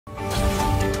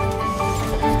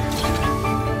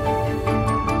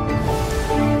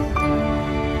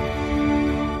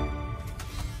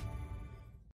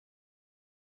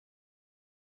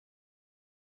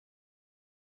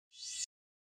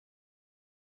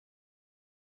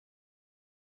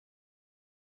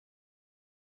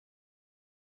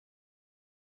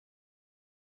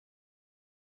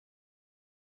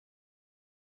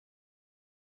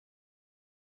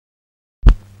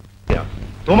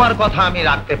তোমার কথা আমি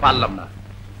রাখতে পারলাম না।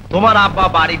 তোমার আব্বা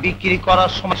বাড়ি বিক্রি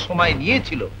করার সময়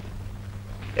নিয়েছিল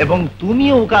এবং তুমি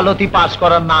ওকালতি পাশ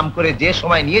করার নাম করে যে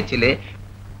সময় নিয়েছিলে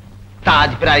তা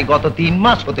আজ প্রায় গত 3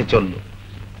 মাস হতে চলল।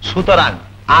 সুতরাং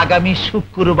আগামী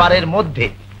শুক্রবারের মধ্যে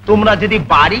তোমরা যদি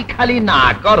বাড়ি খালি না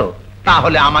করো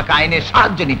তাহলে আমাকে আইনের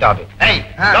সাহায্য নিতে হবে। এই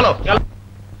চলো চলো।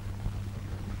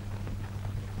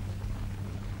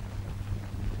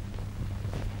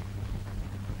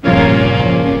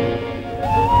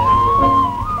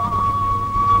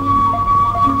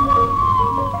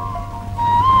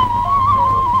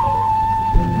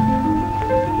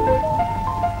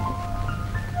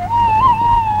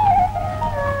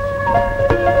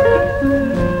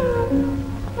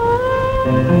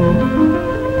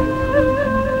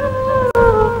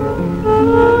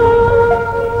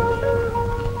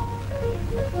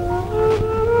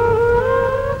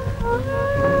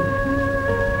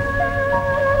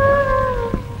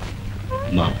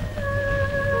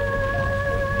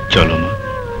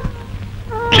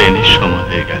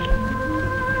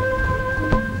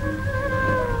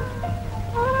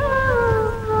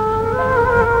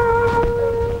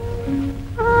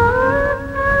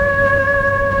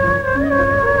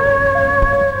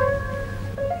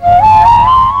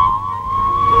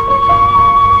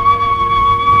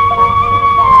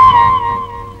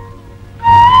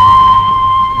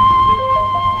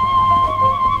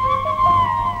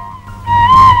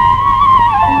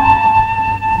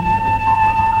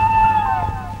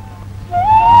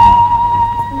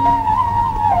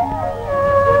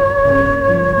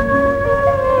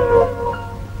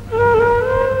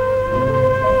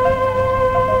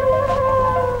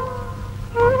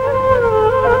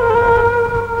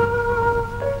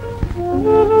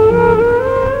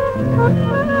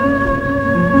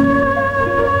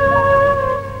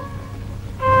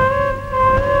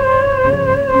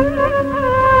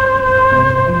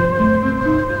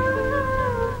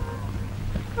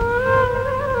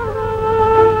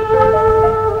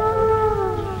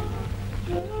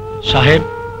 সাহেব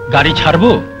গাড়ি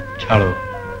ছাড়বো? ছাড়ো।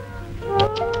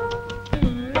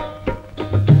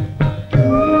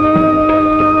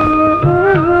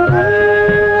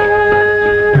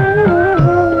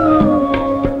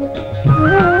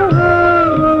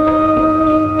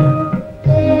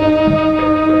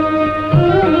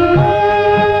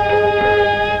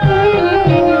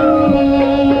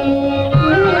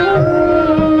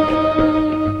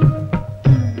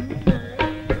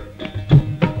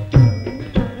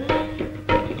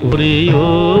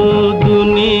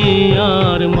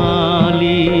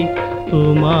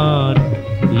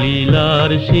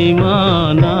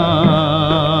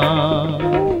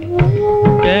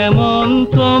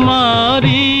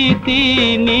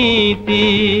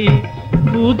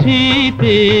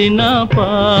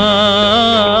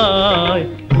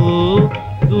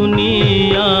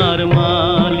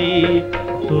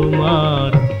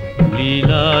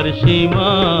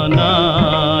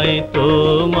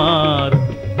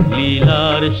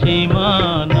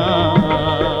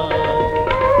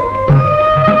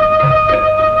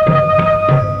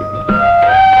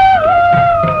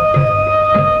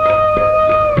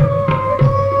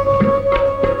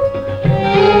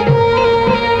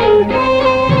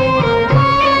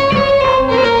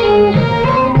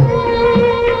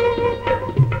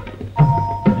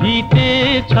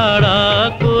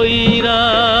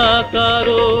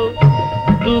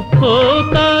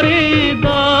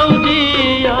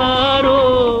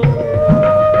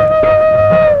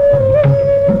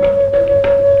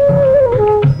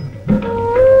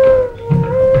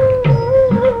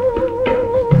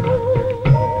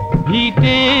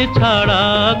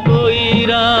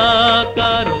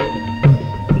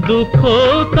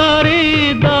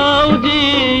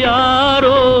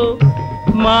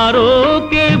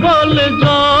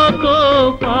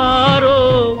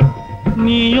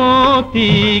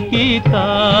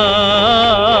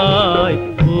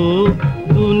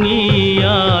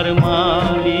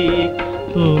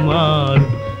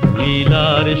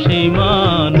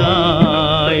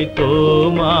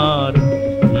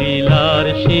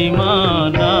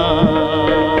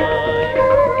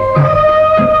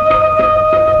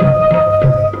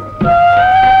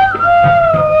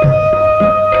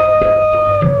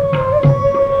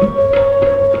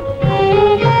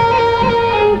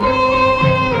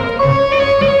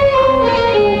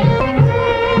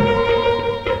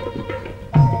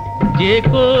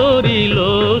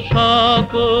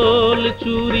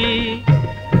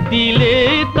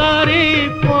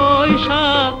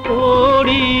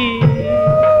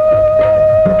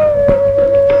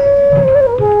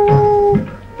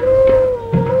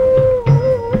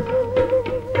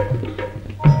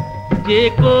 যে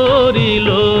করিল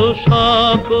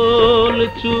সকল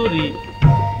চুরি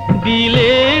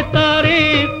দিলে তারে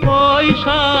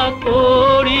পয়সা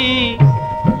করি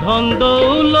ধন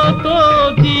দৌলত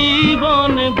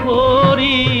জীবন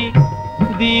ভরি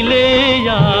দিলে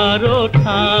আরো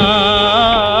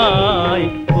ঠাই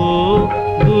ও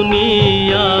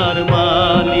দুনিয়ার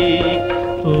মালিক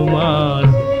তোমার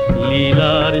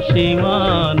লীলার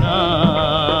সীমানা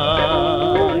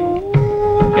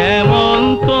কেমন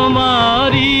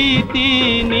তোমার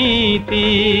রীতিনীতি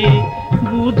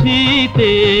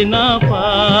বুঝিতে না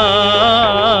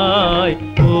পায়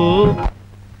ও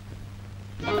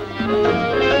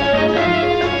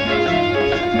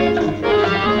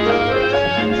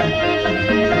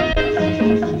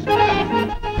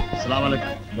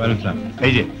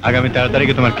এই যে আগামী 13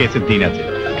 তারিখে তোমার কেসের দিন আছে,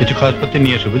 কিছু খরচপত্র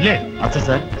নিয়ে এসো, বুঝলে? আচ্ছা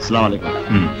স্যার, আসসালামু আলাইকুম।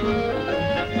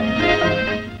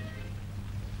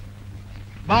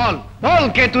 বল বল,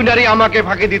 কে তুই নারী আমাকে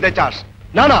ফাঁকি দিতে চাস?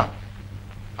 না না,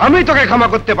 আমি তোকে ক্ষমা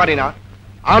করতে পারি না।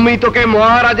 আমি তোকে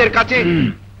মহারাজের কাছে।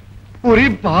 ওরে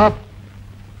বাপ,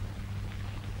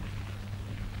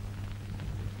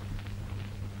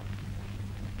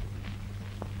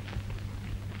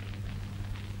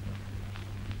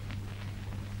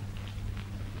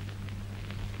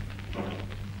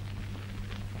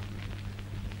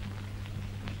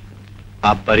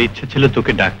 আব্বার ইচ্ছা ছিল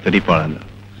তোকে ডাক্তারি পড়ানো,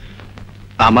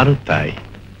 আমারও তাই,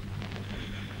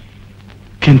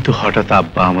 কিন্তু হঠাৎ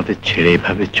আব্বা আমাদের ছেড়ে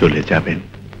এভাবে চলে যাবেন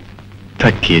তা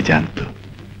কে জানতো?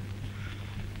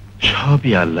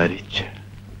 সবই আল্লাহর ইচ্ছা।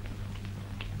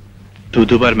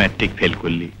 দুবার ম্যাট্রিক ফেল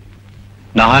করলি,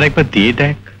 না আর একবার দিয়ে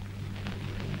দেখ।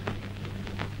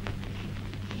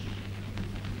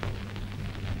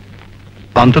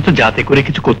 অন্তত যাতে করে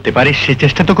কিছু করতে পারিস সে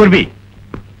চেষ্টা তো করবি।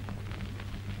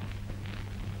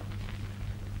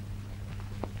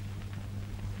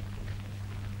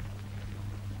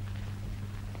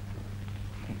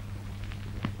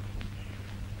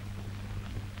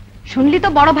 শুনলি তো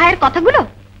বড় ভাইয়ের কথাগুলো,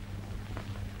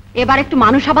 এবার একটু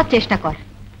মানুষ হবার চেষ্টা কর।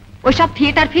 ওইসব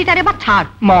থিয়েটার এবার ছাড়।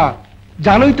 মা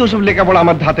জানোই তো সব লেখাপড়া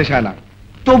আমার ধাতে চায় না,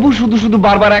 তবু শুধু শুধু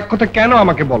বারবার এক কথা কেন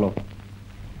আমাকে বলো?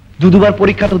 দুবার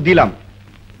পরীক্ষা তো দিলাম,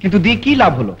 কিন্তু দিয়ে কি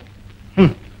লাভ হলো?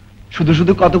 শুধু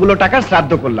শুধু কতগুলো টাকার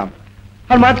শ্রাদ্ধ করলাম,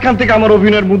 আর মাঝখান থেকে আমার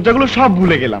অভিনয়ের মুদ্রাগুলো সব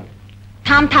ভুলে গেলাম।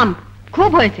 থাম থাম, খুব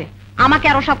হয়েছে, আমাকে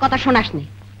আর ওসব কথা শোনাসনি।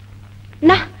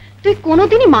 না, তুই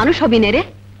কোনোদিনই মানুষ হবি না রে।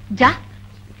 যা,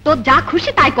 তোর যা খুশি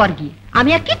তাই কর গিয়ে, আমি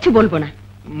আর কিচ্ছু বলবো না।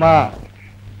 মা,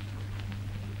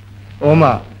 ও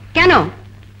মা। কেন?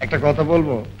 একটা কথা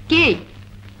বলবো। কি?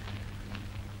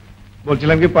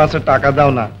 বলছিলাম কি 500 টাকা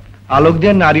দাও না, আলোক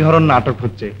দিয়ে নারী হরণ নাটক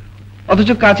হচ্ছে, অথচ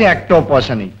কাছে একটাও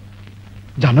পয়সা নেই।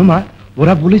 জানো মা,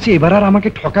 ওরা বলেছে এবার আর আমাকে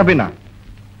ঠকাবে না।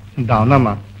 দাও না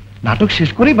মা, নাটক শেষ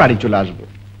করেই বাড়ি চলে আসবো।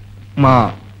 মা,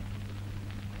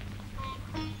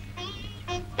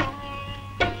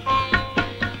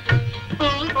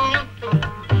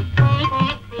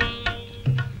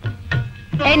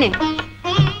 এই নে,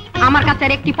 আমার কাছে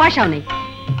আর একটি পয়সাও নেই।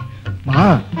 মা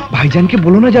ভাইজানকে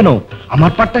বলো না যেন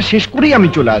আমার পাঠটা শেষ করেই আমি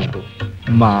চলে আসবো।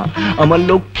 মা, আমার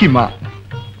লক্ষ্মী মা।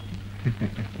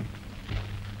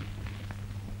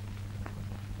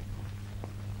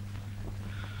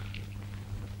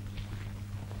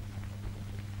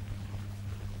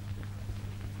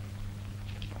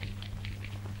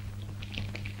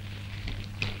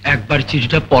 একবার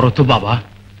চিঠিটা পড়ো তো বাবা।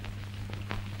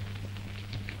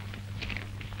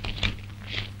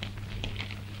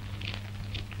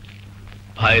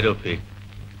 ভাই রফিক,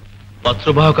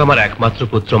 পত্রবাহক আমার একমাত্র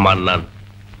পুত্র মান্নান,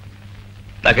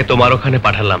 তাকে তোমার ওখানে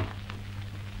পাঠালাম।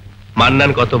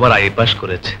 মান্নান কতবার আই পাস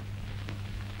করেছে,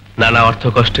 নানা অর্থ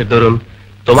কষ্টের দরুন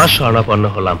তোমার শরণাপন্ন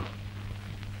হলাম।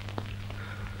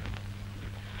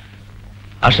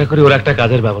 আশা করি ওরা একটা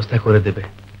কাজের ব্যবস্থা করে দেবে।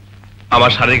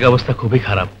 আমার শারীরিক অবস্থা খুবই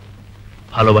খারাপ,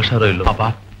 ভালোবাসা রইল। বাবা,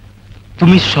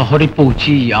 তুমি শহরে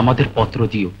পৌঁছি আমাদের পত্র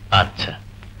দিও। আচ্ছা,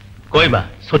 কই মা,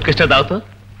 সুটকেসটা দাও তো।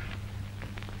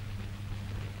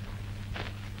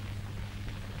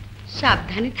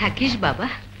 সাবধানে থাকিস বাবা।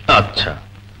 আচ্ছা।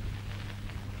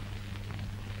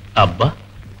 আব্বা,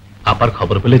 আপার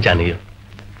খবর পেলে জানিও।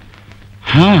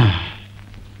 হ্যাঁ,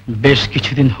 বেশ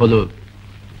কিছুদিন হলো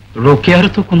রোকেয়ার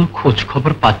তো কোনো খোঁজ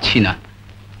খবর পাচ্ছি না।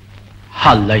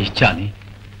 আল্লাহই জানে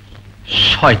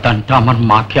শয়তানটা আমার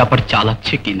মাকে আবার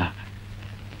চালাচ্ছে কিনা।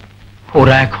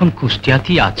 ওরা এখন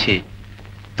কুষ্টিয়াতেই আছে,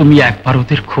 তুমি একবার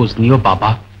ওদের খোঁজ নিও বাবা।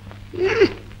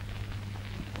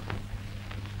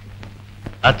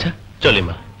 আচ্ছা, চলি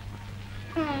মা।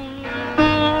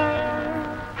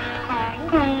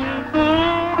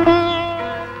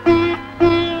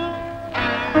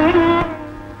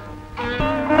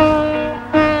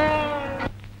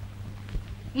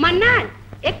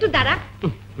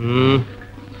 পেছনে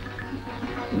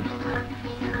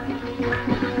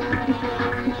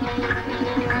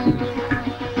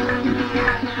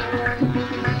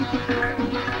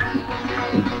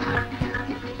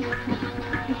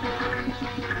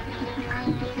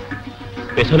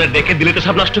ডেকে দিলে তো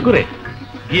সব নষ্ট করে,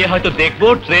 গিয়ে হয়তো দেখবো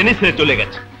ট্রেনে ছেড়ে চলে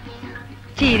গেছে।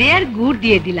 চিড়ে আর গুড়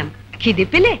দিয়ে দিলাম, খিদে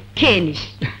পেলে খেয়ে নিস।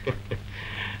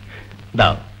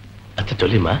 দাও। আচ্ছা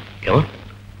চলি মা, কেমন?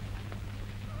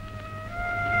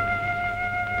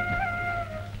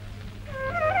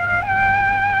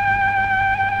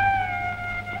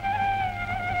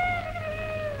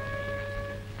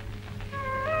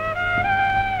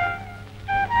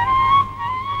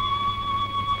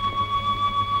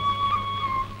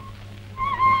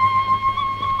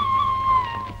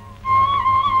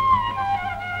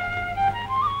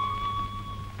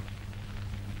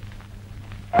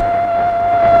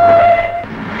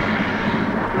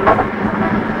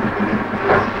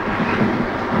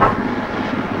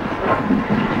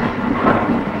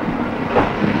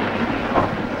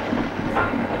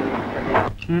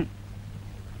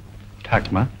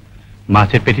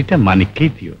 মাছের পেটিটা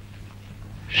মানিককেই দিও।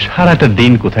 সারাটা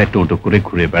দিন কোথায় টোটো করে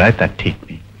ঘুরে বেড়ায় তার ঠিক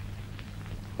নেই।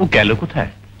 ও গেল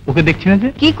কোথায়? ওকে দেখছি না যে।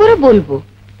 কি করে বলবো?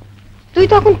 তুই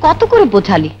তখন কত করে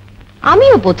বোঝালি,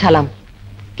 আমিও বোঝালাম,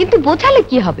 কিন্তু বোঝালে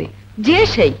কি হবে, যে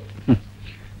সেই।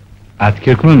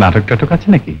 আজকের কোনো নাটক টাটক আছে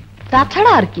নাকি?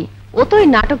 তাছাড়া আর কি, ও তো এই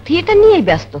নাটক থিয়েটার নিয়েই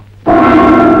ব্যস্ত।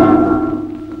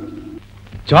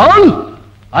 চল,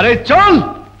 আরে চল,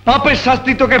 পাপের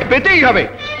শাস্তি তোকে পেতেই হবে।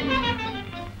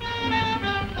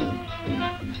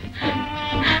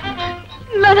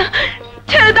 না না,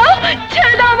 ছেড়ে দাও,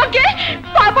 ছেড়ে দাও আমাকে,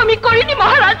 পাপ আমি করিনি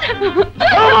মহারাজ।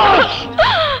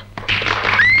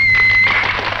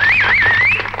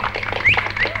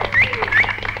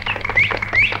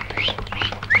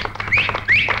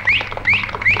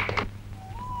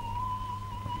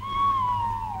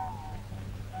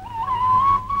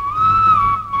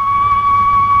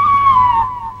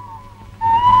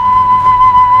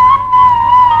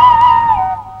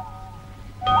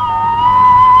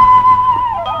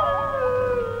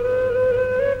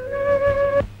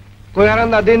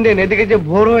 দিন দিন এদিকে যে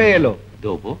ভোর হয়ে এলো।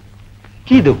 দেবো?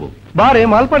 কি দেবো? বারে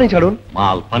মাল পানি ছাড়ুন।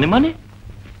 মাল পানি মানে?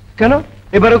 কেন,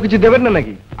 এবারেও কিছু দেবেন না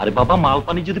নাকি? আরে বাবা, মাল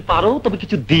পানি যদি পারো তবে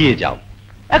কিছু দিয়ে যাও।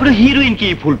 এখন হিরোইনকে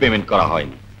ফুল পেমেন্ট করা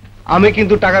হয়নি। আমি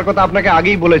কিন্তু টাকার কথা আপনাকে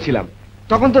আগেই বলেছিলাম,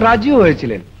 তখন তো রাজিও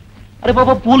হয়েছিলেন। আরে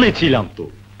বাবা বলেছিলাম তো,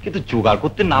 কিন্তু জোগাড়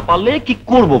করতে না পারলে কি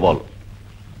করব বলো।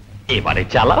 এবারে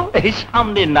চালাও এই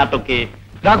সামনের নাটকে।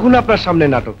 রাখুন আপনার সামনে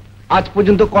নাটক। আজ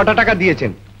পর্যন্ত কটা টাকা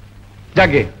দিয়েছেন?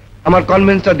 যাকে আমার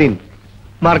কনভেন্সটা দিন।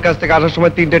 মার কাছ থেকে আসার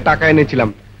সময় 3টে টাকা এনেছিলাম,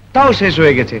 তাও শেষ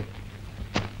হয়ে গেছে।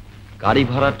 গাড়ি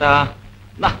ভাড়াটা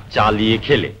না চালিয়ে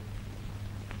খেলে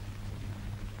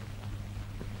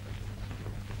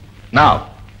নাও।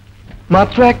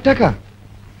 মাত্র 1 টাকা?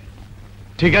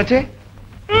 ঠিক আছে।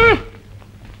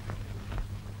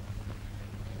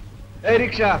 এই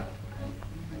রিক্সা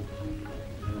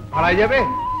ভাড়ায় যাবে?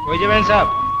 কই যাবেন সাহেব?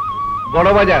 বড়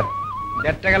বাজার।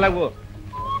 1.5 টাকা লাগবো।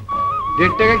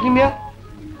 1.5 টাকা কি মিয়া?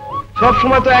 সব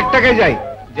সময় তো 1 টাকায় যাই।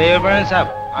 যাই পারেন সাহেব,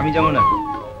 আমি যাবো না।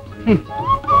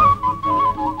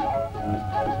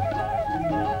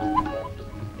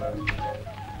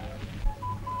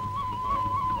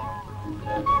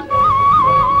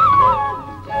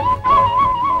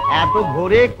 এত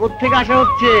ভোরে কোত্থেকে আসা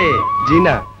হচ্ছে? জি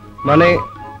না, মানে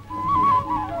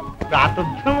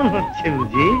প্রাতঃভ্রমণ হচ্ছে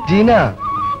বুঝি? জি না,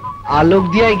 আলোক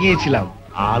দিয়ায় গিয়েছিলাম।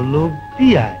 আলোক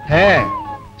দিয়ায়? হ্যাঁ,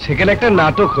 সেখানে একটা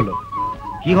নাটক হলো।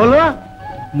 কি হলো?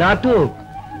 নাটক।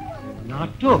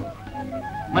 নাটক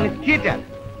মানে থিয়েটার?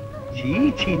 ছি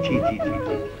ছি ছি ছি ছি,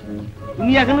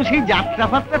 তুমি এখনো সেই যাত্রা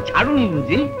ফাত্রা ছাড়ুনি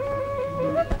বুঝি?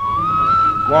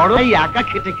 বড়ই একা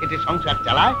খেটে খেটে সংসার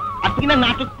চালায়, আর তুমি না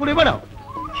নাটক করে বেড়াও?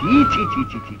 ছি ছি ছি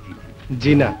ছি ছি ছি।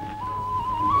 জি না,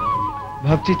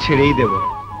 ভাবছি ছেড়েই দেব।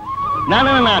 না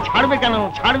না না, ছাড়বে কেন,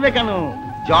 ছাড়বে কেন?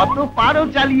 যত পারো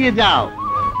চালিয়ে যাও।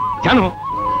 জানো,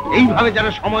 এইভাবে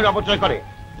যারা সময়ের অপচয় করে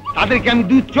তাদেরকে আমি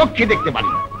 2 চোখে দেখতে পারি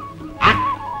না।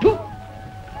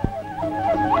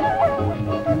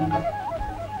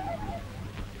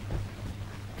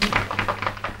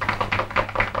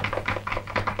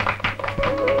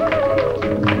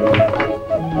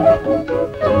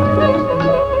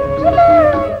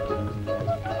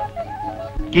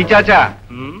 কি চাচা,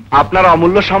 আপনার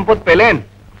অমূল্য সম্পদ পেলেন?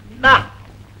 না,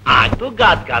 আজ তো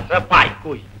গাছ গাছরা পাই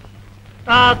কই।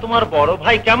 তা তোমার বড়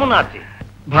ভাই কেমন আছে?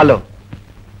 ভালো।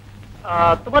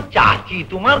 তোমার চাচি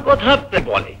তোমার কথা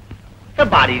বলে, তা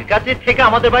বাড়ির কাছে থেকে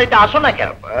আমাদের বাড়িতে আসো না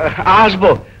কেন? আসবো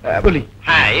বলি।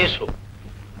 হ্যাঁ, এসো।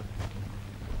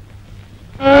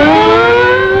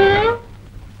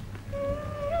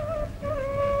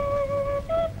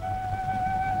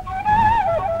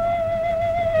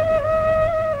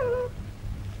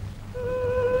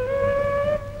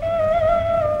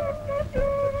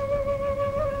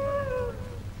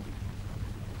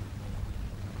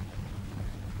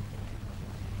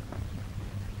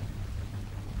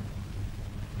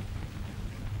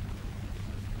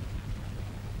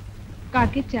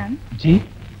 কাকে চান? জি,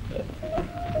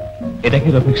 এটা কি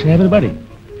রফিক সাহেবের বাড়ি?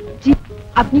 জি।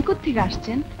 আপনি কোত্থেকে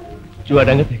আসছেন?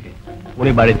 চুয়াডাঙ্গা থেকে।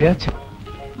 উনি বাড়িতে আছেন?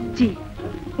 জি,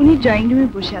 উনি ড্রয়িং রুমে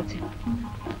বসে আছেন,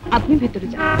 আপনি ভেতরে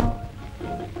যান।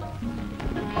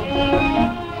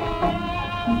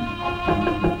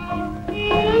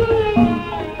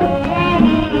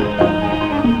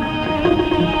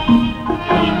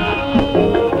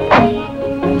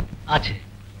 আছে,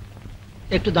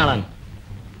 একটু দাঁড়ান।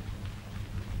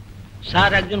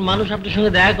 স্যার, একজন মানুষ আপনার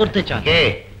সঙ্গে দেখা করতে চান। কে?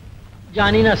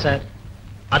 জানি না স্যার।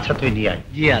 আচ্ছা, তুই নিয়ে আয়।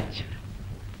 জি আচ্ছা,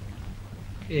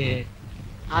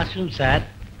 আসুন স্যার।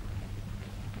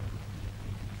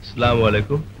 আসসালামু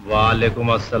আলাইকুম। ওয়ালাইকুম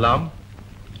আসসালাম।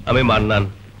 আমি মান্নান,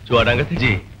 চুয়াডাঙ্গা থেকে।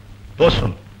 জি,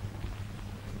 বসুন।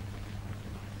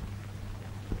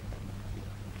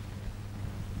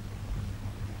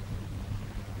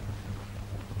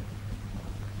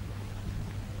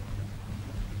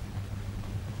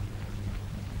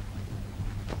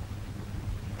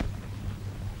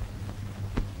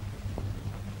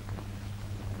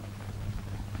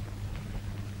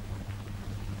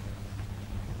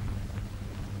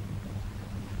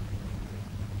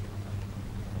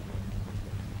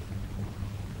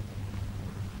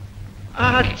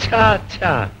 আচ্ছা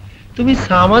আচ্ছা, তুমি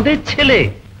সামাদের ছেলে।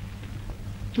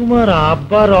 তোমার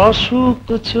আব্বার অসুখ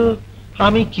তো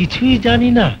আমি কিছুই জানি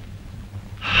না,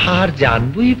 আর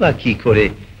জানবই বা কি করে।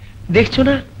 দেখছো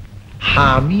না,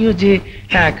 আমিও যে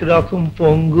একরকম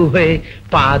পঙ্গু হয়ে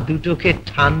পা দুটোকে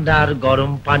ঠান্ডা আর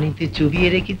গরম পানিতে চুবিয়ে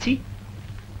রেখেছি।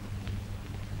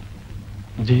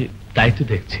 জি, তাই তো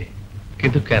দেখছি,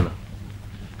 কিন্তু কেন?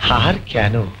 আর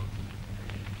কেন?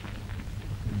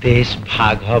 দেশ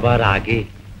ভাগ হবার আগে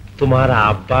তোমার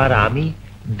আব্বার আমি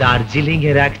দার্জিলিং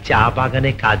এর এক চা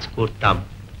বাগানে কাজ করতাম।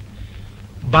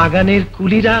 বাগানের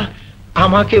কুলিরা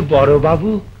আমাকে বড়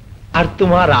বাবু আর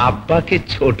তোমার আব্বাকে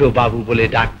ছোট বাবু বলে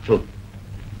ডাকতো।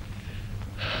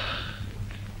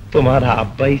 তোমার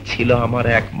আব্বাই ছিল আমার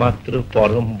একমাত্র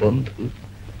পরম বন্ধু।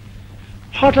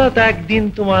 হঠাৎ একদিন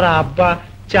তোমার আব্বা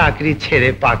চাকরি ছেড়ে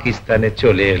পাকিস্তানে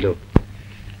চলে এলো।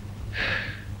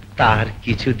 তার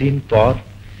কিছুদিন পর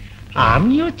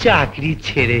আমিও চাকরি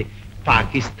ছেড়ে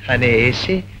পাকিস্তানে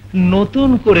এসে নতুন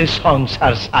করে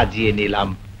সংসার সাজিয়ে নিলাম।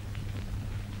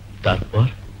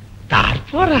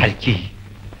 তারপর আর কি,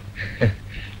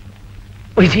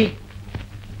 ওই যে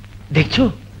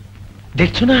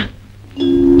দেখছো না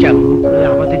কেমন করে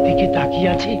আমাদের দিকে তাকিয়ে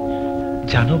আছে?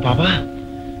 জানো বাবা,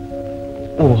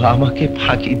 ও আমাকে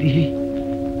ফাঁকি দিয়ে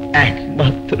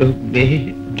একমাত্র মেয়ে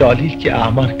ডলিকে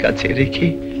আমার কাছে রেখে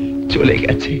চলে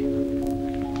গেছে।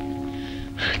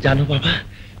 জানো বাবা,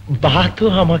 বা তো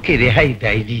আমাকে রেহাই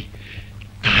দেয়নি,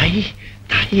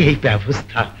 তাই এই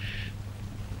ব্যবস্থা।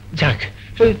 যাক,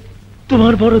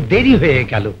 তোমার বড় দেরি হয়ে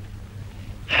গেল।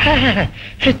 হ্যাঁ,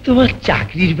 তোমার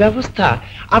চাকরির ব্যবস্থা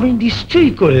আমি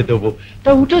নিশ্চয়ই করে দেবো। তা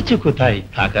উঠেছো কোথায়?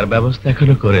 থাকার ব্যবস্থা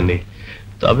এখনো করেনি,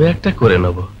 তবে একটা করে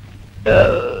নেব।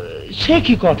 সে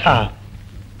কি কথা?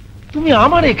 তুমি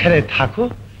আমার এখানে থাকো,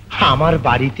 আমার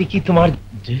বাড়িতে কি তোমার?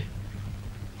 যে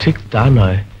ঠিক তা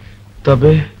নয়,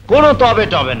 তবে কোনো তবে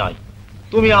টবে নয়।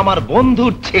 তুমি আমার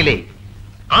বন্ধুর ছেলে,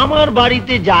 আমার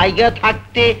বাড়িতে জায়গা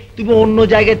থাকতে তুমি অন্য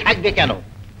জায়গায় থাকবে কেন?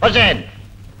 হোসেন,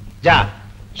 যা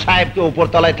সাহেবকে উপর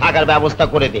তলায় থাকার ব্যবস্থা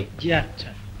করে দে। জি আচ্ছা।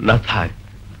 না থাক,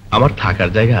 আমার থাকার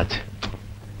জায়গা আছে।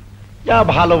 যা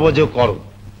ভালো বোঝো করো।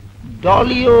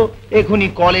 ডলিও এখনই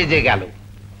কলেজে গেল,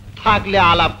 থাকলে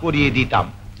আলাপ করিয়ে দিতাম।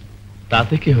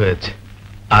 তাতে কি হয়েছে,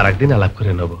 আর একদিন আলাপ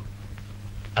করে নেব।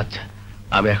 আচ্ছা,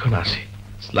 আমি এখন আসি।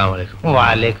 আসসালামু আলাইকুম।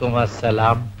 ওয়ালাইকুম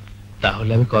আসসালাম।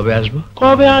 তাহলে আমি কবে আসবো?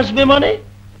 কবে আসবে মানে?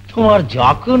 তোমার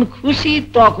যখন খুশি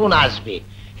তখন আসবে।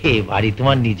 এ বাড়ি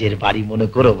তোমার নিজের বাড়ি মনে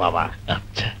করো বাবা।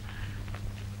 আচ্ছা।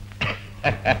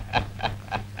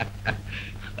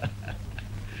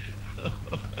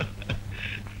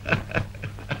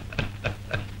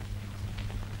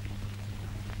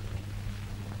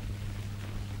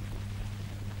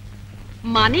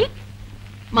 মানিক,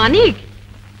 মানিক,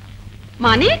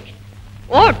 মানিক,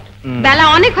 ওঠ, বেলা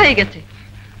অনেক হয়ে গেছে।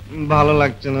 ভালো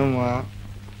লাগছে না মা।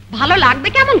 ভালো লাগবে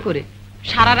কেমন করে?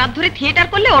 সারা রাত ধরে থিয়েটার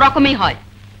করলে ওরকমই হয়।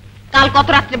 কাল কত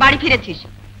রাত্রে বাড়ি ফিরেছিস?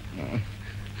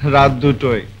 রাত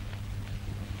 2টোয়।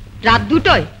 রাত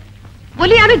 2টোয়?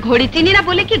 বলি আমি ঘড়ি চিনি না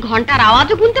বলে কি ঘন্টার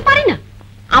আওয়াজও গুনতে পারি না?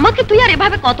 আমাকে তুই আর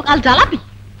এভাবে কতকাল জ্বালাবি?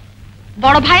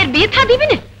 বড় ভাইয়ের বিয়ে থা দিবি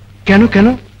না? কেন কেন?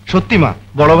 সত্যি মা,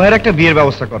 বড় ভাইয়ের একটা বিয়ের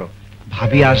ব্যবস্থা করো।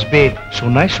 ভাবি আসবে,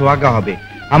 সোনায় সোহাগা হবে।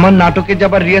 আমার নাটকে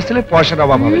যাবার রিহার্সালে পয়সার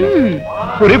অভাব হবে না।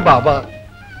 ওরে বাবা।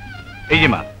 এই যে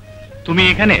মা, তুমি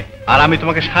এখানে আর আমি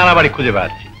তোমাকে সারা বাড়ি খুঁজে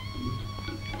বেড়াচ্ছি।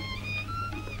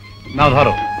 নাও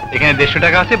ধরো, এখানে 150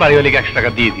 টাকা আছে, বাড়িওয়ালিকে 100 টাকা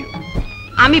দিয়ে দিও।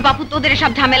 আমি বাপু তোদের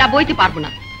এসব ঝামেলা বইতে পারবো না,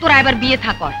 তোরা এবার বিয়ে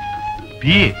থাক।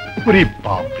 বিয়ে? ওরে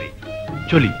বাপরে,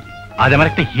 চলি, আজ আমার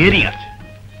একটা হিয়ারিং আছে।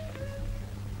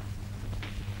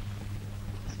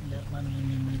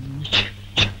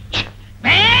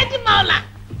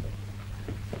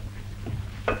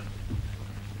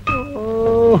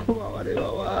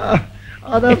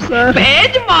 আদাব স্যার।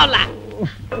 ভেজ মাওলা।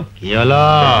 কি হলো?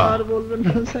 আর বলবেন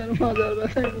না স্যার, মাজার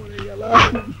ব্যথায় মরে গেলাম।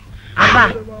 আব্বা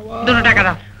 2 টাকা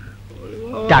দাও।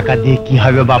 টাকা দিয়ে কি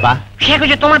হবে বাবা? সে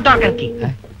কইছে তোমার দরকার কি?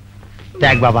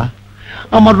 দেখ বাবা,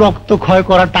 আমার রক্ত ক্ষয়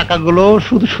করা টাকাগুলো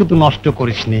শুধু শুধু নষ্ট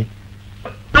করিস নি।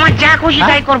 আমার যা খুশি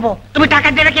তাই করব, তুমি টাকা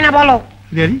দেবে কিনা বলো।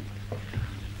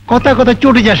 কথা কথা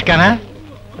চটে যাস কেন?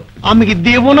 আমি কি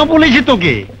দেব না বলেছি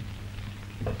তোকে?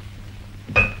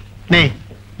 নে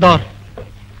ধর।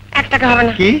 1 টাকা হবে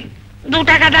না। কি? 2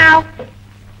 টাকা দাও।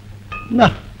 না,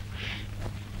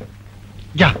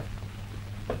 যা।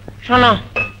 শোনো,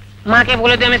 মাকে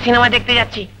বলে দিও আমি সিনেমা দেখতে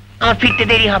যাচ্ছি, আমার ফিরতে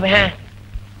দেরি হবে। হ্যাঁ,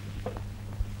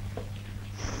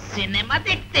 সিনেমা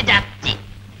দেখতে যাচ্ছি।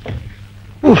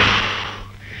 উফ,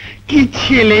 কি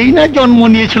ছেলেই না জন্ম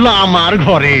নিয়েছিল আমার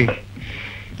ঘরে।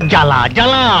 জ্বালা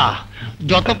জ্বালা,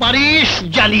 যত পারিস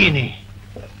জ্বালিয়ে নে।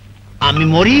 আমি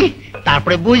মরি,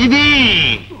 তারপরে বুঝবি।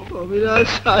 অবিনাশ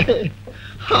সাহেব,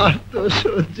 আর তো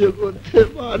সহ্য করতে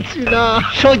পারছি না।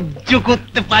 সহ্য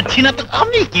করতে পারছি না তো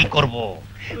আমি কি করব?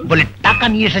 বলে টাকা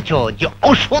নিয়ে এসেছো যে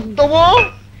ওষুধ দেবো?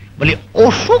 বলে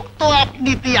অসুখ তো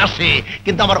আপনিতেই আসে,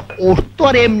 কিন্তু আমার ওষ তো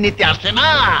আর এমনিতে আসে না।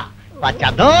 বাচ্চা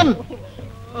ধন,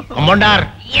 কমান্ডার,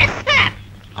 ইয়েস স্যার।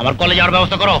 আমার কলেজে যাওয়ার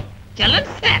ব্যবস্থা করো। চলুন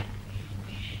স্যার।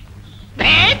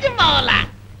 ভেজ মাওলা।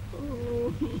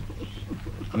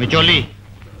 আমি চলি।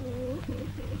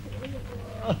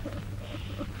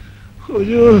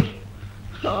 হুজুর,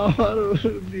 আমার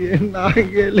ওষুধ দিয়ে না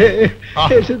গেলে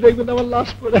এসে দেখবেন আমার লাশ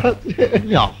পড়ে আছে।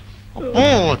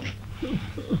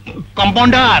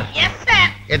 Compounder, yes sir.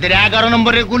 এদের 11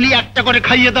 নম্বরের গুলি একটা করে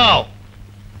খাইয়ে দাও।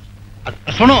 আর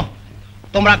শোনো,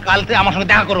 তোমরা কালকে আমার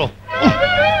সঙ্গে দেখা করো।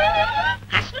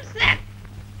 আসুন স্যার।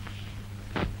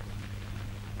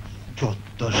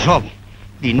 যত সব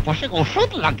 3 পয়সা ওষুধ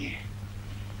লাগে।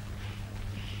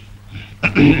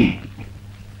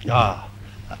 যা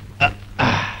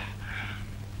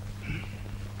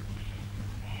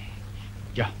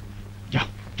যা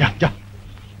যা যা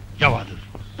যা বাহাদুর,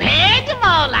 ভেজ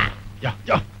মাওলা। যা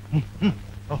যা।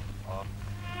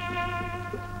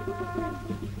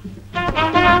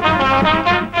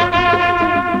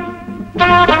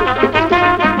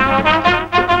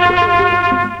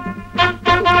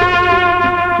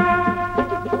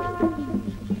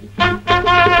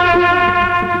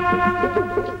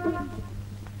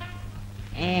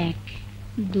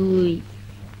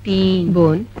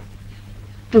 বোন,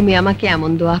 তুমি আমাকে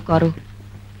এমন দোয়া করো,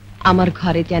 আমার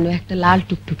ঘরে যেন একটা লাল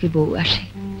টুকটুকে বউ আসে,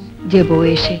 যে বউ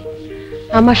এসে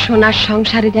আমার সোনার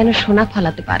সংসারে যেন সোনা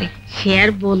ফলাতে পারে। সে আর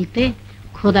বলতে,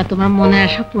 খোদা তোমার মনের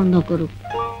আশা পূর্ণ করুক।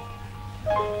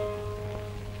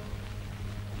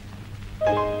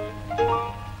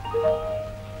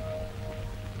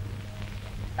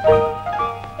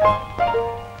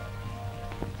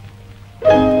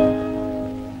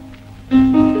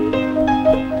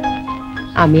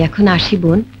 আমি এখন আসি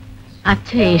বোন।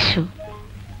 আচ্ছা, এসো।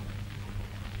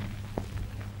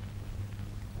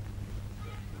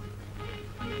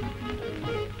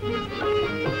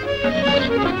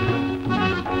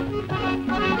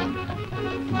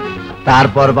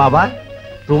 তারপর বাবা,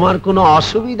 তোমার কোনো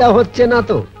অসুবিধা হচ্ছে না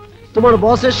তো? তোমার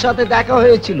বসের সাথে দেখা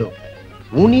হয়েছিল,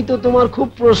 উনি তো তোমার খুব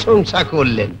প্রশংসা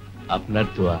করলেন। আপনার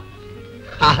দোয়া।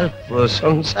 আর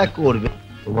প্রশংসা করবে?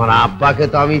 তোমার আব্বাকে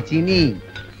তো আমি চিনি,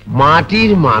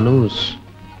 মাটির মানুষ।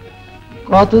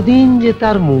 কতদিন যে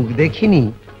তার মুখ দেখিনি।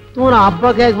 তোমার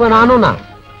আব্বাকে একবার আনো না,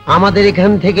 আমাদের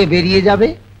এখান থেকে বেরিয়ে যাবে।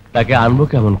 তাকে আনবো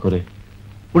কেমন করে?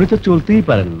 উনি তো চলতেই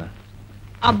পারেন না।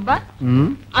 আব্বা,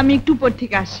 আমি একটু উপর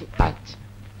থেকে আসি। আচ্ছা,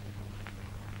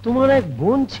 তোমার এক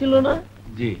বোন ছিল না?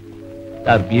 জি,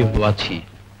 তার বিয়ে হওয়াছি।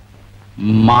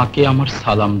 মাকে আমার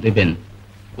সালাম দেবেন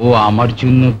ও আমার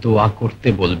জন্য দোয়া করতে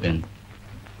বলবেন।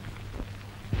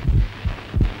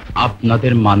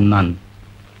 আপনাদের মান্নান,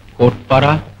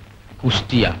 কোটপাড়া,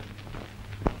 কুষ্টিয়া।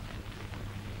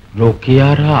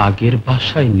 রোকেয়ারা আগের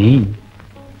বাসায় নেই,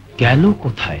 গেল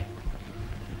কোথায়?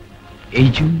 এই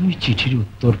জন্যই চিঠির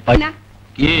উত্তর পাই না।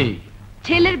 কে?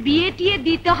 ছেলের বিয়ে টিয়ে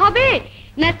দিতে হবে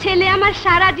না ছেলে আমার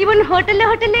সারা জীবন হোটেলে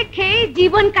হোটেলে খেয়ে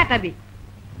জীবন কাটাবে?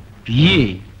 বিয়ে?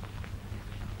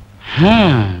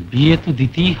 হ্যাঁ, বিয়ে তো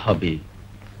দিতেই হবে।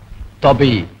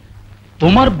 তবে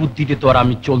তোমার বুদ্ধিতে তো আর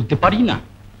আমি চলতে পারি না।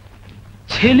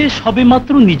 ছেলে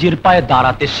সবেমাত্র নিজের পায়ে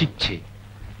দাঁড়াতে শিখছে,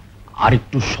 আর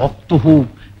একটু শক্ত হোক,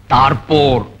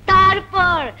 তারপর।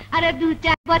 তারপর আর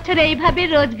 2-4 বছর এইভাবে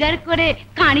রোজগার করে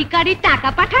কাঁড়ি কাঁড়ি টাকা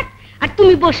পাঠাক, আর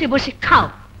তুমি বসে বসে খাও।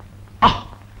 আহ,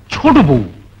 ছোট বউ,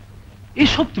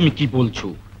 এসব তুমি কি বলছো?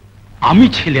 আমি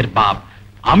ছেলের বাপ,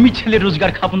 আমি ছেলের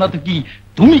রোজগার খাবো না তো কি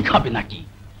তুমি খাবে নাকি?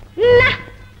 না,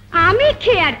 আমি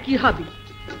খেয়ে আর কি হবে,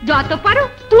 যত পারো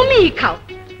তুমিই খাও।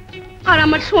 আর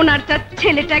আমার সোনার চাঁদ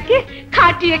ছেলেটাকে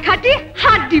খাটিয়ে খাটিয়ে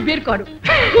হাড্ডি বের করো।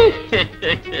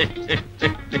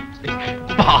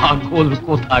 পাগল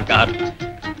কোথাকার,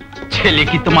 ছেলে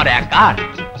কি তোমার একার?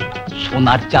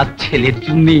 সোনার চাঁদ ছেলের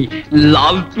জন্য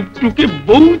লাল টুকটুকে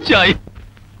বউ চাই।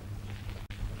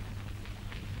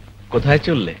 কোথায়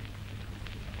চললে?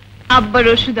 আব্বার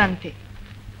ওষুধ আনতে।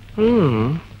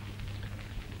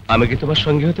 আমি কি তোমার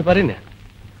সঙ্গে হতে পারি না?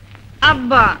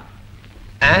 আব্বা।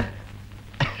 হ্যাঁ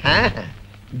হ্যাঁ,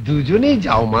 দুজনেই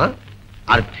যাও মা,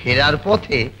 আর ফেরার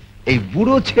পথে এই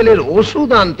বুড়ো ছেলের ওষুধ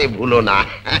আনতে ভুলো না।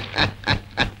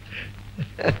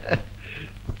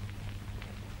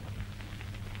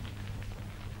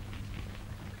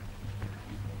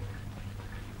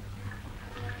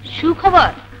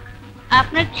 সুখবর,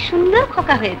 আপনার সুন্দর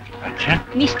খোকা হয়েছে। আচ্ছা,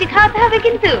 মিষ্টি খাওয়াতে হবে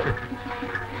কিন্তু।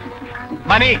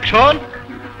 মানে শোন।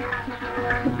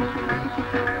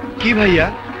 কি ভাইয়া?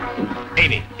 এই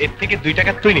নে, এর থেকে 2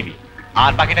 টাকা তুই নিবি,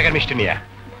 আর বাকি টাকার মিষ্টি নিয়ে আয়।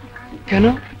 কেন?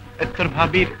 তোর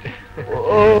ভাবির।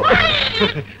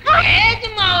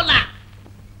 মাওলা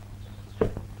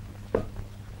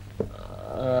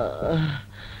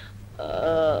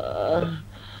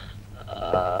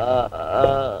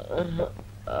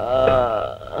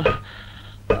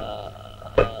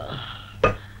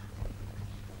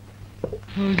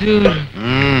হুজুর,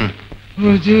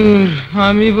 হুজুর,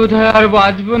 আমি বোধহয় আর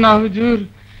বাঁচবো না হুজুর,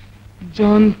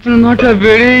 যন্ত্রণাটা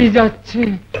বেড়েই যাচ্ছে।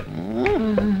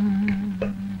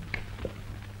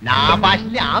 না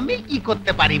বাঁচলে আমি কি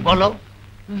করতে পারি বলো?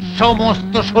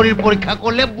 সমস্ত শরীর পরীক্ষা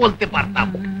করলে বলতে পারতাম।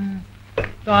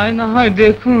 তাই না হয়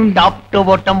দেখুন। টপ টু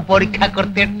বটম পরীক্ষা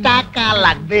করতে টাকা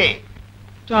লাগবে।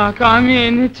 টাকা আমি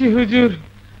এনেছি হুজুর,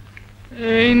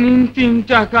 এই নিন 3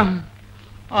 টাকা,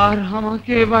 আর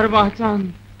আমাকে এবার বাঁচান।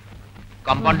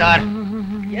 Compounder,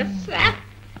 yes sir.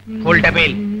 ফুল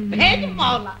টেবিল। ভেজ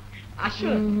মাওলা,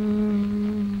 আসুন।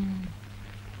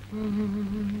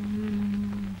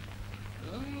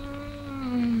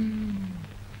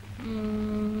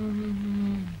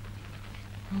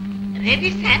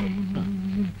 রেডি স্যার,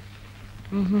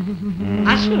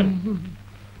 আসুন।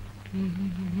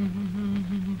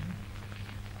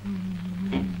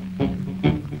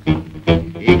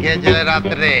 কি খেয়েছিলে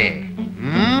রাত্রে?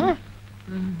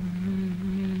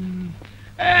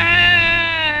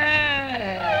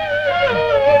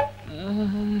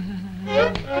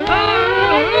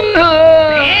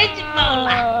 ভেজ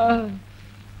মাওলা।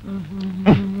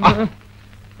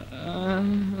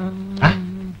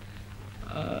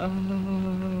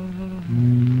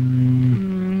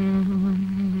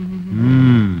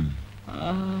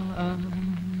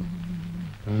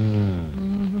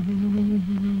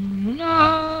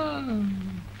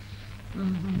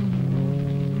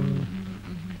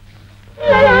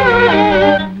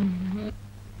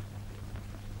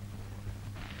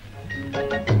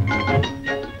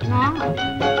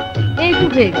 এইটু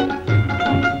ভেজ।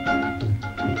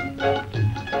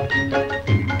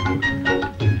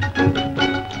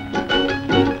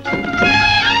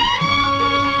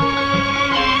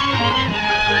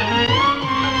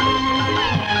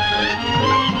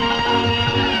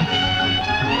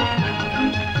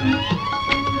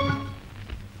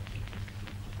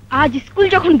 আজ স্কুল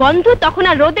যখন বন্ধ তখন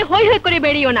আর রোদে হই হই করে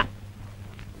বেরিও না,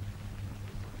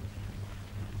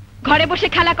 ঘরে বসে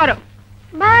খেলা করো।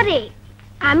 বারে,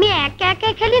 আমি একা একা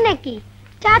খেলি নাকি?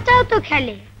 চাচাও তো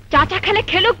খেলে। চাচা খেলে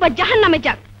খেলুক বা জাহান্নামে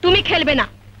যাক, তুমি খেলবে না।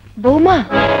 বৌমা,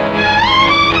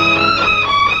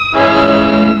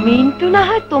 মিন্টু না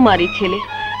হয় তোমারই ছেলে,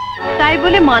 তাই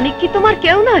বলে মানিক কি তোমার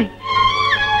কেউ নয়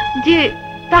যে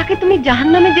তাকে তুমি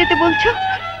জাহান্নামে যেতে বলছো?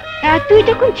 তুই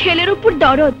যখন ছেলের উপর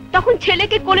দরদ, তখন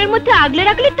ছেলেকে কোলের মধ্যে আগলে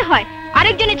রাখলে তো হয়,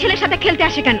 আরেকজনের ছেলের সাথে খেলতে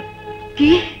আসে কেন? কি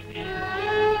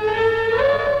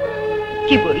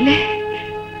কি বললে?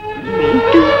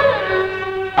 মিন্টু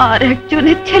আর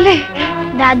একজনের ছেলে?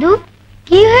 দাদু,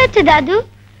 কি হয়েছে দাদু?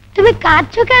 তুমি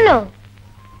কাঁদছো কেন?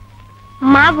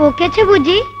 মা বকেছে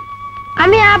বুঝি?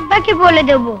 আমি আব্বাকে বলে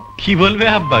দেব। কি বলবে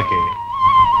আব্বাকে?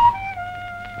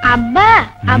 আব্বা,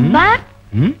 আব্বা,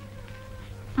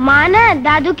 মা না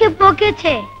দাদুকে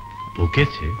বকেছে।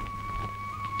 বকেছে?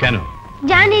 কেন?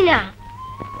 জানি না।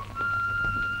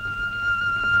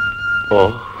 ও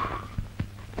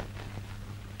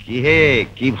কি হে,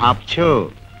 কি ভাবছো?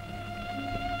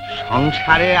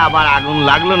 সংসারে আবার আগুন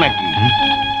লাগলো নাকি?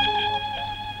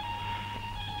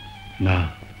 না,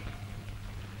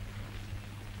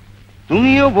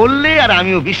 তুমিও বললে আর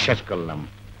আমিও বিশ্বাস করলাম।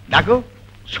 দেখো,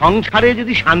 সংসারে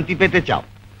যদি শান্তি পেতে চাও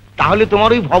তাহলে তোমার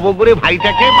ওই ভবঘুরে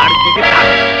ভাইটাকে বাড়ি থেকে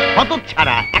হত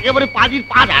ছাড়া, একেবারে পাজির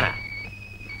পা ছাড়া।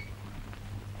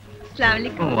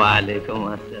 ওয়ালাইকুম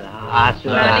আসসালাম।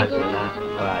 আসুন আসুন।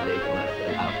 ওয়ালাইকুম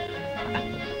আসসালাম।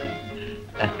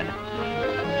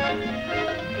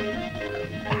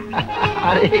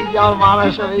 আরে যাও, মারা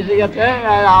সব এসে গেছে।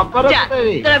 আপনারা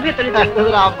তোরা ভেতরে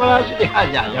আপনারা আসলে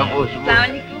যা যা বসবো।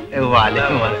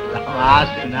 ওয়ালাইকুম আসসালাম।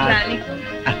 আসুন আসুন।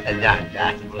 যা যা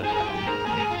বসো।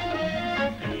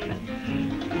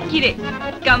 কিরে,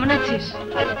 কেমন আছিস?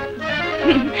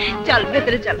 চল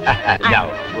ভেতরে চল। যাও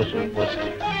বসো বসো।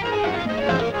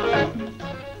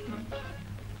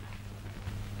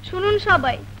 শুনুন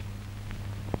সবাই,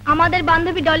 আমাদের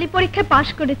বান্ধবী ডলি পরীক্ষায় পাশ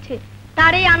করেছে।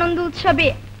 তার এই আনন্দ উৎসবে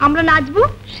আমরা নাচবো,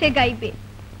 সে গাইবে।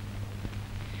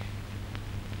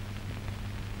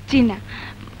 চিনা,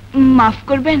 মাফ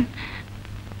করবেন,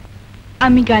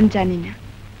 আমি গান জানি না।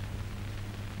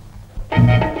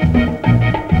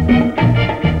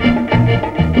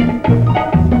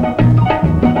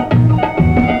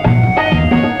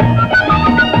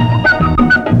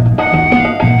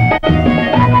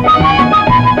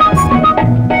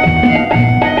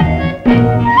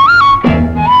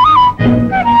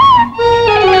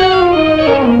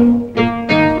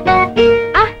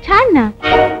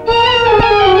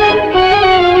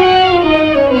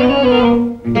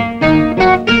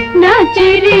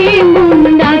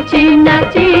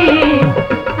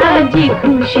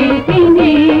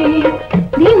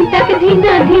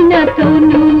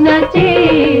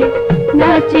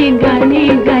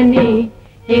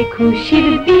 খুশির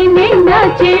দিনে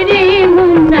নাচে রে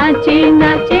মন, নাচে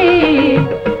নাচে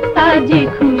আজ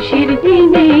খুশির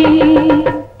দিনে।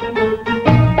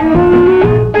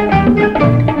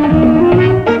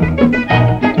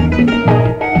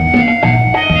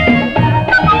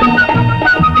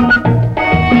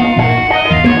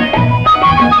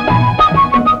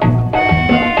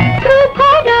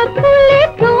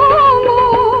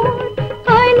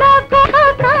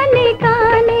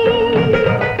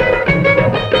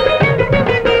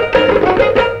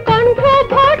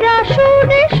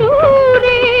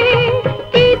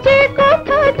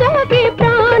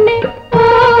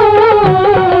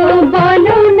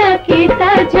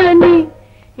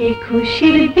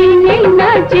 খুশির দিনে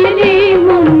নাচে রে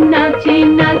মন, নাচে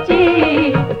নাচে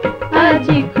আজ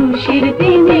খুশির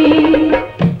দিনে।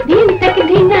 দিন তক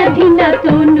ধিনা ধিনা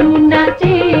তনু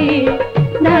নাচে,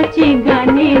 নাচে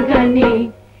গানে গানে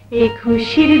এ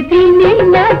খুশির দিনে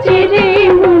নাচে রে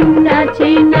মন, নাচে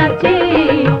নাচে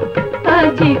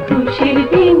আজ খুশির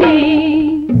দিনে।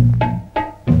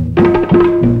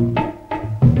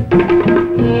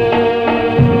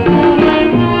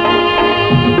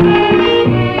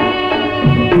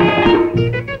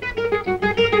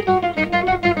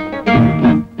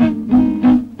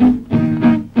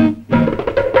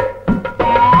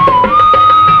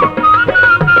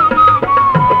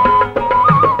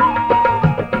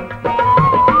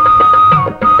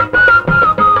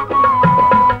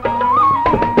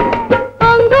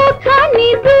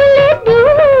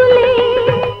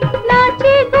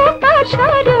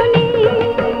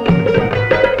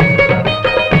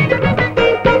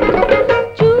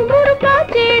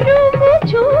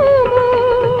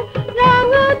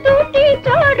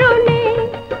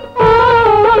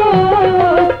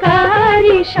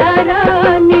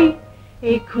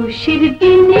 খুশির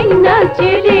দিনে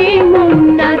নাচে রে মন,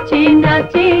 নাচে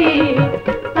নাচে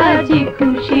আজ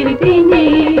খুশির দিনে।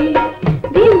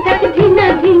 দিন তক ধিনা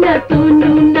ধিনা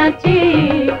তনু নাচে,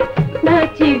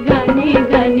 নাচে গানে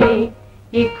গানে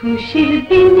এ খুশির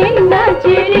দিনে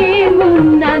নাচে রে মন,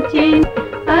 নাচে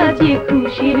আজ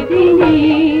খুশির দিনে।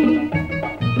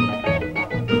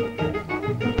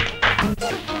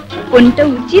 কোনটা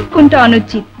উচিত কোনটা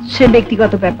অনুচিত সে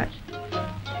ব্যক্তিগত ব্যাপার।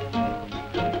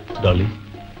 ডলি,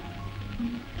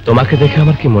 তোমাকে দেখে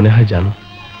আমার কি মনে হয় জানো?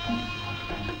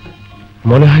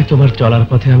 মনে হয় তোমার চলার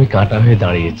পথে আমি কাঁটা হয়ে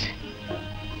দাঁড়িয়েছি।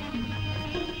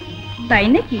 তাই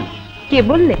নাকি? কে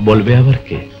বললে? বলবে আবার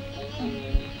কে?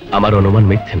 আমার অনুমান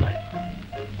মিথ্যে নয়।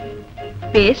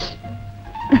 বেশ,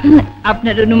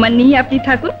 আপনার অনুমান নিয়ে আপনি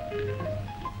থাকুন।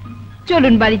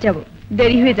 চলুন বাড়ি যাব,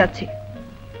 দেরি হয়ে যাচ্ছে।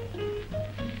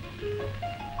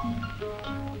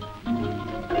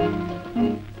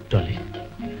 ডলি,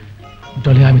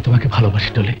 ডলি, আমি তোমাকে ভালোবাসি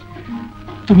ডলি,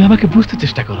 তুমি আমাকে বুঝতে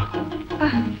চেষ্টা করো।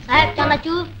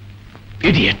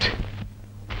 ইডিয়েট।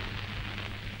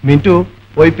 মিন্টু,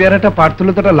 ওই পেয়ারাটা পার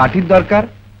তুলে তো একটা লাঠির দরকার।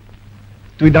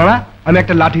 তুই দাঁড়া, আমি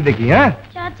একটা লাঠি দেখি। হ্যাঁ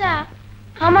চাচা,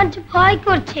 আমার যে ভয়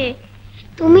করছে,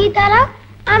 তুমি দাঁড়াও,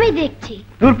 আমি দেখছি।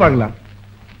 দূর পাগলা,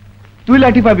 তুই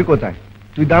লাঠি পাবি কোথায়?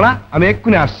 তুই দাঁড়া, আমি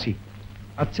এক্ষুনি আসছি।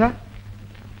 আচ্ছা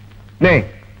নে,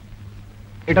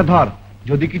 এটা ধর,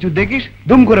 যদি কিছু দেখিস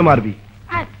দুম করে মারবি।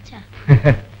 আচ্ছা।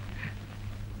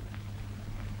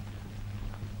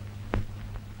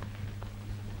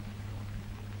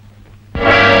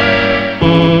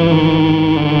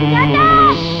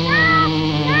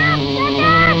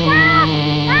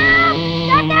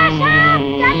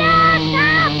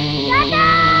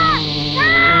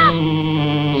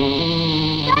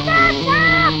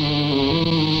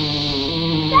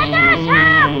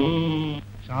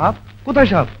 সাপ? কোথায়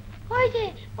সাপ? ওই যে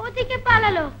ওদিকে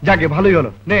পালালো। যাকে ভালোই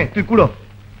হলো, নে তুই কুড়ো।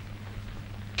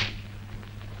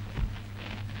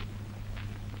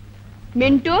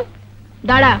 মিন্টু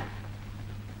দাঁড়া।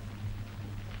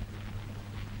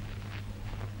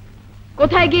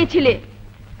 কোথায় গিয়েছিলে?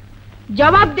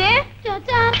 জবাব দে।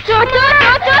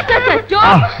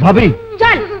 ভাবি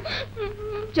চল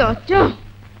চচ।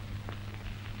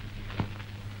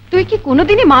 তুই কি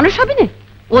কোনোদিনই মানুষ হবি না?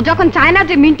 ও যখন চায় না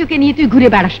যে মিন্টুকে নিয়ে তুই ঘুরে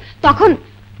বেড়াস, তখন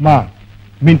মা,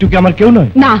 মিন্টু কি আমার কেউ নয়?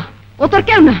 না, ও তোর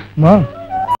কেউ না। মা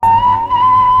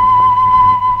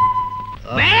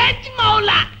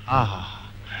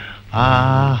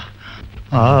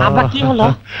আব্বা কি হলো?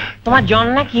 তোমার জ্বর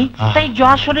নাকি? তাই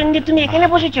জ্বর শরীর নিয়ে তুমি এখানে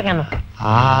বসেছো কেন?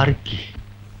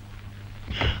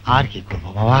 আর কি করবো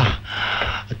বাবা,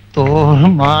 তোর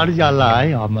মার জ্বালায়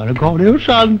আমার ঘরেও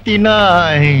শান্তি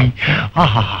নাই।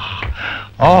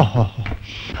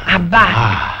 আব্বা,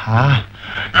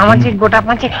 আমার যে গোটা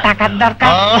 5 টাকার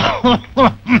দরকার।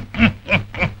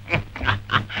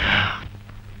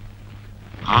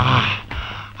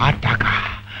 আর টাকা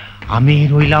আমি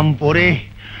রইলাম পরে,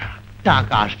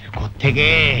 টাকা আসবে কোত্থেকে?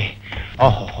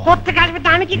 কোত্থেকে আসবে তা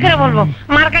আমি কি করে বলবো?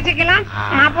 মার কাছে গেলাম,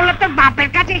 মা বললো তোর বাপের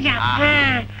কাছে যা।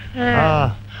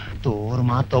 তোর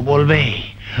মা তো বলবে,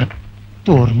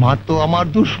 তোর মা তো আমার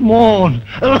দুশ্মন।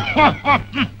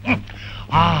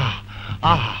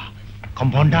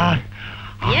 কম্পাউন্ডার,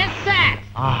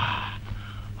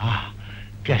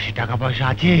 ক্যাশে টাকা পয়সা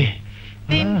আছে?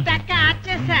 3 টাকা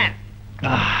আছে স্যার।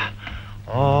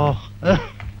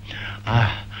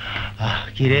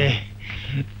 কিরে,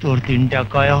 তোর 3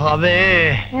 টাকায় হবে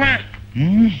না?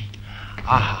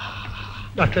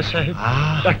 ডাক্তার সাহেব,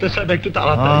 ডাক্তার সাহেব একটু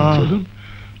তাড়াতাড়ি চলুন,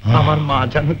 আমার মা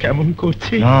যেন কেমন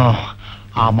করছে।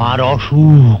 আমার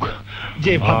অসুখ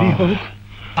যেভাবেই হোক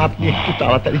আপনি একটু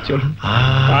তাড়াতাড়ি চলুন,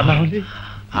 তা না হলে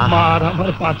মা আর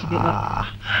আমার বাঁচবে না।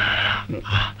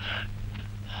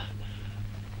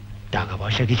 টাকা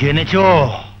পয়সা কিছু এনেছো?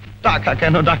 টাকা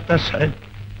কেন ডাক্তার সাহেব,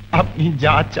 আপনি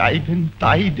যা চাইবেন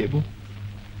তাই দেব।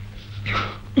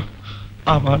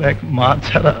 আমার এক মা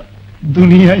ছাড়া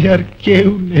দুনিয়ায় আর কেউ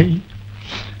নেই,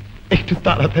 একটু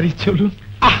তাড়াতাড়ি চলুন।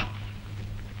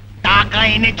 টাকা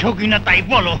এনেছো কিনা তাই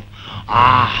বলো।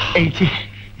 এই যে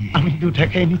আমি 2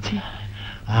 টাকা এনেছি।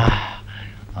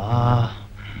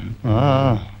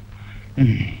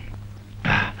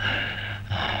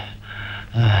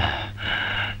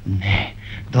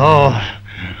 ধর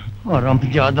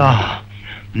হারামজাদা।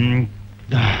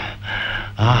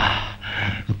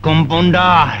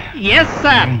 কম্পাউন্ডার। Yes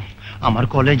sir. আমার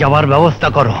কলেজ যাওয়ার ব্যবস্থা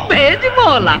করো। ভেজ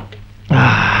বলা।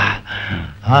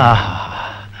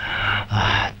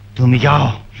 তুমি যাও,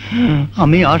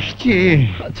 আমি আসছি।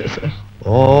 আচ্ছা স্যার।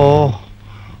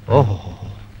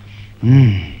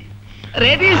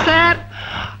 Ready sir.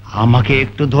 আমাকে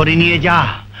একটু ধরে নিয়ে যা।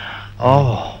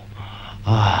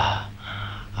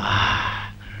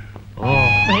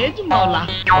 ভেজ মৌলা।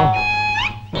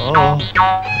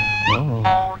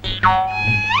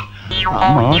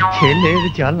 আমার ছেলের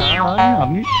জ্বালায়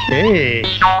আমি শেষ।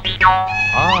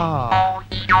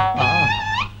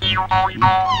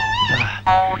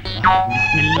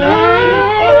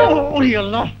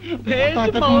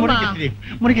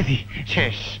 মরে গেছি,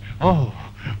 শেষ।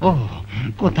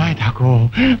 কোথায় থাকো?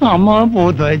 আমার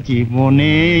বোধ হয়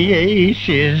জীবনে এই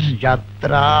শেষ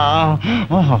যাত্রা।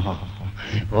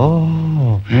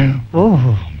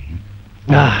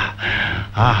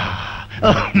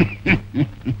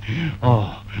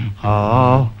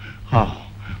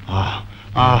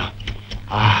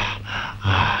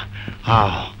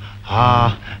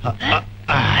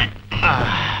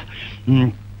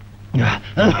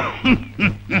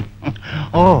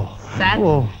 স্যার,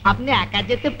 আপনি একা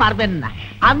যেতে পারবেন না,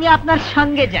 আমি আপনার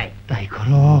সঙ্গে যাই। তাই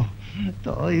করো,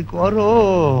 তাই করো।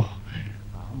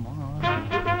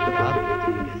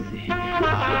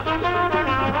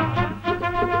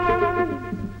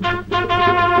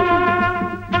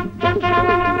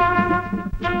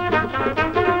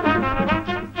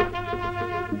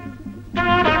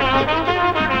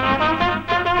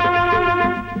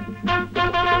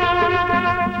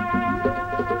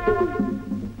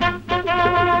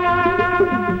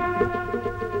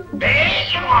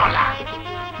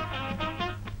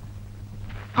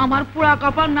 আমার পোড়া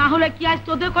কপাল না হলে কি আজ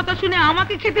তোদের কথা শুনে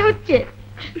আমাকে খেতে হচ্ছে?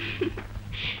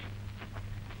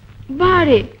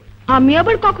 বারে, আমি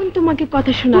আবার কখন তোমাকে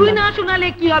কথা শোনালাম? তুই না শোনালে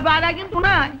কি হবে, আর একদিন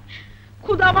শোনায়।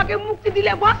 খুদা আমাকে মুক্তি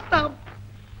দিলে বাঁচতাম।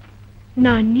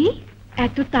 নানি,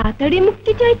 এত তাড়াতাড়ি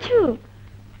মুক্তি চাইছো?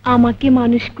 আমাকে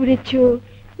মানুষ করেছো,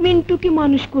 মিন্টুকে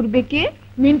মানুষ করবে কে?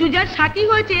 মিন্টু যার সাথী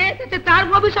হয়েছে তার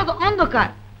ভবিষ্যৎ অন্ধকার।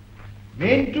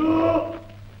 মিন্টু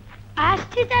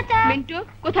আসছি চাচা। মিন্টু,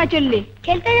 কোথায় চললে?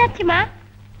 খেলতে যাচ্ছি মা।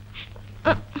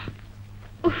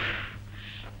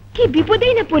 কি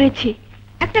বিপদেই না পড়েছি,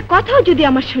 একটা কথাও যদি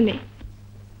আমার শুনে।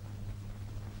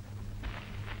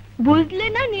 বুঝলে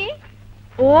নানি,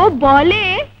 ও বলে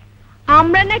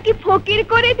আমরা নাকি ফকির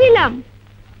করে দিলাম।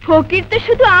 ফকির তো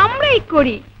শুধু আমরাই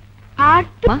করি। আর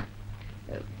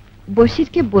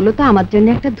বশিরকে বলো তো আমার জন্য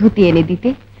একটা ধুতি এনে দিতে।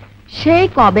 সেই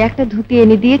কবে একটা ধুতি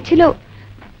এনে দিয়েছিল,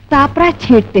 তা প্রায়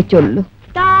ছেড়তে চললো।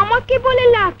 তা আমাকে বলে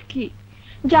লাভ কি?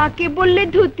 যাকে বললে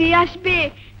ধুতি আসবে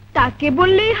তাকে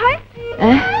বললেই হয়।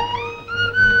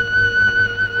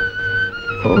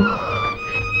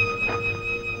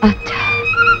 আচ্ছা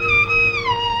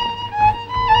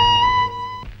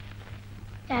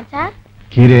চাচা,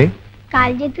 কি রে? কাল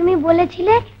যে তুমি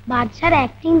বলেছিলে বাদশার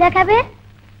অ্যাক্টিং দেখাবে।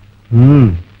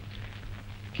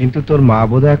 কিন্তু তোর মা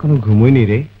বোধহয় এখনো ঘুমোয়নি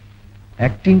রে।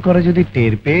 অ্যাক্টিং করে যদি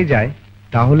টের পেয়ে যায়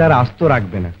তাহলে আর আস্ত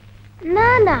রাখবে না। না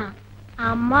না,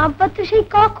 আম্মা আব্বা তো সেই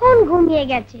কখন ঘুমিয়ে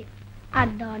গেছে, আর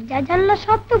দরজা জানলা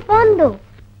সব তো বন্ধ,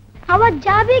 আবার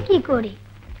যাবে কি করে?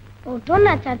 ওঠো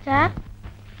না চাচা।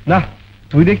 না,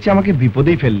 তুই দেখছি আমাকে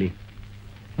বিপদেই ফেললি।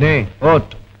 নে ওঠ।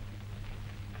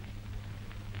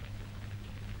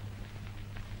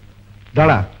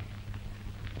 দাঁড়া।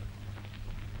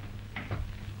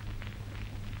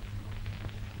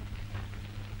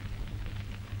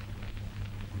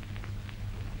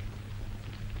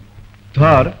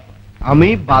 ধর, আমি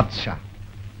বাদশা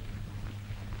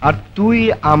আর তুই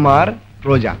আমার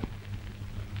প্রজা।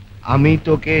 আমি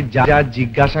তোকে যা যা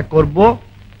জিজ্ঞাসা করব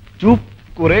চুপ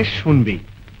করে শুনবি,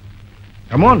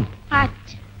 কেমন?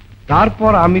 আচ্ছা।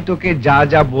 তারপর আমি তোকে যা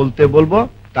যা বলতে বলবো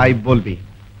তাই বলবি,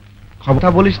 কথা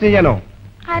বলিস নি যেন।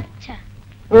 আচ্ছা।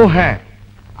 ও হ্যাঁ,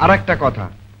 আর একটা কথা,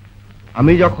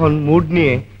 আমি যখন মুড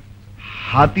নিয়ে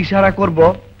হাত ইশারা করব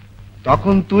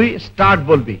তখন তুই স্টার্ট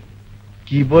বলবি।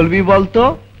 কি বলবি বলতো?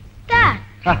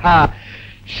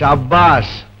 সাব্বাস।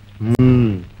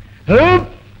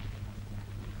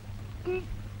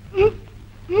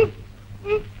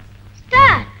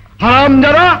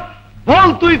 হারামজাদা, বল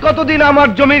তুই কতদিন আমার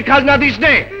জমির খাজনা দিস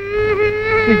নে?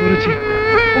 কি বলেছি?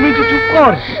 তুমি তো চুপ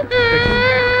কর।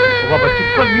 ও বাবা, চুপ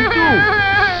কর মিন্টু,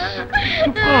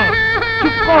 চুপ কর,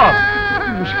 চুপ কর।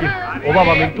 মুশকিল। ও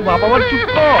বাবা মিন্টু, বাবা আমার চুপ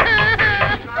কর।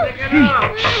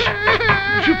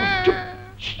 চুপ চুপ।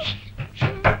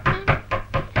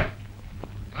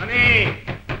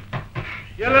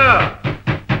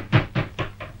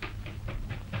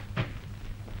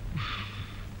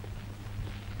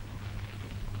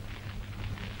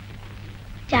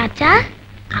 চাচা,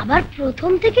 আবার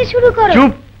প্রথম থেকে শুরু করো।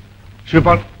 চুপ, শুয়ে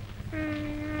পড়।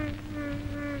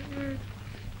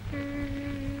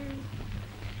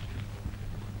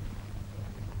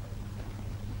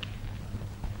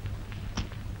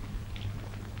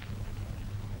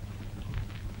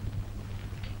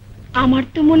 আমার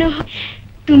তো মনে হয়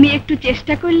তুমি একটু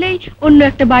চেষ্টা করলেই অন্য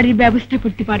একটা বাড়ির ব্যবস্থা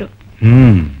করতে পারো।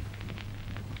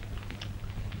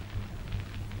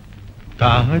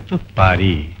 তা হয়তো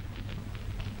পারি,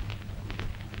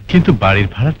 কিন্তু বাড়ির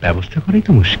ভাড়ার ব্যবস্থা করাই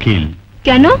তো মুশকিল।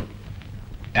 কেন?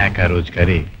 একা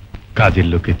রোজগারে কাজের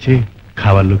লোকের চেয়ে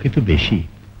খাওয়ার লোকে তো বেশি।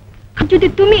 যদি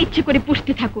তুমি ইচ্ছে করে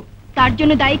পুষতে থাকো, তার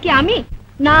জন্য দায়ী কি আমি?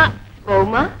 না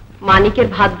বৌমা, মানিকের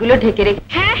ভাতগুলো ঢেকে রেখে।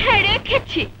 হ্যাঁ হ্যাঁ,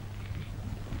 রেখেছি।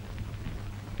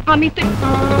 আমি তো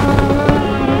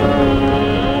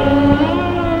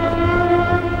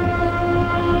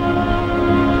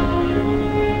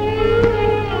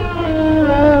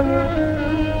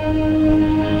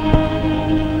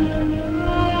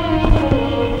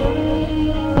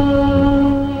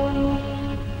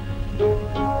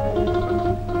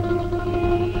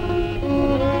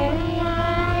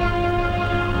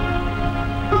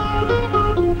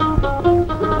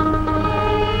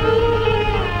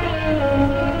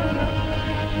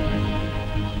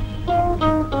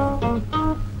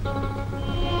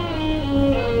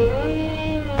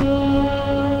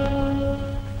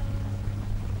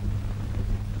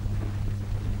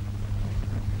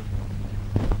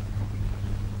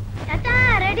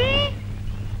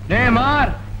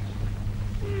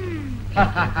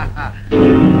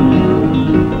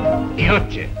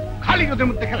হচ্ছে খালি ওদের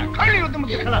মধ্যে খেলা, খালি ওদের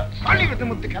মধ্যে খেলা, খালি ওদের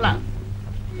মধ্যে খেলা।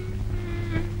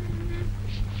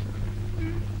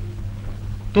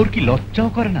 তোর কি লজ্জাও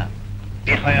করে না?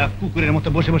 বেহায়া কুকুরের মতো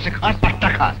বসে বসে খাস, আটটা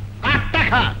খাস, আটটা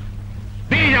খাস।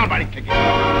 বেরিয়ে যাও বাড়ি থেকে।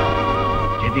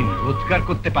 যেদিন রোজগার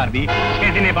করতে পারবি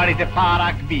সেদিনে বাড়িতে পা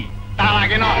রাখবি, তার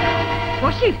আগে নয়।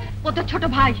 বসির, ও তো ছোট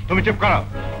ভাই। তুমি চুপ করো।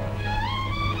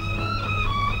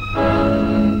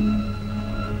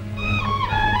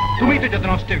 তুমি তো যত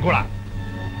নষ্টের গোড়া।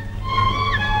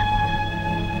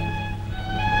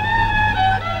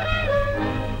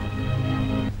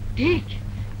 ঠিক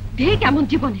ঠিক এমন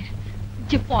জীবনের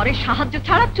যে পরে সাহায্য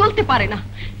ছাড়া চলতে পারে না।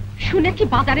 শুনেছি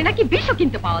বাজারে নাকি বিষও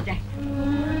কিনতে পাওয়া যায়।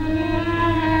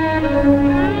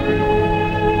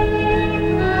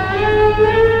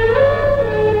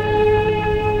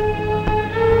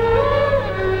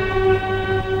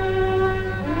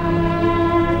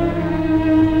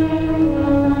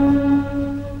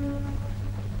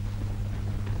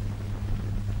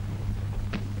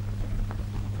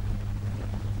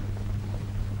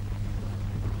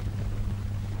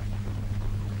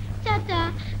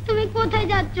 তুমি কোথায়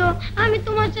যাচ্ছ? আমি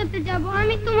তোমার সাথে যাব,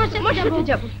 আমি তোমার সাথে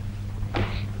যাব।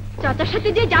 চাচার সাথে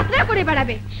যে যাত্রা করে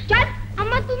বেড়াবে। চল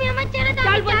আম্মা, তুমি আমার ছেড়ে দাও,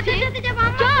 আমি চাচার সাথে যাব।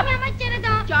 আম্মা, তুমি আমার ছেড়ে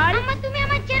দাও। আম্মা, তুমি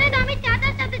আমার ছেড়ে দাও, আমি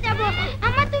চাচার সাথে যাব।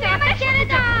 আম্মা, তুমি আমার ছেড়ে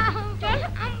দাও।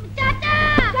 চাচা,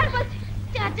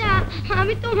 চাচা,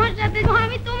 আমি তোমার সাথে যাব,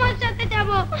 আমি তোমার সাথে যাব।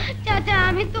 চাচা,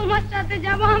 আমি তোমার সাথে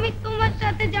যাব, আমি তোমার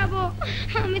সাথে যাব,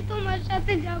 আমি তোমার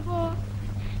সাথে যাব।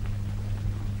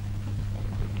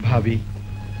 ভাবি,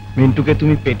 মিন্টুকে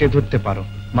তুমি পেটে ধরতে পারো,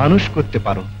 মানুষ করতে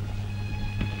পারো,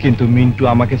 কিন্তু মিন্টু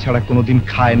আমাকে ছাড়া কোনোদিন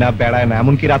খায় না, বেড়ায় না,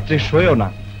 এমনকি রাত্রে শোয়েও না।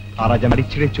 আর আজ বাড়ি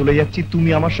ছেড়ে চলে যাচ্ছি, তুমি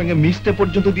আমার সঙ্গে মিশতে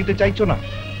পর্যন্ত দিতে চাইছো না।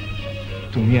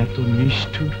 তুমি এত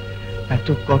নিষ্ঠুর, এত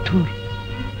কঠোর।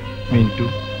 মিন্টু,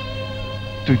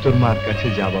 তুই তোর মার কাছে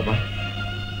যা বাবা।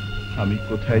 আমি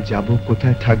কোথায় যাব,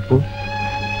 কোথায় থাকবো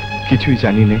কিছুই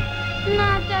জানি না। না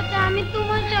চাচা, আমি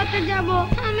তোমার সাথে যাব,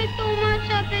 আমি তোমার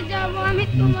সাথে যাব, আমি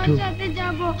তোমার সাথে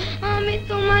যাব, আমি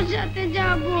তোমার সাথে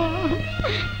যাব।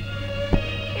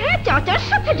 চাচার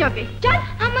সাথে যাবে? চল।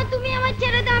 আম্মা, তুমি আমার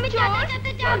ছেড়ে দাও, আমি চাচার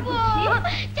সাথে যাব।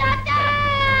 চাচা,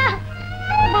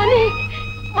 মানিক,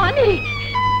 মানিক,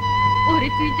 ওরে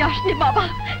তুই যাস নে বাবা,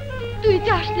 তুই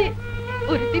যাস নে।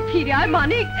 ওরে তুই ফিরে আয়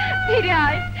মানিক, ফিরে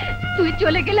আয়। তুই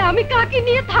চলে গেলে আমি কাকে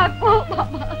নিয়ে থাকবো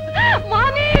বাবা?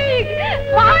 মানিক,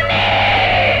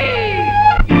 মানিক,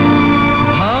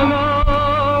 ভাঙা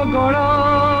গড়া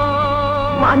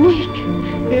মানিক,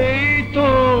 এই তো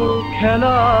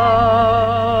খেলা,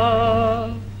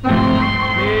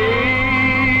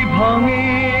 এই ভাঙে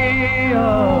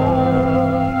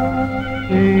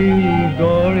এই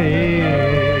গড়ে।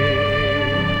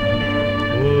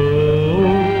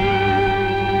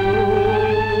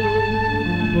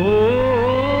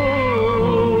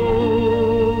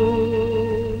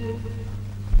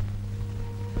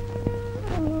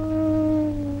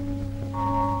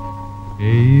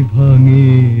 এই ভাঙে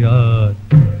আর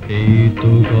এই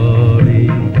তো গড়ে,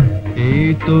 এই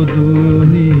তো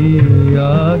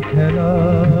দুনিয়া খেলা।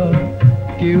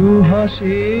 কেউ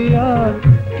হাসে আর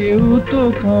কেউ তো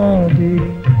কাঁদে,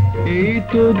 এই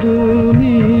তো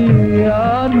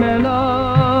দুনিয়ার মেলা,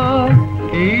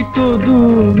 এই তো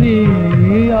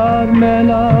দুনিয়ার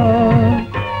মেলা।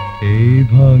 এই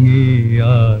ভাঙে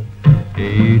আর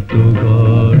এই তো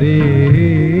গড়ে।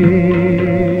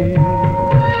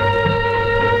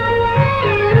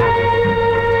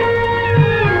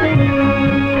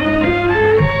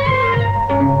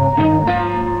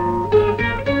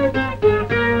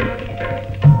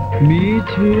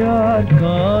 মিছে আর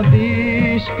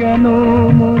কাঁদিস কেন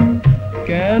মন,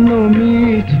 কেন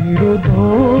মিছির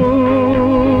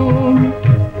ধন,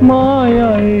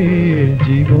 মায়ায়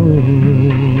জীবন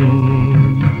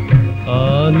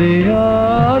আলে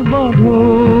আর বাঁধন।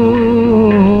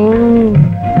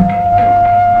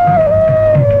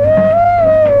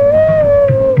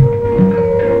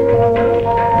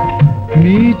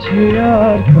 মিছে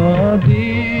আর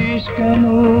কাঁদিস কেন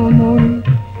মন,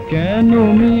 কেন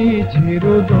মিছির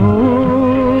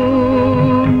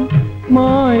ধন,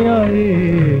 মায়ায়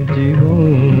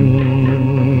জীবন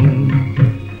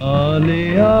আলে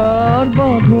আর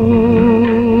বাঁধন।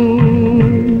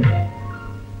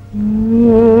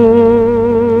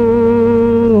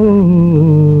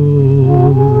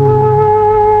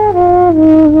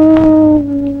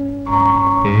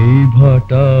 এই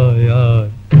ভাটায় আর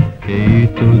এই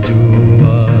তো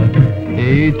জোয়ার,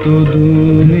 এই তো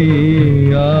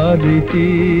দুনিয়ার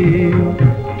রীতি।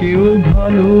 কেউ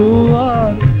ভালো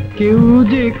আর কেউ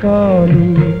যে কালো,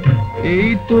 এই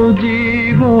তো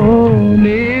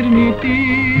জীবনের নীতি,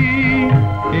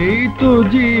 এই তো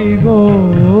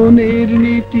জীবনের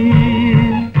নীতি।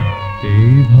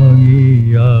 এই ভাঙি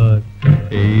আর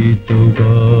এই তো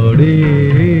গড়ে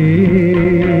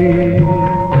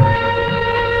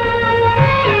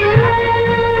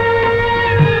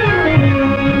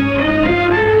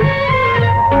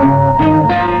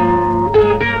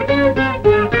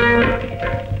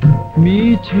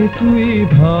মিছে তুই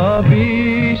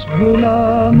ভাবিস ভোলা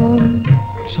মন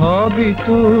সবই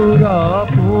তোর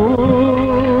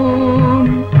আপন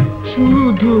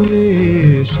শুধু রে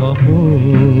স্বপন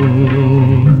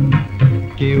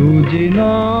কেউ যে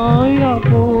নয়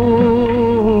আপন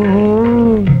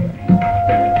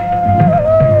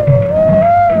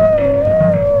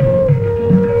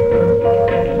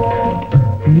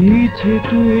মিছে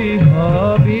তুই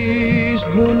ভাবিস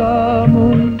ভোলা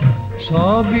মন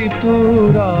সবই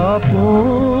তোর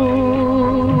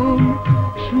আপন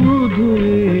শুধু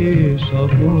রে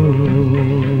স্বপন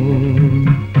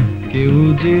কেউ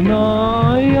যে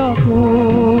নয়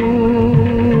আপন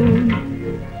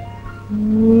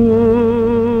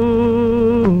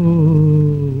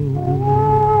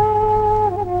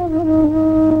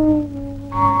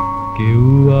কেউ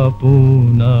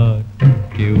আপনার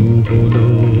কেউ হলো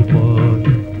পর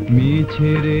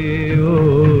মিছে রে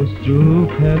অশ্রু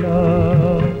ফেলা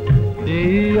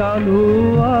এই আলো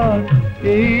আর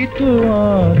এই তো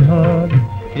আধার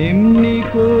এমনি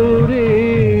করে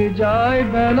যায়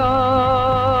বেলা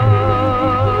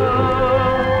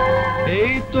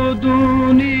এই তো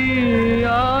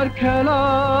দুনিয়ার খেলা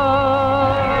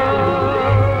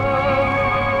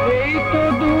এই তো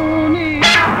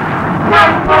দুনিয়া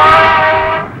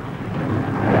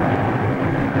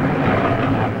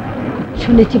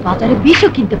শুনেছি বাজারে বিষও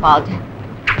কিনতে পাওয়া যায়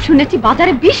শুনেছি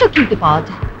বাজারে বিষও কিনতে পাওয়া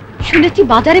যায় শুনেছি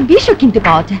বাজারে বিষও কিনতে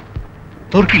পাওয়া যায়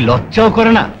তোর কি লজ্জাও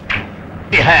করে না?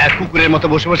 হ্যাঁ, কুকুরের মতো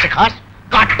বসে বসে খাস,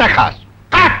 কাঠটা খাস,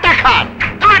 কাঠটা খাস,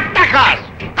 কাঠটা খাস,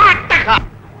 কাঠটা খাস।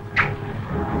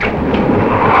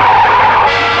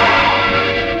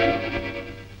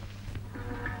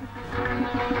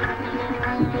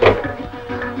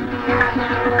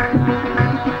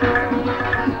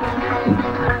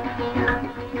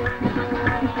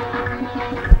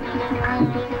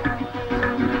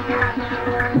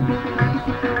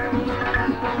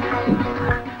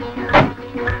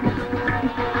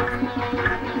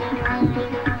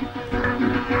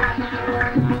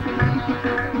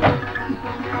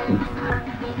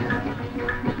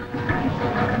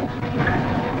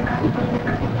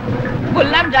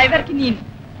 বললাম ড্রাইভারকে নিন,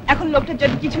 এখন লোকটার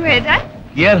যদি কিছু হয়ে যায়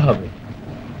কি আর হবে?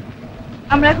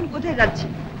 আমরা এখন কোথায় যাচ্ছি?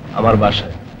 আমার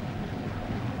বাসায়।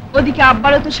 ওদিকে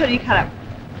আব্বারও তো শরীর খারাপ,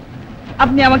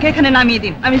 আপনি আমাকে এখানে নামিয়ে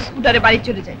দিন, আমি স্কুটারে বাড়ি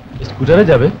চলে যাই। স্কুটারে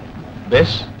যাবে?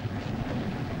 বেশ,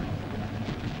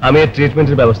 আমি এর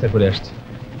ট্রিটমেন্টের ব্যবস্থা করে আসছি।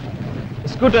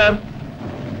 স্কুটার,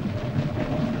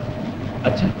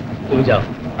 আচ্ছা তুমি যাও,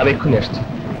 আমি এক্ষুনি আসছি।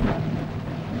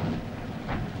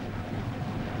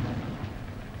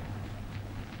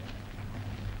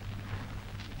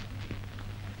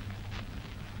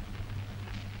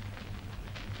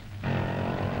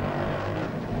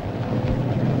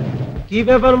 কি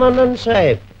ব্যাপার মান্নান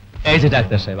সাহেব? এই যে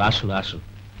ডাক্তার সাহেব, আসুন আসুন।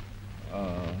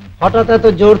 হঠাৎ এত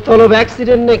জোর তলব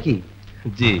অ্যাক্সিডেন্ট নাকি?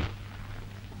 জি।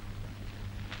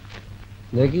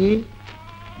 দেখি।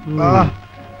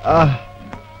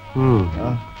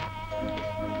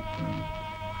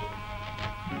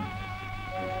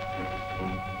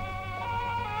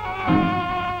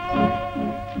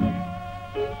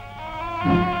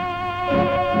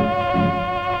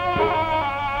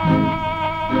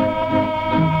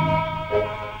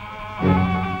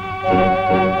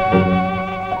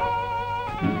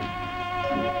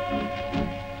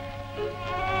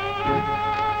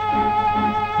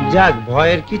 যাক,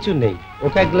 ভয়ের কিছু নেই,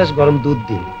 ওকে এক গ্লাস গরম দুধ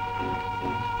দিন।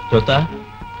 তোতা,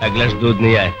 এক গ্লাস দুধ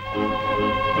নিয়ে আয়।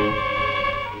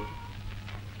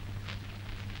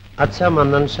 আচ্ছা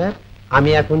মান্নান সাহেব, আমি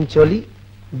এখন চলি,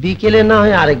 বিকেলে না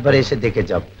হয় আরেকবার এসে দেখে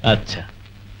যাব। আচ্ছা।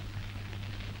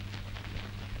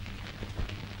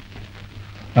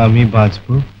 আমি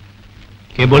বাঁচবো?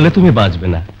 কে বললে তুমি বাঁচবে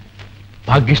না?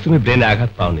 ভাগ্যিস তুমি ব্রেনে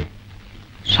আঘাত পাওনি,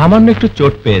 সামান্য একটু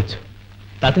চোট পেয়েছ,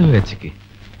 তাতে হয়েছে কি?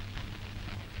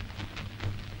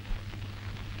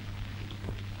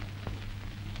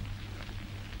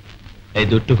 এই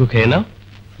দুধটুকু খেয়ে নাও,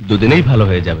 দুদিনেই ভালো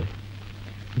হয়ে যাবে।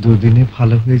 দুদিনে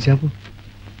ভালো হয়ে যাব?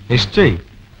 নিশ্চয়ই,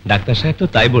 ডাক্তার সাহেব তো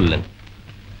তাই বললেন।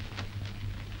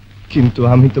 কিন্তু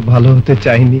আমি তো ভালো হতে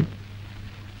চাইনি।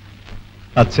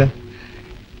 আচ্ছা,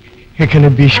 এখানে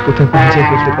বিষ কোথা খুঁজে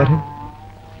পেতে পারেন?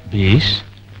 বিষ?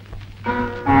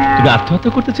 তুমি আত্মহত্যা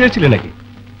করতে চেয়েছিলে নাকি?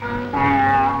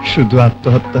 শুধু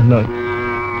আত্মহত্যা নয়,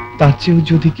 তার চেয়েও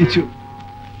যদি কিছু।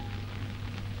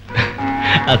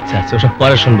 আচ্ছা আচ্ছা, ওসব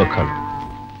পরে শুনবো।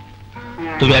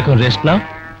 তুমি এখন রেস্ট নাও,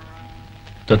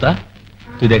 তোতা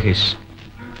তুই দেখিস,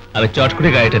 আমি চট করে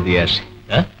গাড়িটা দিয়ে আসি।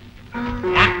 হ্যাঁ,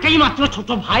 একটাই মাত্র ছোট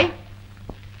ভাই,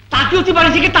 তাকেও তুই বাড়ি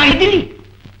থেকে তাড়িয়ে দিলি?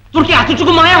 তোর কি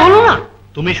এতটুকু মায়া হলো না?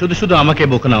 তুমি শুধু শুধু আমাকে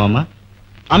বকো না মামা,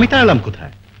 আমি তাড়ালাম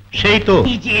কোথায়? সেই তো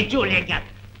নিজে চলে গেল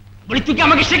বলে তুই কি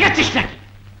আমাকে শেখাচ্ছিস নাকি?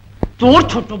 তোর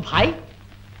ছোট ভাই,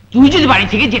 তুই যদি বাড়ি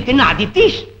থেকে যেতে না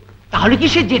দিতিস তাহলে কি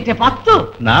সে যেতে পারতো?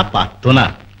 না, পারতো না।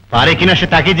 পারে কিনা সে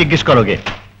তাকে জিজ্ঞেস করোগে।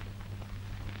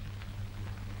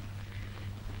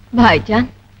 ভাইজান,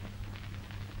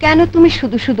 কেন তুমি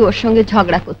শুধু শুধু ওর সঙ্গে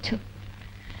ঝগড়া করছো?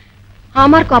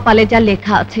 আমার কপালে যা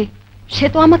লেখা আছে সে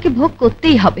তো আমাকে ভোগ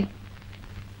করতেই হবে।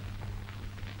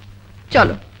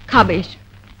 চলো, খাবে এসো।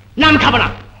 না, আমি খাবো না।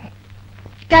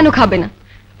 কেন খাবে না?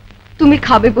 তুমি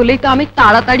খাবে বলেই তো আমি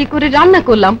তাড়াতাড়ি করে রান্না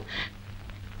করলাম।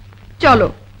 চলো।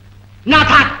 না,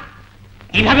 থাক।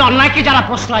 এইভাবে অন্যায়কে যারা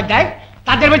প্রশ্রয় দেয়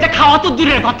তাদের বাড়িতে খাওয়া তো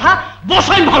দূরের কথা,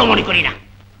 বসে আমি ভালো মনে করি না।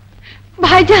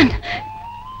 ভাইজান,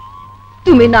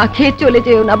 তুমি না খেয়ে চলে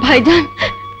যেও না ভাইজান।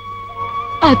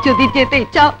 আর যদি যেতেই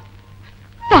চাও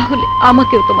তাহলে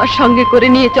আমাকেও তোমার সঙ্গে করে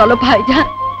নিয়ে চলো ভাইজান।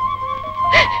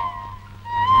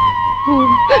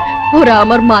 ওরা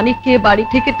আমার মানিককে বাড়ি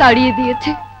থেকে তাড়িয়ে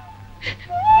দিয়েছে,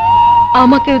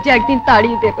 আমাকেও যে একদিন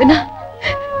তাড়িয়ে দেবে না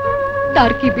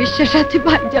তার কি বিশ্বাস আছে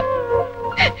ভাইজান?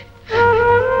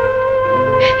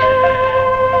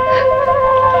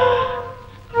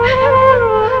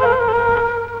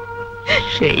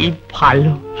 সেই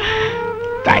ভালো,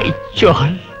 তাই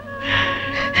চল।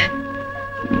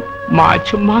 মাছ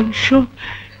মাংস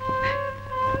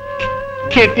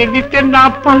খেতে দিতে না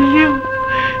পারলেও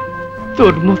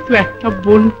তোর মতো একটা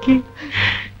বোনকে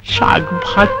শাক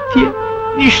ভাত দিয়ে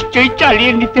নিশ্চয়ই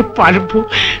চালিয়ে নিতে পারবো।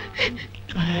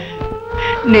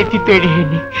 নেতি তৈরি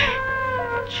হয়নি।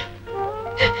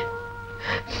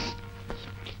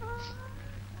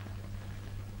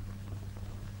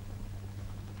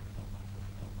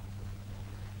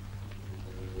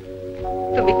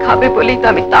 তুমি খাবে বলেই তো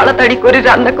আমি তাড়াতাড়ি করে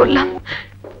রান্না করলাম।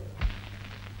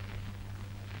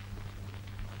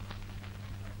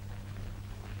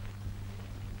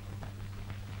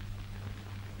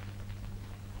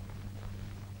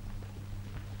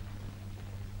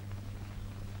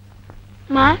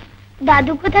 মা,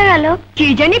 দাদু কোথায় গেল? কি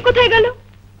জানি কোথায় গেল।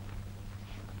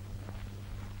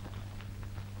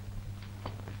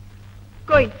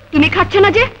 কই, তুমি খাচ্ছ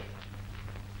না যে?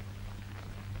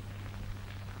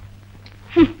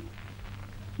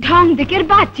 ঢং দেখে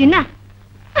বাচ্চি না।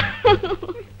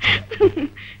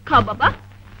 খাও বাবা।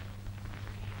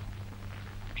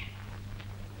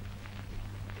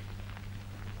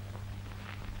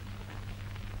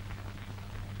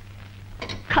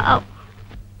 খাও।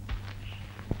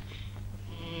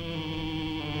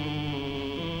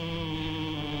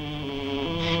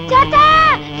 চাচা,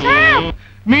 সাপ!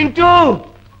 মিন্টু!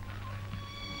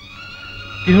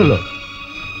 কি হলো?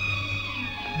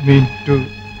 মিন্টু,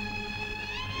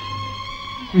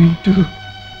 মিন্টু,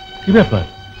 কি ব্যাপার?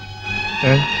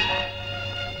 হ্যাঁ,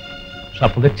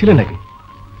 স্বপ্ন দেখছিলে নাকি?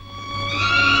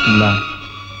 না,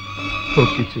 ও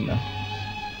কিছু না,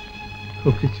 ও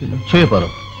কিছু না। শুয়ে পড়ো।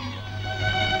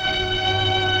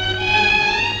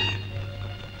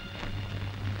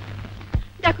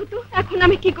 দেখো তো এখন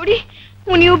আমি কি করি,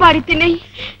 উনিও বাড়িতে নেই।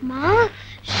 মা,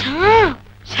 সাপ!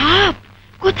 সাপ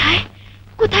কোথায়?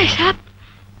 কোথায় সাপ?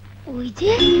 ওই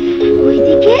যে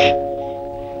ওইদিকে,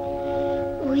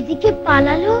 ওইদিকে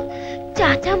পালালো,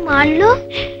 চাচা মারলো।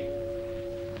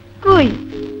 কই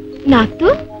না তো।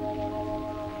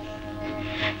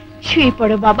 শুয়ে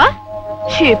পড়ো বাবা,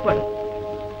 শুয়ে পড়ো।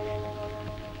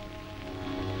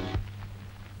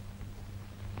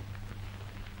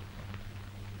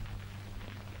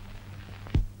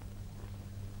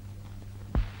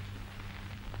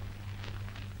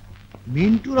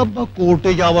 মিন্টুর আব্বা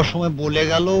কোর্টে যাওয়ার সময় বলে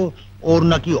গেল ওর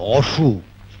নাকি অসুখ।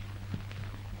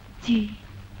 জি।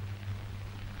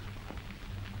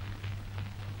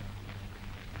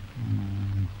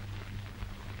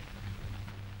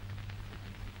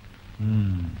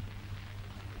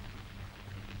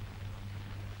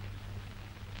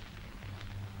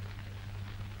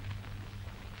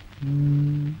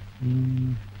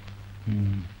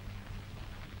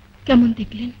 কেমন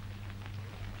দেখলেন?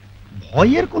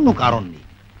 ভয়ের কোনো কারণ নেই,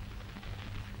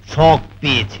 শখ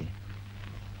পেয়েছে।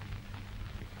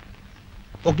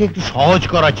 ওকে একটু সহজ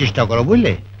করার চেষ্টা করো,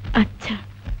 বুঝলে? আচ্ছা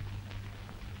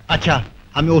আচ্ছা,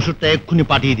 আমি ওষুধটা এক্ষুনি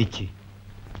পাঠিয়ে দিচ্ছি।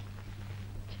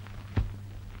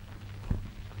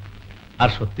 আর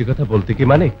সত্যি কথা বলতে কি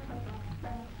মানে,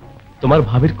 তোমার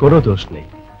ভাবির কোনো দোষ নেই।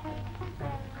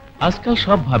 আজকাল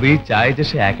সব ভাবি চায় যে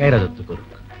সে একাই রাজত্ব করুক।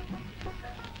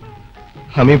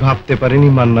 আমি ভাবতে পারিনি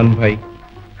মান্নান ভাই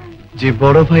যে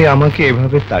বড় ভাই আমাকে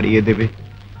এভাবে তাড়িয়ে দেবে।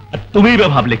 আর তুমিই বা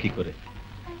ভাবলে কি করে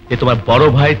যে তোমার বড়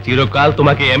ভাই চিরকাল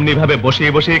তোমাকে এমনি ভাবে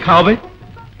বসিয়ে বসিয়ে খাওয়াবে?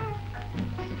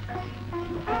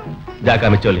 যাক,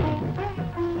 আমি চলি।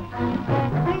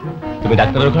 তুমি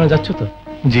ডাক্তারের ওখানে যাচ্ছ তো?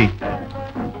 জি।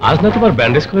 আজ না তোমার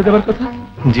ব্যান্ডেজ করে দেওয়ার কথা?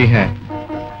 জি হ্যাঁ।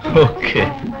 ওকে।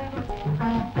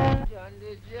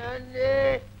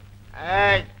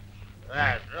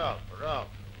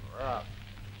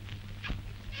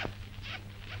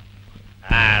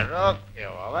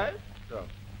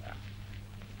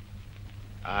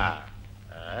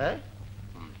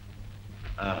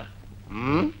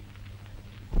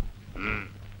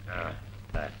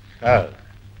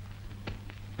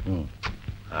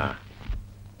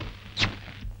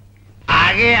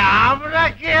 আগে আমরা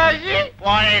কে আসি,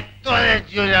 পরে তোদের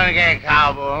দুজনকে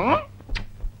খাবো।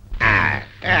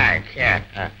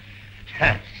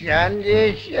 সন্ধে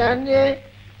সন্ধে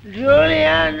জোরে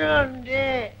আনন্দে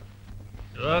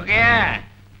রোগে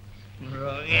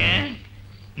রোগে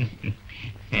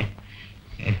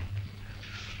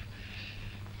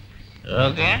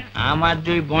রোগে আমার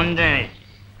দুই বন্ধু,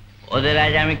 ওদের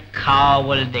আজ আমি খাওয়া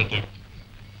বলে ডেকে।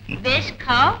 বেশ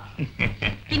খাও,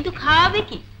 কিন্তু খাওয়াবে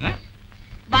কি?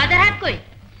 বাজার হাট কই?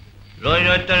 রোজ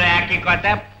রোজ তোর একই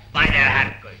কথা, বাজার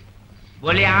হাট করি।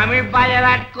 বলি আমি বাজার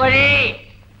হাট করি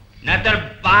না তোর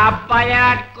বাপ বাজার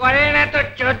হাট করে, না তোর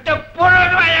 14 পুরুষ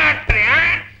বাজার হাট করে?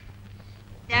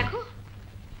 দেখো,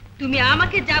 তুমি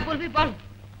আমাকে যা বলবে বলো,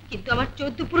 কিন্তু আমার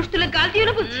 14 পুরুষ তুলে গাল দিও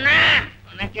না। বলছি না,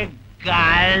 ওনাকে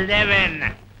গাল দেবেন না,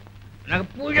 ওনাকে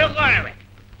পুজো করবে।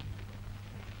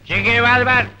 শিখে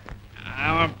বারবার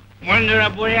আমার বন্ধুরা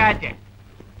বসে আছে।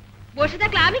 বসে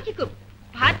থাকলে আমি কি করবো?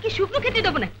 ভাত কি শুকনো খেতে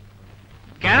দেবো নাকি?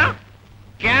 কেন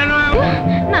কেন?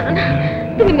 না না না,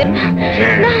 তুমি মেরো না,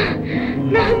 না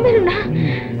না মেরো না,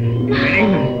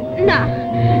 না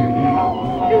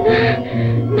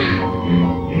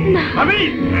না।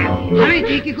 আমি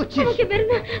কি করছিস? আমাকে মেরো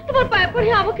না, তোমার পায়ে পড়ে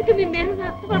আমাকে তুমি মেরো না,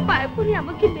 তোমার পায়ে পড়ে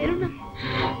আমাকে মেরো না,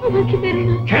 আমাকে মেরো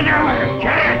না।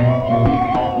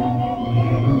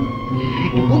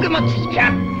 ওকে মারছিস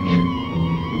কেন?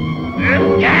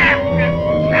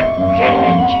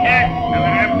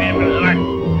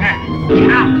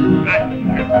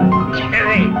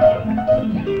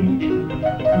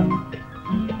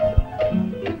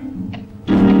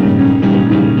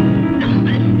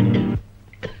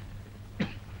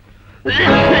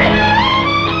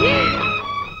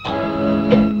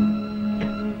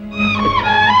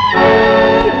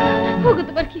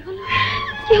 তোমার কি হলো?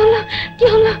 কি হলো? কি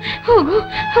হলো? হোগো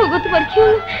হোগো, তোমার কি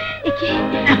হলো? একে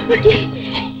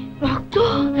রক্ত।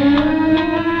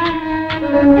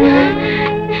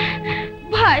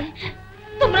 ভাই,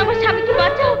 তোমরা আমার স্বামীকে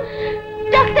বাঁচাও,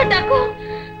 ডাক্তার ডাকো।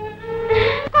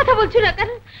 কথা বলছো না কেন?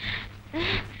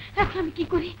 এখন আমি কি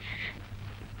করি?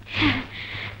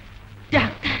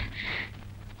 ডাক্তার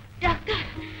ডাক্তার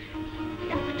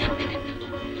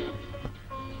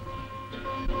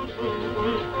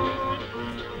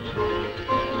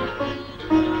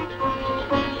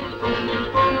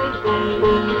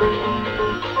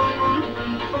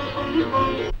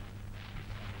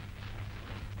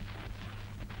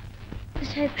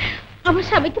আমার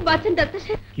স্বামীকে বাঁচান ডাক্তার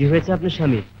সাহেব। কি হয়েছে আপনার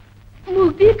স্বামী? মুখ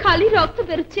দিয়ে খালি রক্ত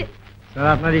বেরোচ্ছে। স্যার,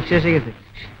 আপনার রিক্সা এসে গেছে।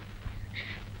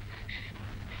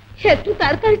 একটু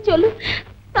তাড়াতাড়ি চলুন,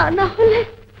 তা না হলে।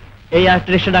 এই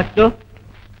আরেকটা রিক্সা ডাকতো।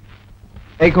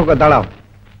 এই খোকা দাঁড়াও।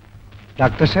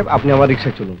 ডাক্তার সাহেব, আপনি আমার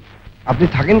রিক্সায় চলুন। আপনি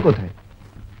থাকেন কোথায়?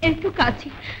 একটু কাছে,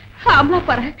 আমলা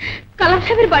পাড়ায় কালাম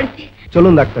সাহেবের বাড়িতে।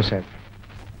 চলুন ডাক্তার সাহেব,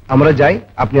 আমরা যাই,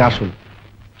 আপনি আসুন।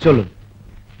 চলুন।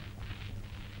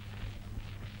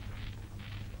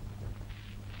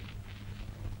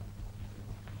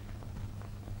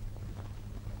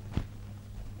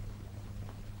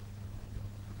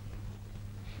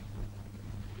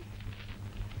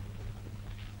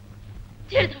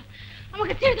 ছেড়ে দাও,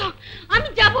 আমাকে ছেড়ে দাও, আমি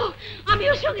যাব, আমি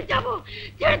ওর সঙ্গে যাব।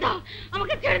 ছেড়ে দাও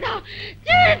আমাকে, ছেড়ে দাও,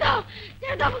 ছেড়ে দাও,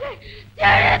 ছেড়ে দাও আমাকে,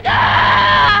 ছেড়ে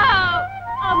দাও।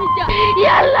 আমি যাব।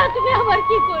 ইয়া আল্লাহ, তুমি আমার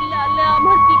কি করলে? আল্লাহ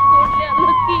আমার কি করলে?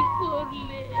 আল্লাহ কি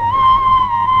করলে?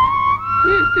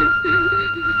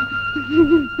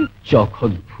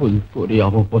 যখন ফুল পরে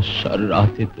অমাবস্যার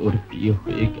রাতে তোর বিয়ে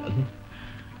হয়ে গেল,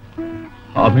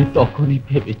 আমি তখনই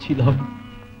ভেবেছিলাম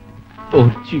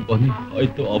তোর জীবনে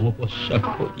হয়তো অমাবস্যা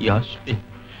ঘনিয়ে আসবে।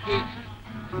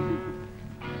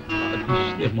 কাঁদিস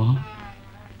নে মা,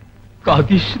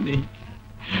 কাঁদিস নে,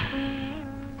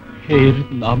 এর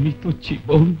নামই তো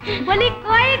জীবন। বলি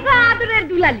কই গো আদরের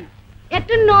দুলালি,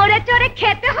 একটু নড়ে চড়ে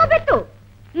খেতে হবে তো,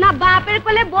 না বাপের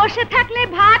কোলে বসে থাকলে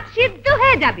ভাত সিদ্ধ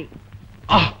হয়ে যাবে।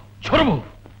 আহ ছড়বো,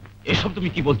 এসব তুমি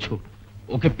কি বলছো?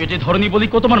 ওকে পেটে ধরনি বলি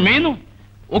কো তোমার মেয়ে নো?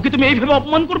 ওকে তুমি এইভাবে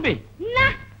অপমান করবে? না,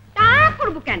 তা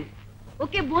করব কেন?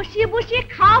 ওকে বসিয়ে বসিয়ে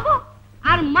খাওয়াবো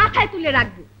আর মাথায় তুলে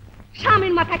রাখবো।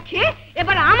 স্বামীর মাথা খেয়ে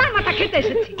এবার আমার মাথা খেতে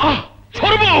এসেছি।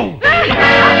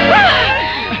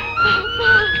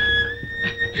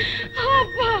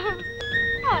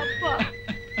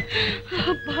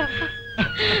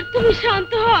 তুমি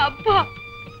শান্ত হও আব্বা,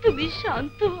 তুমি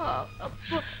শান্ত হও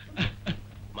আব্বা।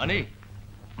 মানিক,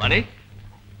 মানিক,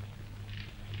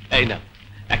 এই না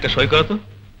একটা সই করো তো।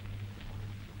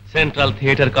 সেন্ট্রাল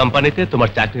থিয়েটার কোম্পানিতে তোমার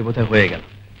চাকরি বোধহয় হয়ে গেল।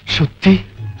 সত্যি?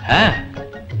 হ্যাঁ,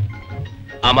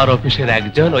 আমার অফিসের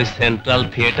একজন ওই সেন্ট্রাল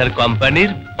থিয়েটার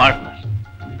কোম্পানির পার্টনার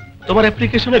তোমার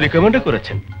অ্যাপ্লিকেশনে রিকমেন্ড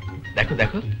করেছেন। দেখো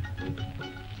দেখো।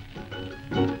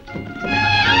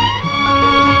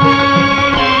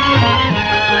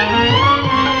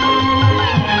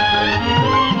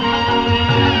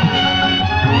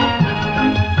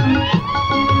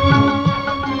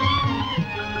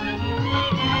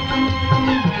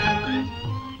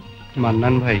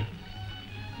 মান্নান ভাই,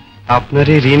 আপনার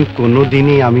এই ঋণ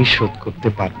কোনোদিনই আমি শোধ করতে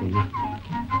পারবো না।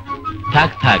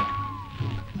 থাক থাক,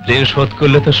 ঋণ শোধ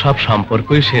করলে তো সব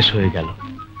সম্পর্কই শেষ হয়ে গেল।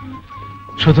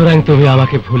 সুতরাং তুমি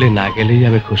আমাকে ভুলে না গেলেই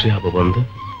আমি খুশি হব বন্ধু।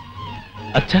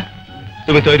 আচ্ছা,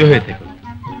 তুমি তৈরি হয়ে থেকো,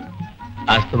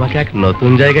 আজ তোমাকে এক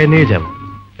নতুন জায়গায় নিয়ে যাব।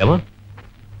 কেমন?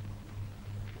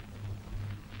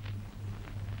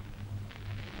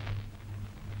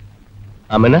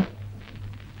 আমেনা,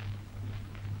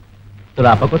 তোর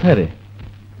আপা কোথায় রে?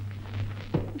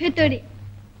 ভেতরে।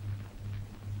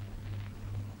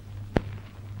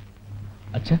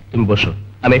 আচ্ছা, তুমি বসো,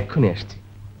 আমি এক্ষুনি আসছি।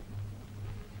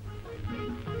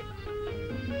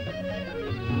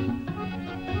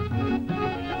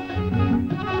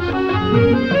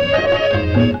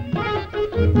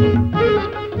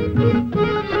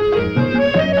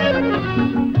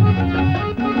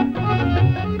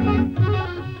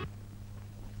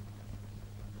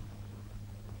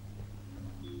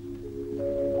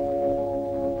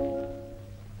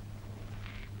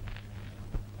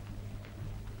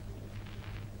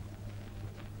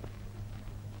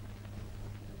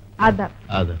 আদাব।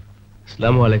 আদাব।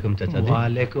 আসসালামু আলাইকুম চাচাজি।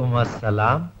 ওয়ালাইকুম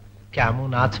আসসালাম। কেমন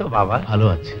আছো বাবা? ভালো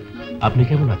আছি, আপনি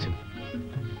কেমন আছেন?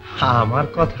 আমার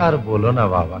কথা আর বলো না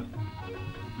বাবা,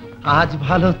 আজ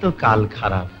ভালো তো কাল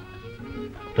খারাপ।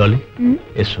 ডলি,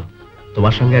 এসো,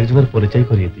 তোমার সঙ্গে একজনের পরিচয়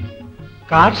করিয়ে দিই।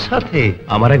 কার সাথে?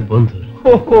 আমার এক বন্ধু।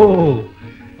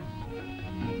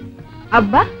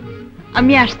 আব্বা,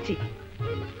 আমি আসছি।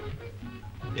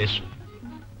 এসো।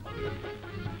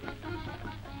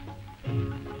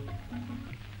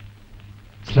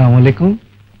 আসসালামু আলাইকুম।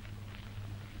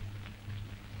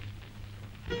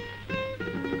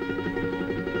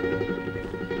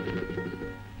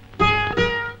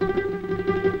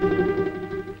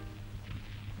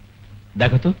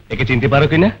 দেখো তো, একে চিনতে পারো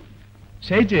কিনা?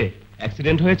 সেই যে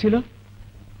অ্যাক্সিডেন্ট হয়েছিল,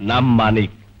 নাম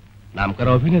মানিক, নাম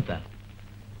করা অভিনেতা।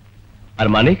 আর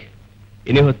মানিক,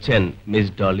 ইনি হচ্ছেন মিস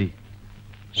ডলি,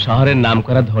 শহরের নাম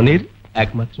করা ধনীর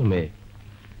একমাত্র মেয়ে।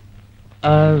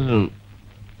 আর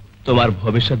তোমার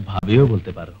ভবিষ্যৎ ভাবিও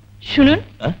বলতে পারো। শুনুন,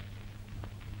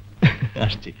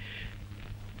 আসছি।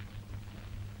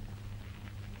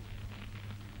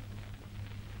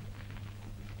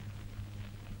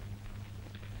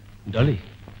 ডলি,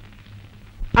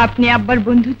 আপনি আব্বার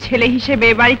বন্ধু ছেলে হিসেবে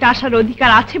এ বাড়িতে আসার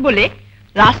অধিকার আছে বলে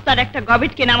রাস্তার একটা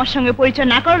গবেটকে আমার সঙ্গে পরিচয়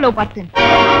না করলেও পারতেন।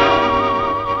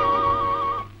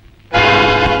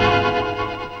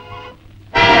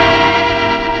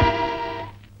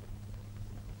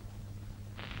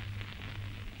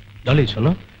 ডলি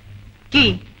শোনো। কি?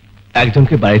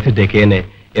 একজনকে বাড়িতে ডেকে এনে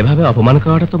এভাবে অপমান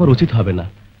করাটা তোমার উচিত হবে না।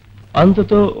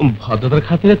 অন্তত ভদ্রতার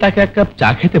খাতিরে তাকে এক কাপ চা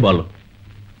খেতে বলো।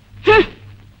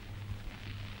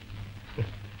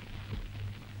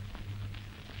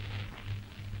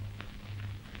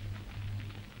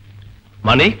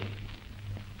 মানিক,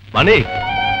 মানিক,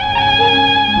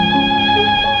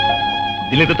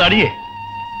 দিলে তো তাড়িয়ে।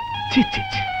 ছি ছি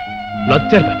ছি,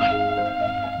 লজ্জার ব্যাপার,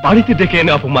 বাড়িতে ডেকে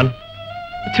এনে অপমান।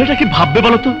 ছেলেটা কি ভাববে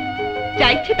বলো তো? যা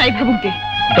ইচ্ছে তাই ভাবুক গে।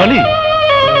 ডলি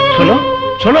শোনো,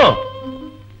 শোনো।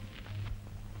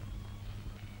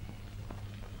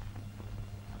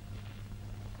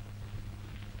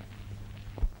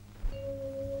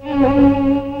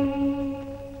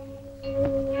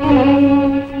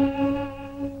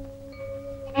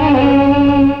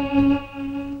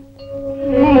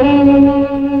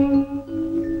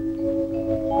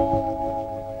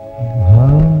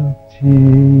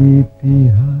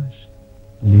 ইতিহাস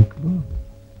লিখব।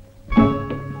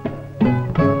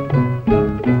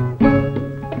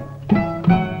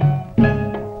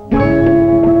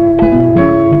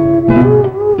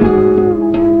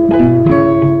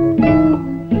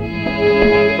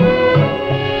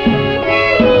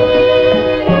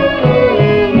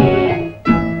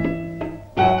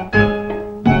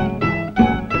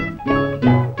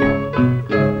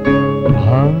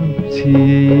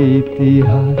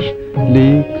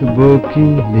 কি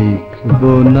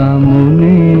লিখবো না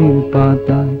মনের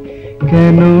পাতায়,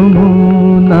 কেন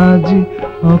মন আজ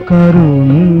অকারণ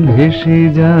ভেসে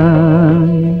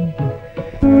যায়।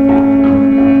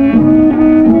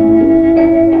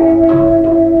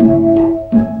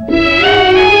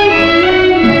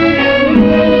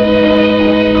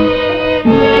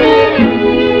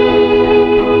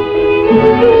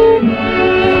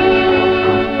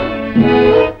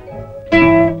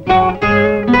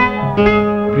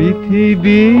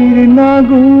 পৃথিবীর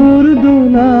নাগর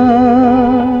দোলা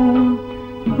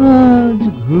আজ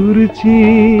ঘুরছে,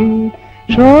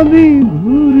 সবই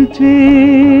ঘুরছে,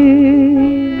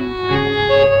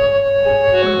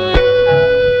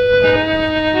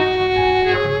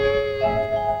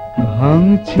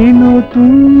 ভাঙছি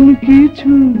নতুন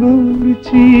কিছু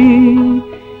গড়ছি,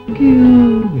 কেউ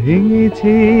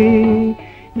ভেঙেছে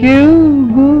কেউ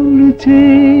গড়ছে,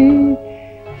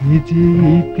 এই যে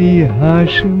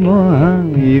ইতিহাস মহা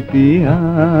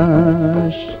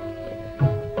ইতিহাস,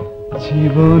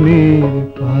 জীবনের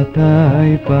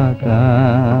পাতায়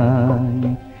পাতায়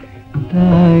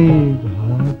তাই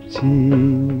ভাবছি।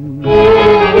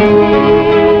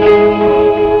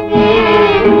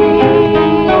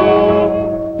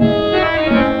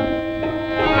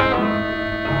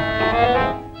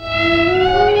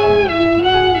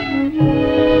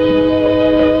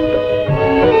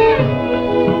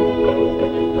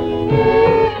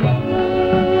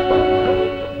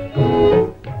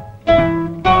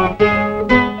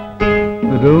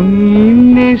 রঙিন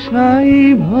নেশায়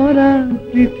ভরা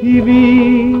পৃথিবী,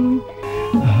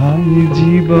 হাই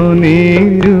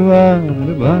জীবনের আর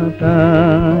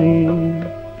বাতায়,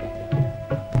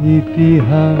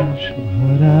 ইতিহাস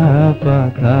ভরা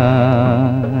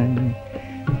পাতায়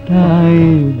তাই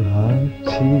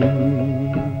ভাবছি।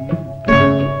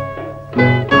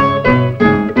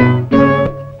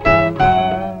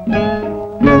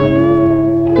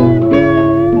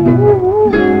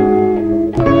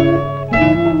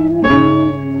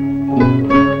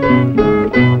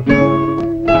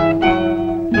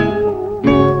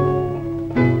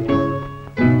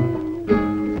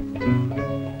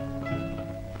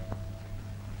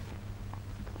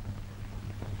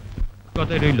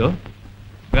 রইল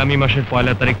আগামী মাসের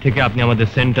 1 তারিখ থেকে আপনি আমাদের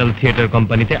সেন্ট্রাল থিয়েটার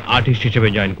কোম্পানিতে আর্টিস্ট হিসেবে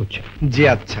জয়েন করছেন। জি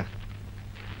আচ্ছা।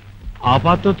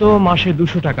 আপাতত মাসে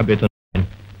 200 টাকা বেতন।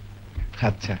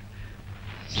 আচ্ছা,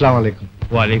 আসসালামু আলাইকুম।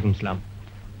 ওয়ালাইকুম আসসালাম।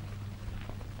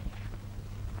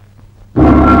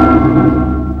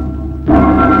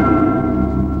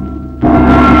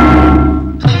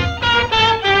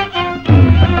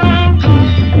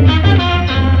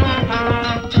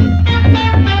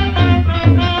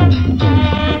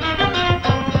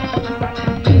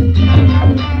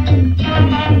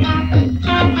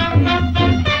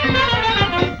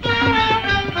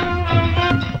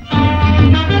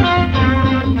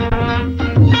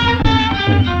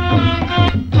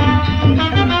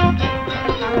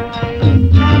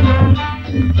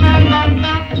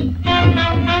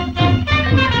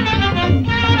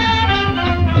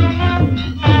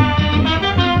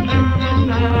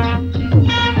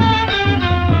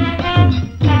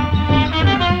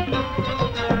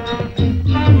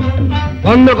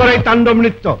 বন্ধ করে তাণ্ডব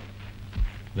নৃত্য।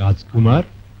 রাজকুমার?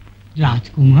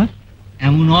 রাজকুমার?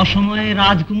 এমন অসময়ে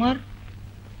রাজকুমার?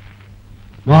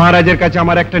 মহারাজের কাছে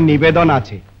আমার একটা নিবেদন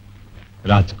আছে।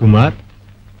 রাজকুমার,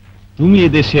 তুমি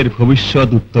এদেশের ভবিষ্যৎ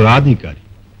উত্তরাধিকারী,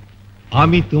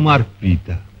 আমি তোমার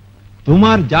পিতা।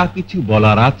 তোমার যা কিছু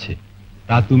বলার আছে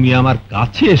তা তুমি আমার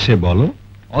কাছে এসে বলো,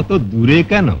 অত দূরে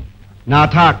কেন? না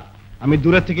থাক, আমি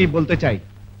দূরে থেকেই বলতে চাই।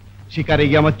 শিকারে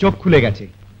গিয়ে আমার চোখ খুলে গেছে।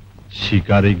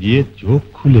 শিকারে গিয়ে চোখ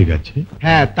খুলে গেছে?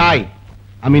 হ্যাঁ তাই,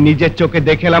 আমি নিজের চোখে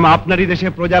দেখলাম আপনারই দেশে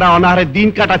প্রজারা অনাহারে দিন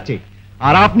কাটাচ্ছে,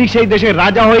 আর আপনি সেই দেশের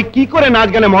রাজা হয়ে কি করে নাচ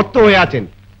গানে মত্ত হয়ে আছেন।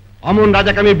 অমন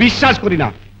রাজাকে আমি বিশ্বাস করি না,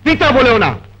 পিতা বলেও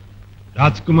না।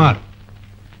 রাজকুমার,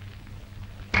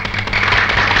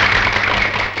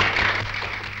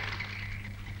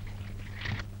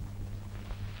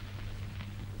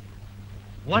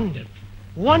 ওয়ান্ডারফুল,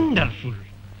 ওয়ান্ডারফুল।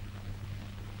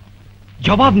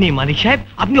 জবাব নেই মালিক সাহেব,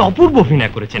 আপনি অপূর্ব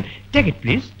অভিনয় করেছেন। Take it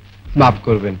please. মাফ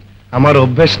করবেন, আমার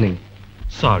অভ্যাস নেই।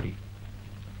 সরি।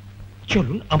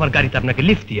 চলুন আমার গাড়িতে আপনাকে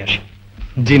লিফট দিয়ে আসি।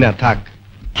 জি না, থাক।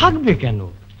 থাকবে কেন,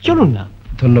 চলুন না।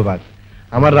 ধন্যবাদ,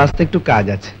 আমার রাস্তা একটু কাজ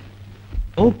আছে।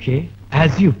 ওকে,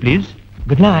 as you please.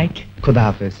 Good night. খোদা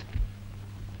হাফেজ।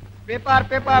 পেপার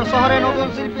পেপার, শহরে নতুন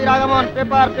শিল্পীর আগমন।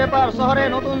 পেপার পেপার, শহরে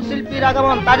নতুন শিল্পীর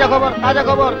আগমন। তাজা খবর, তাজা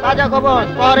খবর, তাজা খবর,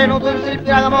 শহরে নতুন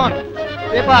শিল্পীর আগমন।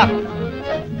 পেপার,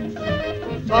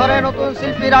 শহরে নতুন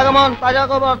শিল্পীর আগমন। তাজা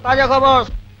খবর, তাজা খবর।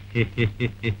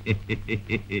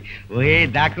 ওয়ে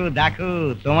দেখো দেখো,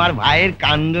 তোমার ভাইয়ের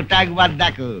কাণ্ডটা একবার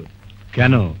দেখো।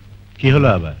 কেন, কি হলো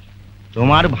আবার?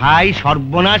 তোমার ভাই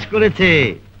সর্বনাশ করেছে।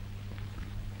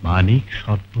 মানিক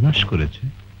সর্বনাশ করেছে?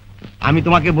 আমি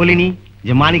তোমাকে বলিনি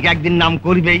যে মানিক একদিন নাম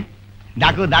করবেই?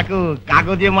 দেখো দেখো,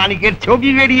 কাগজে মানিকের ছবি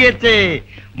বেরিয়েছে।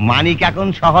 মানিক এখন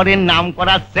শহরের নাম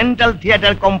করা সেন্ট্রাল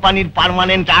থিয়েটার কোম্পানির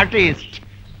পার্মানেন্ট আর্টিস্ট।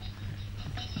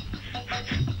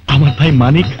 আমার ভাই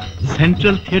মানিক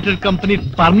সেন্ট্রাল থিয়েটার কোম্পানির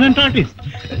পার্মানেন্ট আর্টিস্ট?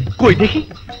 কই দেখি।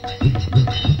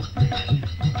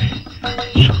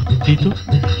 সত্যি তো?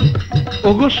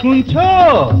 ওগো শুনছো?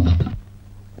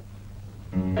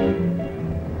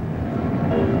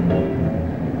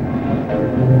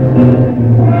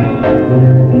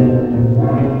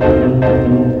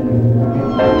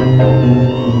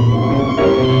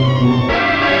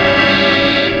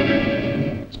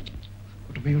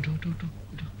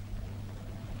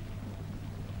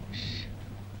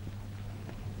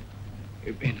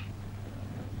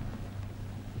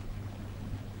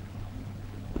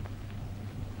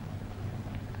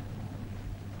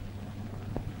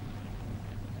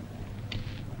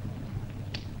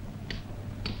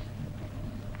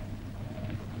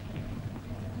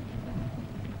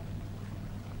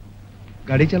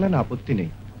 গাড়ি চালান আপত্তি নেই,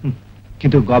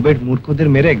 কিন্তু গবেট মূর্খদের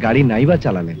মেরে গাড়ি নাইবা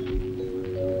চালালেন।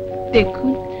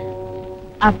 দেখুন,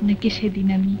 আপনাকে সেদিন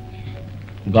আমি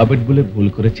গবেট বলে ভুল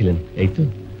করেছিলেন, এই তো?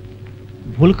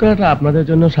 ভুল করাটা আপনাদের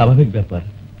জন্য স্বাভাবিক ব্যাপার,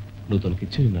 নতুন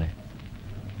কিছুই নয়।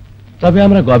 তবে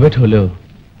আমরা গবেট হলেও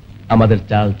আমাদের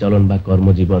চাল চলন বা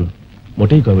কর্মজীবন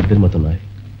মোটেই গবেটদের মতো নয়।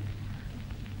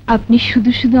 আপনি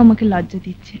শুধু শুধু আমাকে লজ্জা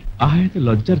দিচ্ছেন। আহা, এতে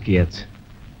লজ্জার কি আছে?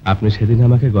 আপনি সেদিন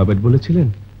আমাকে গবেট বলেছিলেন,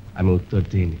 আমি উত্তর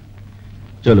দিইনি।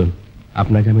 চলুন,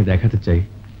 আপনাকে আমি দেখাতে চাই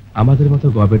আমাদের মতো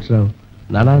গবেটরাও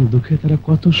নানান দুঃখে তারা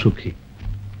কত সুখী।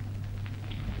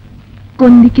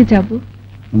 কোন দিকে যাব?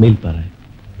 মিলপাড়ায়।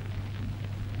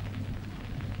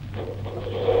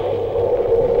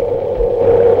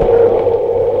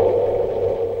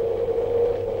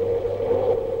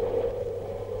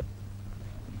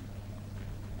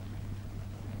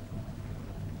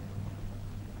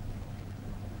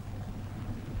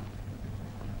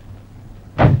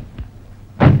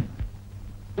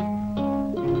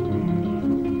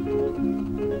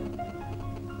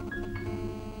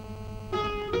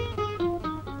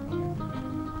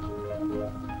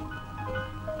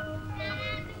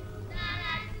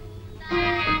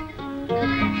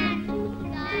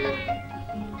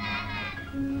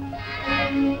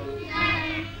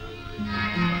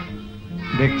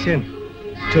 দেখছেন,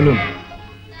 চলুন।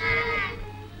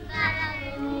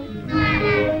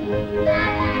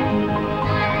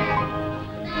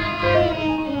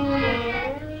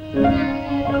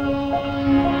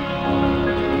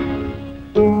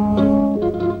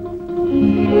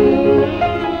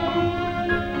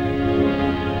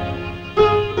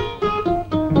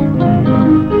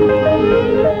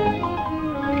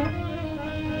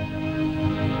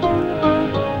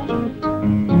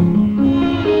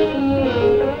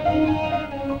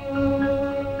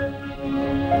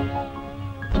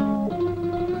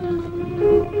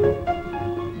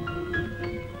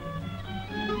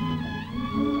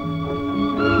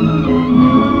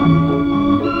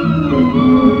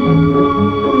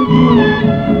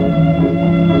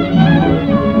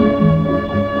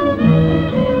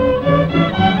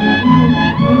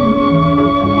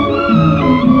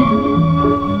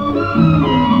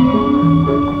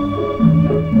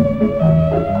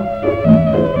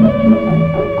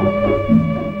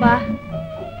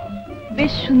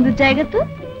 জায়গা তো,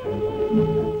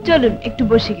 চলুন একটু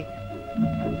বসে গে।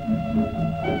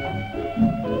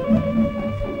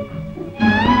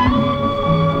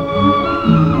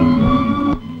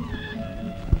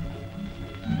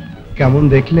 কেমন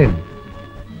দেখলেন?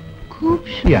 খুব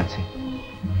কি আছে?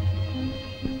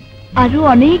 আরো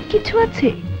অনেক কিছু আছে।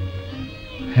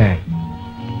 হ্যাঁ,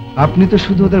 আপনি তো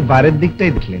শুধু ওদের বাইরের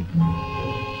দিকটাই দেখলেন।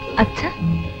 আচ্ছা,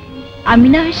 আমি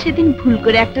না হয় সেদিন ভুল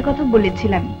করে একটা কথা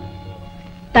বলেছিলাম,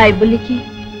 তাই বলে কি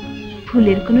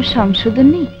ভুলের কোনো সংশোধন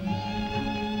নেই?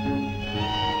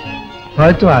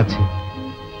 হয়তো আছে,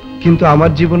 কিন্তু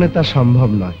আমার জীবনে তা সম্ভব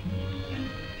নয়।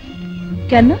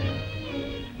 কেন?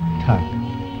 থাক,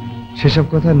 সেসব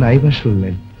কথা নাই বা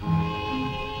শুনলেন।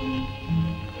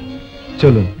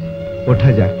 চলুন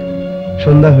ওঠা যাক,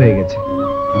 সন্ধ্যা হয়ে গেছে।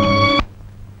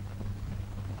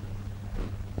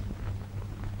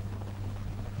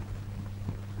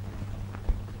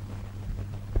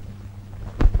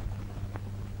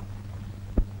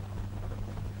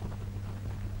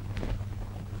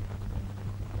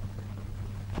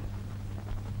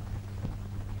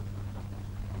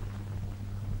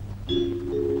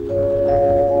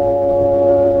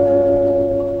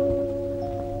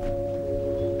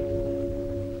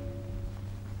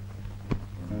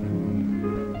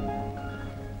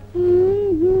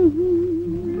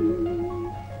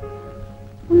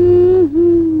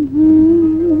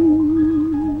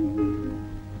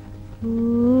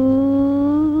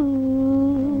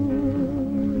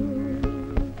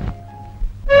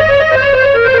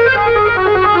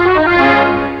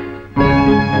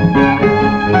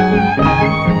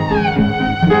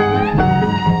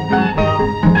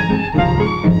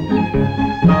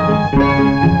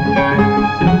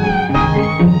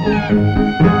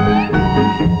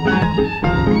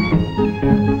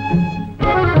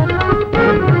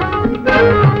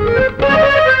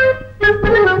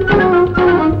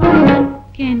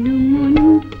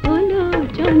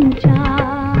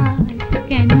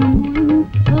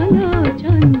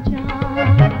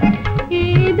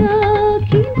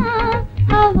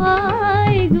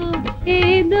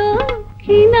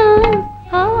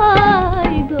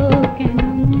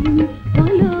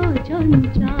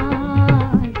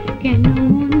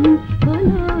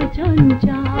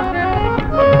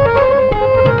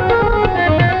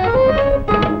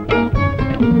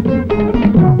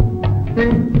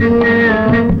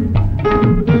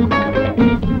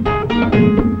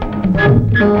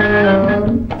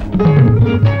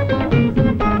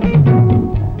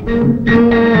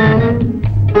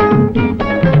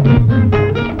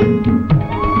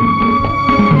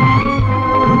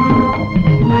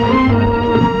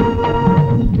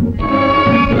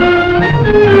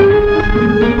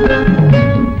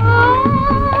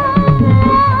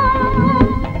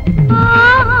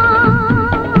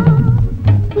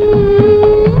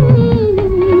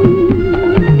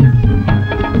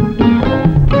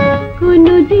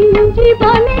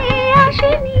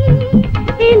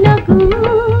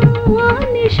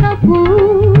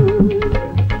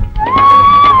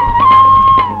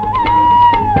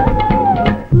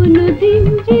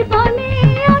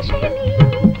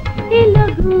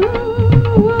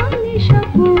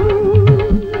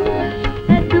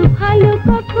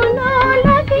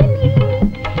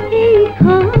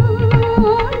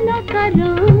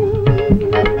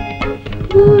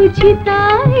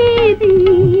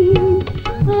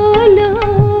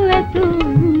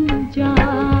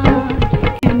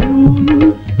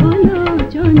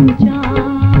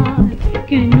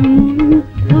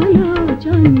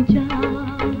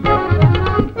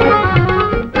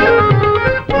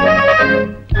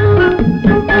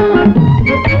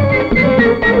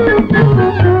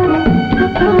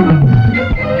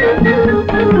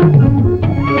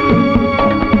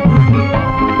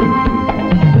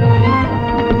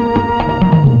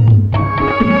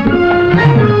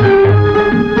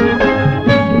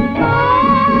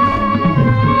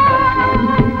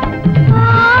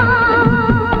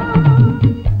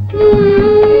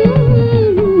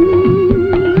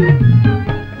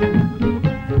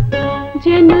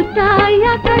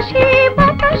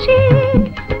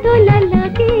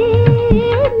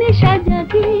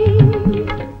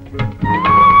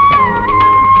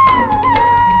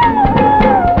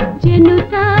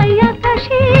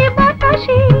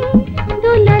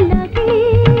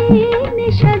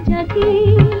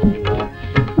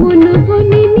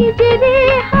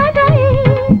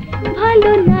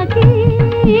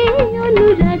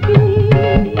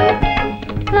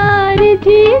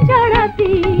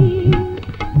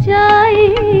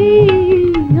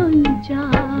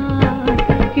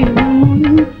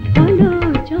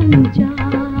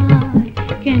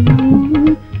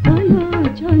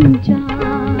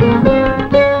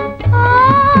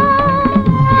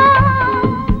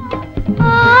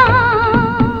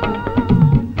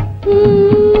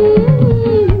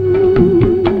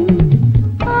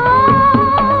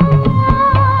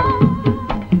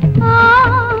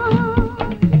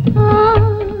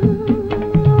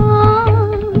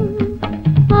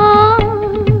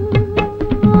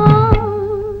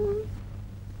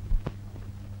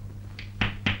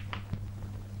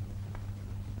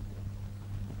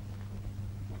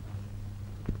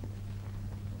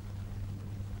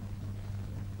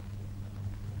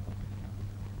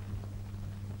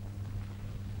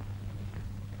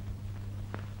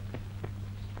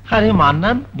 আরে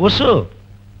মান্নান, বসো।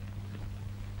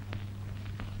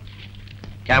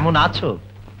 কেমন আছো?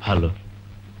 ভালো।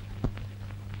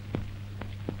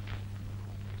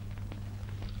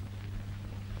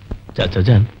 চাচা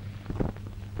যান,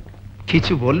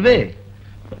 কিছু বলবে?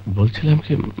 বলছিলাম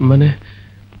কি, মানে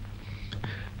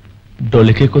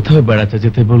ডলিকে কোথাও বেড়াতে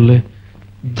যেতে বললে?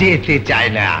 যেতে চায়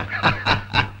না,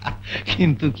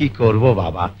 কিন্তু কি করব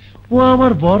বাবা, ও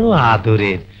আমার বড়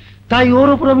আদরের, তাই ওর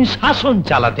উপর আমি শাসন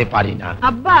চালাতে পারি না।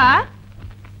 আব্বা,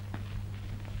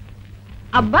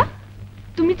 আব্বা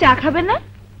তুমি চা খাবে না?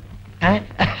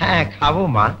 হ্যাঁ খাবো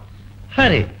মা।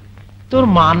 আরে তোর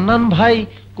মান্নান ভাই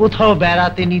কোথাও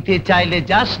বেড়াতে নিতে চাইলে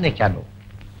যাস না কেন?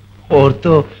 ওর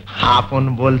তো আপন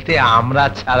বলতে আমরা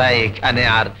ছাড়া এখানে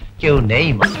আর কেউ নেই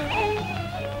মা।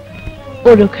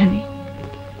 ওর ওখানে।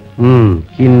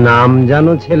 কি নাম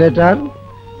জানো ছেলেটার?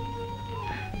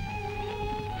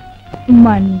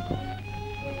 মানি।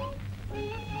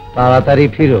 তাড়াতাড়ি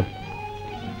ফিরো।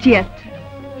 জি আচ্ছা।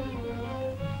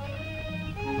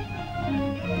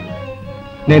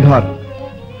 নে ধর।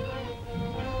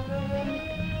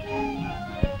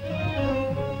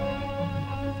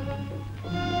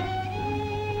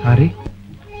 আরে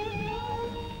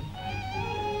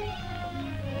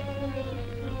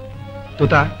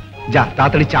তোতা, যা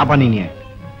তাড়াতাড়ি চা বানিয়ে নিয়ে আয়।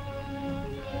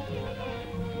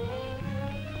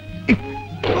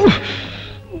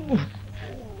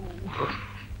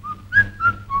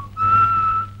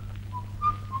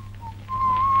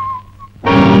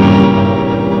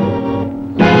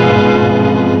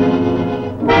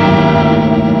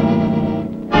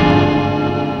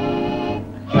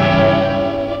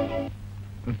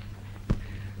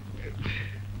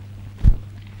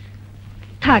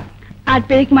 থাক, আর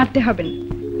ব্রেক মারতে হবে না।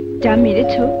 যা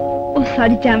মেরেছো, ও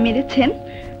সরি, যা মেরেছেন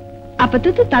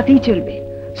আপাতত তাতেই চলবে।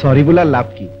 সরি বলার লাভ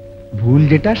কি? ভুল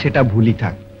যেটা সেটা ভুলই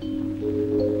থাক।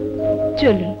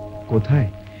 চলুন। কোথায়?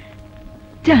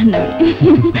 জাহান্নামে।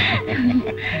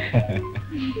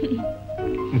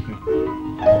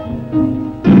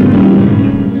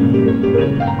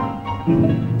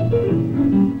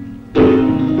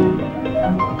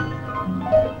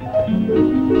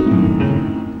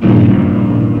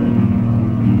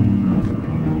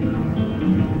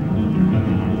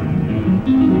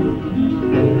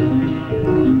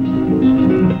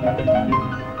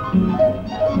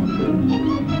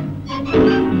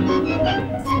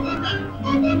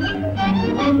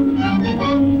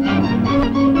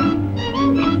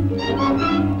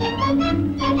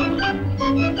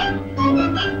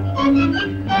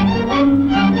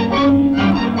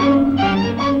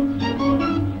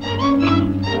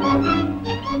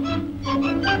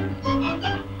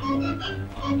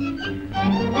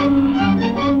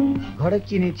 ঘরে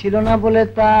চিনি ছিল না বলে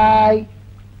তাই।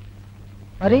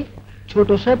 আরে ছোট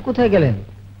সাহেব কোথায় গেলেন?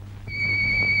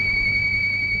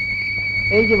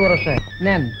 এই যে বড় সাহেব,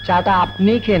 নেন চাটা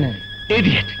আপনি খেয়ে নেন।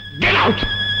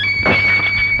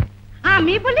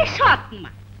 আমি বলি সৎ মা,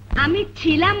 আমি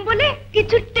ছিলাম বলে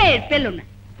কিছু টের পেল না।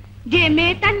 যে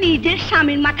মেয়েটা নিজের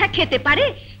স্বামীর মাথা খেতে পারে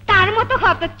তার মতো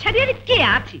হতচ্ছাড়ি আর কে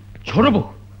আছে? ছোট বউ,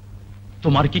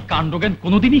 তোমার কি কাণ্ডজ্ঞান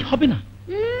কোনোদিনই হবে না?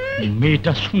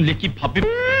 মেয়েটা শুনলে কি ভাববে?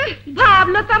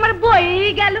 ভাবলো তো আমার বই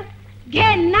গেল।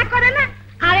 ঘেন্না করে না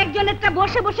আরেকজনেরটা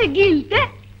বসে বসে গিলতে?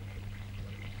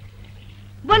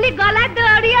 বলি গলা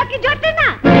দড়িও কি জোটে না?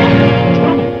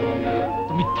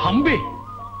 তুমি থামবে?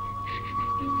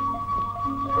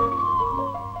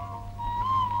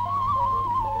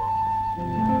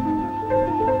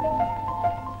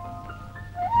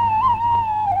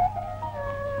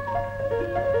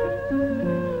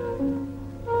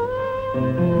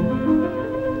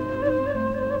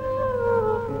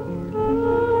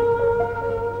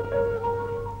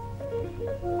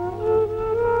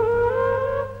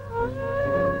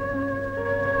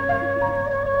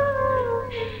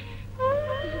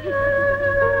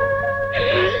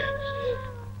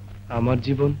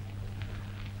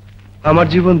 আমার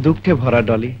জীবন দুঃখে ভরা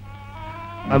ডলি।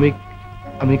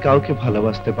 আমি কাউকে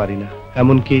ভালোবাসতে পারি না,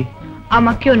 এমনকি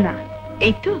আমাকেও না।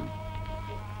 এই তো,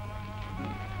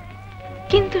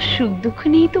 কিন্তু সুখ দুঃখ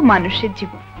নিয়েই তো মানুষের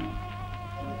জীবন।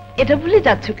 এটা ভুলে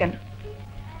যাচ্ছ কেন?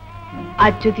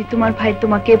 আজ যদি তোমার ভাই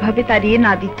তোমাকে এভাবে তাড়িয়ে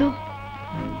না দিত,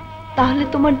 তাহলে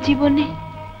তোমার জীবনে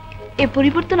এ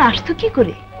পরিবর্তন আসতো কি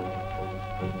করে?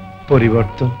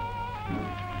 পরিবর্তন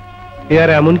এ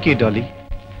আর এমন কি ডলি?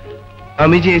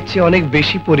 আমি যে এর চেয়ে অনেক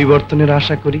বেশি পরিবর্তনের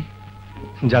আশা করি,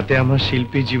 যাতে আমার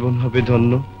শিল্পী জীবন হবে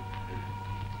ধন্য।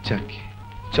 যাকে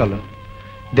চলো,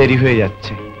 দেরি হয়ে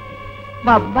যাচ্ছে।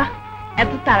 বাবা,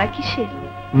 এত তাড়া কিসের?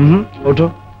 ওঠো।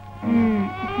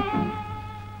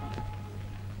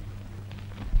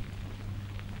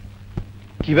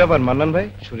 কি ব্যাপার মান্নান ভাই,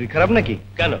 শরীর খারাপ নাকি?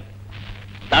 কেন,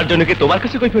 তার জন্য কি তোমার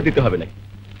কাছে কৈফিয়ত দিতে হবে নাকি?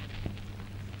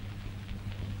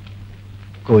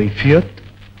 কৈফিয়ত?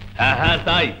 হ্যাঁ হ্যাঁ,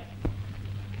 তাই।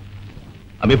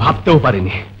 আমি ভাবতেও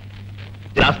পারিনি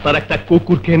রাস্তার একটা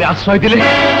কুকুরকে এনে আশ্রয় দিলে।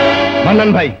 মান্নান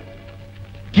ভাই,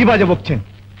 কি বাজে বকছেন?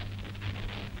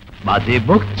 বাজে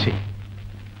বকছি?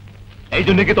 এই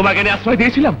জন্য কি তোমাকে এনে আশ্রয়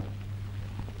দিয়েছিলাম?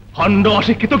 খণ্ড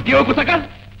অশিক্ষিত কেউ কোথাকার।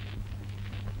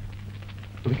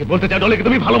 তুমি কি বলতে চাও ডলিকে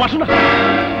তুমি ভালোবাসো না?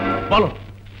 বলো,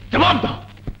 জবাব দাও।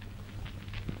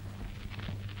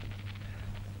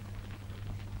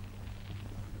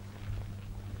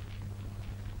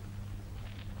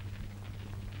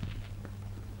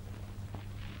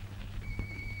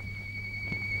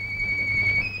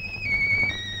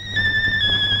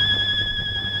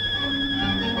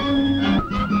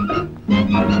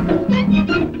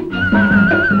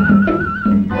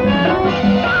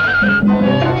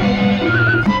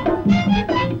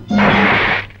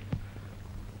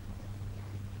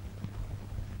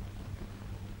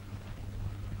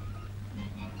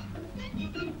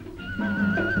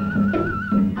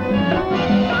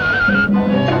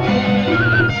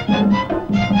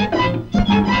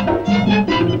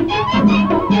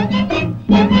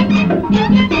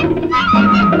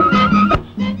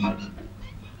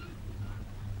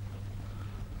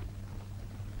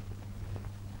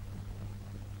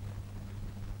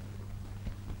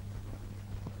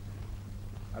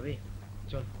 খাবে?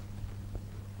 চল।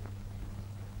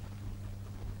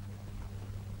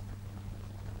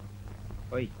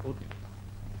 ওই উঠ।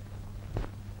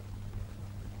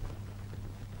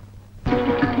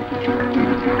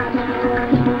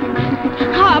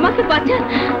 হ্যাঁ, আমাকে বাঁচান,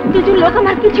 কিছু লোক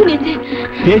আমার পিছু নিয়েছে।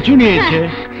 পিছু নিয়েছে?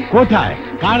 কোথায়?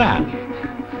 কারা?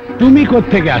 তুমি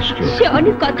কোত্থেকে আসছো? সে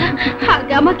অনেক কথা,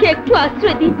 আগে আমাকে একটু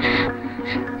আশ্রয় দিন।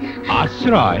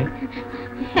 আশ্রয়?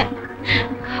 হ্যাঁ,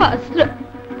 আশ্রয়।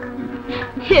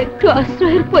 একটু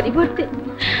আশ্রয়ের পরিবর্তে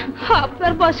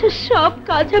আপনার বাসার সব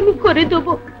কাজ আমি করে দেব।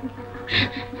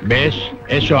 বেশ,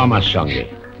 এসো আমার সঙ্গে।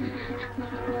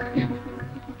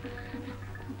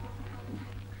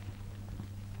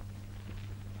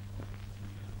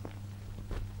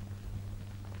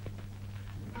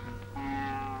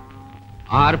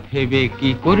 আর ভেবে কি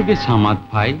করবে সামাদ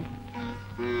ভাই?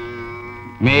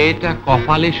 মেয়েটা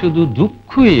কপালে শুধু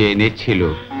দুঃখই এনেছিল,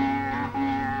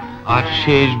 আর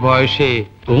শেষ বয়সে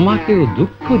তোমাকেও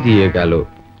দুঃখ দিয়ে গেল।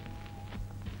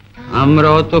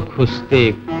 আমরাও তো খুঁজতে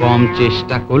কম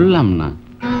চেষ্টা করলাম না,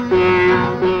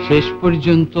 শেষ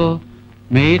পর্যন্ত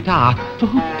মেয়েটা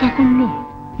আত্মহত্যা করলো।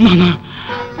 না না,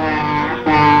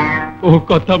 ও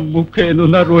কথা মুখে এনো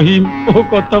না রহিম, ও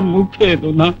কথা মুখে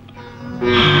এনো না।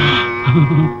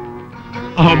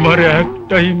 আমার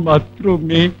একটাই মাত্র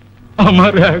মেয়ে,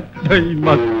 আমার একটাই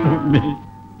মাত্র মেয়ে।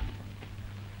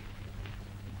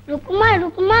 রুকুমা,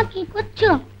 রুকুমা, কি করছো?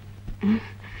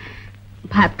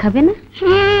 ভাত খাবে না?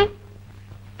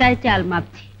 তাই চাল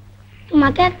মাপছি।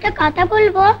 তোমাকে একটা কথা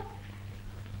বলবো।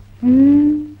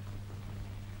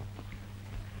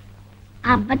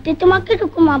 আব্বাতে তোমাকে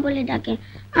রুকুমা বলে ডাকে,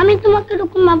 আমি তোমাকে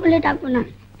রুকুমা বলে ডাকবো না।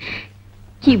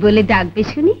 কি বলে ডাকবে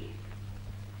শুনি?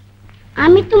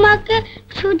 আমি তোমাকে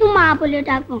শুধু মা বলে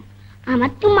ডাকবো,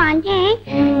 আমার তো মা নেই।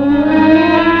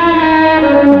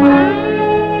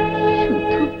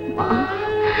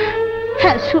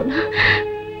 হ্যাঁ শোনা,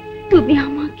 তুমি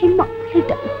আমাকে মা বলে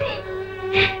ডাকবে,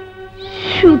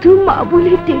 শুধু মা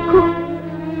বলে ডেকো।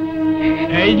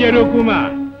 এই যে রকুমা,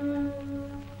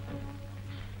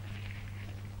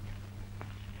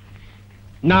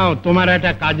 নাও তোমার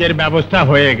একটা কাজের ব্যবস্থা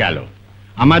হয়ে গেল।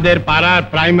 আমাদের পাড়ার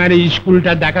প্রাইমারি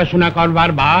স্কুলটা দেখাশোনা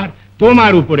করবার ভার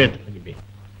তোমার উপরে থাকবে।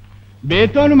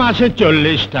 বেতন মাসে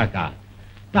 40 টাকা।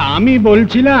 তা আমি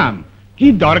বলছিলাম কি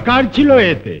দরকার ছিল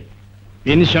এতে?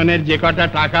 পেনশনের যে কটা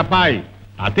টাকা পাই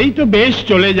তাতেই তো বেশ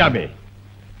চলে যাবে।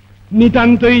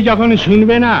 নিতান্তই যখন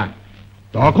শুনবে না,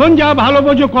 তখন যা ভালো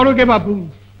বোঝো করো গে বাপু।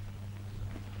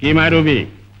 কি মা রবি,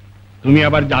 তুমি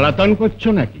আবার জ্বালাতন করছো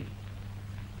নাকি?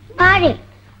 আরে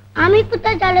আমি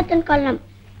কোথায় জ্বালাতন করলাম?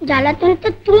 জ্বালাতন তো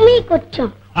তুমিই করছো।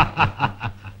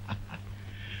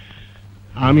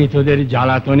 আমি তোদের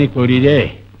জ্বালাতনই করি রে।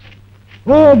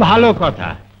 ও ভালো কথা।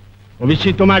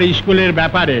 অবশ্যই তোমার স্কুলের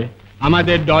ব্যাপারে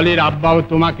আমাদের দলের আব্বাও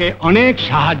তোমাকে অনেক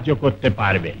সাহায্য করতে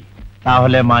পারবে।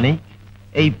 তাহলে মানিক,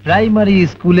 এই প্রাইমারি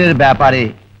স্কুলের ব্যাপারে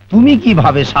তুমি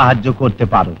কিভাবে সাহায্য করতে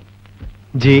পারো?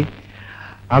 জি,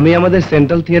 আমি আমাদের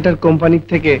সেন্ট্রাল থিয়েটার কোম্পানি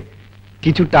থেকে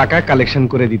কিছু টাকা কালেকশন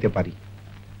করে দিতে পারি।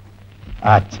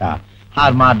 আচ্ছা,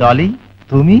 আর মা ডলি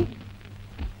তুমি?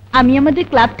 আমি আমাদের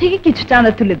ক্লাব থেকে কিছু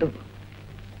চাঁদা তুলে দেব।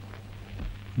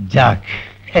 যাক,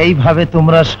 এইভাবে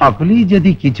তোমরা সকলেই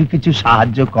যদি কিছু কিছু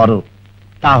সাহায্য করো,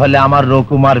 তাহলে আমার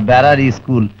রকুমার বেড়ার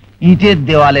স্কুল ইটের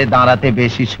দেওয়ালে দাঁড়াতে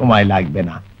বেশি সময় লাগবে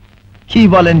না। কি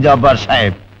বলেন জব্বার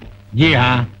সাহেব? জি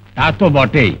হ্যাঁ, তা তো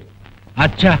বটেই।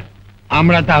 আচ্ছা,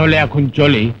 আমরা তাহলে এখন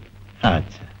চলি।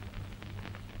 আচ্ছা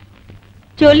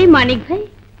চলি মানিক ভাই,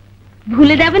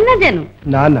 ভুলে যাবেন না যেন।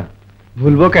 না না,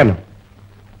 ভুলবো কেন?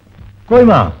 কই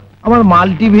মা, আমার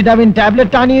মাল্টিভিটামিন ট্যাবলেট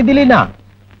টানিয়ে দিলি না?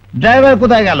 ড্রাইভার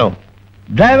কোথায় গেল?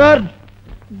 ড্রাইভার?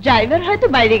 ড্রাইভার হয়তো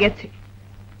বাইরে গেছে।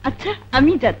 আচ্ছা,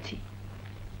 আমি যাচ্ছি।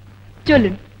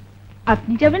 চলুন।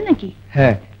 আপনি যাবেন নাকি?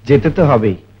 হ্যাঁ, যেতে তো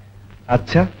হবেই।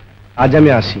 আচ্ছা, আজ আমি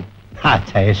আসি।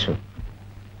 আচ্ছা, এসো।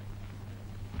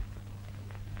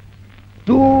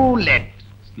 Two late.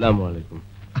 আসসালামু আলাইকুম।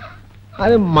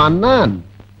 আরে মান্নান,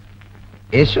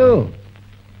 এসো।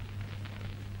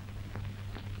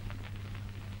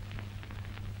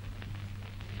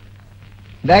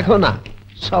 দেখো না,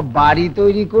 সব বাড়ি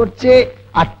তৈরি করছে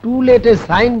আর টুলেটে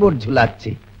সাইনবোর্ড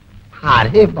ঝুলাচ্ছে।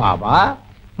 আরে বাবা,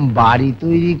 বাড়ি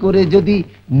তৈরি করে যদি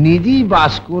নিজেই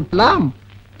বাস করলাম,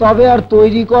 তবে আর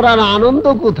তৈরি করার আনন্দ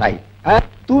কোথায়? হ্যাঁ,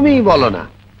 তুমিই বলো না।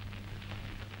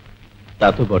 তা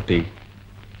তো বটেই।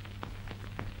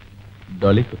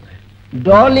 ডলি কোথায়?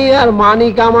 ডলি আর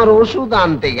মানিক আমার ওষুধ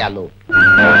আনতে গেল।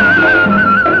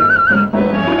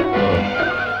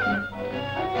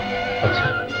 আচ্ছা,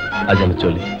 আজ আমি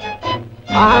চলি।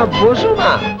 বসো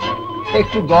না,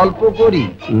 একটু গল্প করি।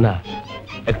 না,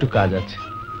 একটু কাজ আছে,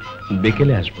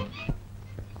 বিকেলে আসবো।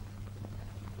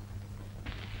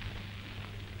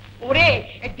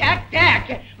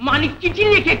 মানিক চিঠি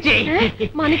লিখেছে।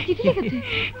 মানিক চিঠি লিখেছে?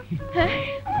 হ্যাঁ,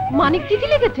 মানিক চিঠি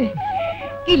লিখেছে?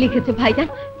 কি লিখেছে ভাইজান,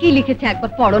 কি লিখেছে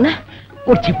একবার পড়ো না।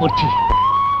 পড়ছি পড়ছি।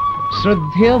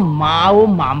 শ্রদ্ধেয় মা ও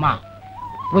মামা,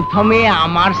 প্রথমে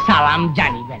আমার সালাম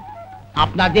জানিবেন।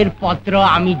 আপনাদের পত্র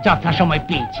আমি যথাসময়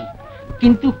পেয়েছি,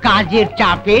 কিন্তু কাজের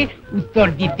চাপে উত্তর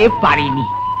দিতে পারিনি।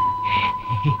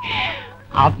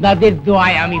 আপনাদের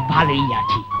দোয়ায় আমি ভালোই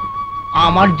আছি,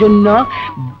 আমার জন্য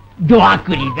দোয়া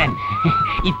করিবেন।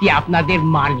 ইতি আপনাদের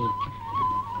মানিক,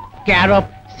 care of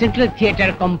central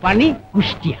theatre company,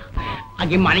 Kushtia.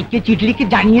 আগে মানিককে চিঠি লিখে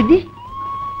জানিয়ে দিই।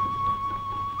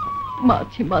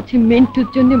 মাঝে মাঝে মেন্টুর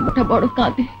জন্য মোটা বড়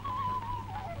কাঁদে,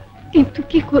 কিন্তু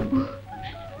কি করব,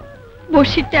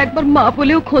 বসিরটা একবার মা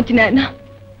বলেও খোঁজ নেয় না।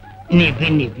 নেবে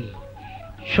নেবে,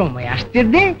 সময় আসতে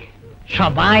দে,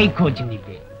 সবাই খোঁজ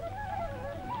নেবে।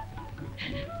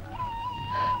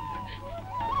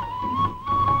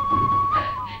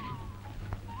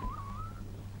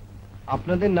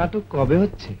 আপনাদের নাটক কবে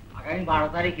হচ্ছে? আগামী 12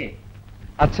 তারিখে।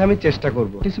 আচ্ছা, আমি চেষ্টা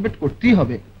করব। পার্টিসিপেট করতেই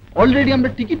হবে, অলরেডি আমরা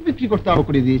টিকিট বিক্রি করতে আরম্ভ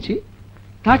করে দিয়েছি।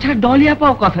 তাছাড়া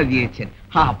ডলিয়াপাও কথা দিয়েছেন,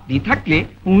 আপনি থাকলে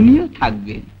উনিও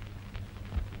থাকবেন।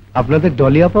 আপনাদের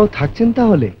ডলিয়াপাও থাকছেন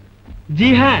তাহলে? জি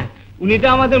হ্যাঁ, উনি তো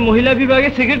আমাদের মহিলা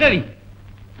বিভাগের সেক্রেটারি।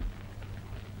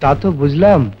 তা তো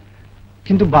বুঝলাম,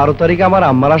 কিন্তু 12 তারিখে আমার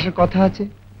আম্মার আসার কথা আছে।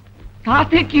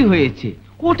 তাতে কি হয়েছে,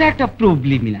 ওটা একটা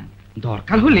প্রবলেম না।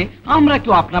 দরকার হলে আমরা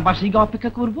কেউ আপনার বাসায় গিয়ে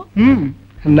অপেক্ষা করব।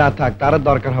 না থাক, তার আর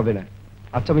দরকার হবে না।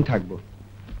 আচ্ছা, আমি থাকবো।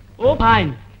 ও ভাই,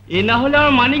 এ না হলে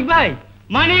আমার মানিক ভাই।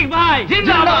 মানিক ভাই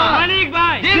জিন্দাবাদ, মানিক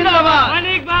ভাই জিন্দাবাদ,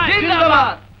 মানিক ভাই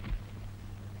জিন্দাবাদ।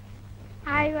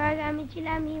 I was আমি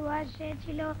ছিলাম, he was সে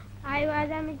ছিল, I was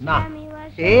আমি না, ছিলাম, he was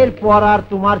এরপর আর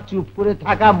তোমার চুপ করে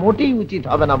থাকা মোটেই উচিত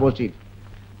হবে না বসির।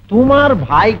 তোমার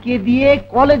ভাইকে দিয়ে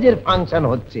কলেজের ফাংশন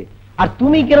হচ্ছে, আর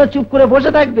তুমি কেন চুপ করে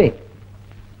বসে থাকবে?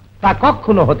 তা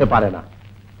কখনো হতে পারে না।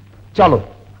 চলো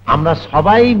আমরা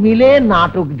সবাই মিলে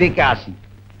নাটক দেখে আসি।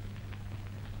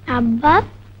 আব্বা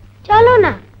চলো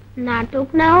না, নাটক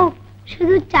না হোক,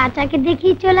 শুধু চাচাকে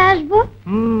দেখেই চলে আসবো।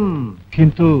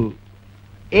 কিন্তু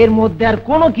এর মধ্যে আর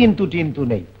কোনো কিন্তু টিন্তু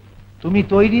নেই। তুমি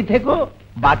তৈরি থেকো,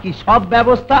 বাকি সব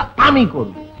ব্যবস্থা আমি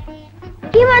করব।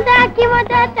 কি মজা, কি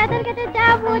মজা, চাচার কাছে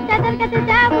যাবো, চাচার কাছে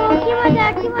যাবো, কি মজা,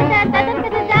 কি মজা, চাচার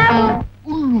কাছে যাবো।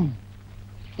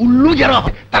 উল্লু যারা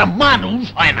হয় তারা মানুষ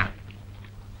হয় না।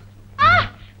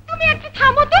 তুমি একটু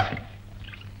থামো তো,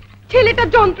 ছেলেটা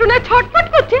যন্ত্রণায় ছটফট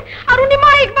করছে আর উনি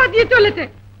মাইক বাজিয়ে চলেছে।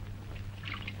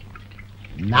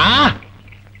 না,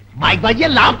 মাইক বাজিয়ে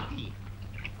লাভ কি?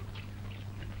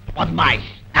 বদমাইশ,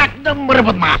 এক নম্বরে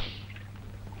বদমাইশ।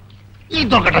 এই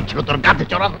দরকারটা ছিল তোর গাছে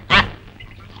চড়ানো।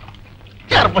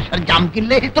 4 পয়সার জাম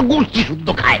কিনলে তো গোষ্ঠী শুদ্ধ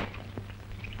খায়।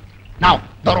 নাও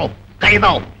ধরো, খাইয়ে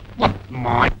দাও।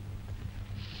 বদমাইশ।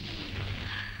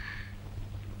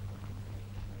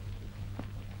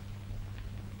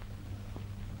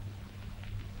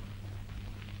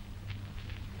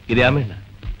 কিরে আমি না,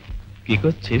 কি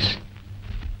করছিস?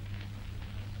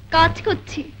 কাজ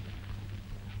করছি।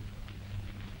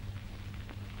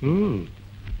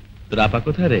 তোর আপা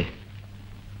কোথায় রে?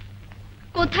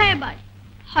 কোথায় এবার?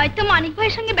 হয়তো মানিক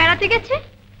ভাইয়ের সঙ্গে বেড়াতে গেছে।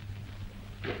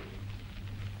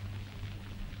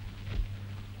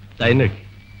 তাই নাকি?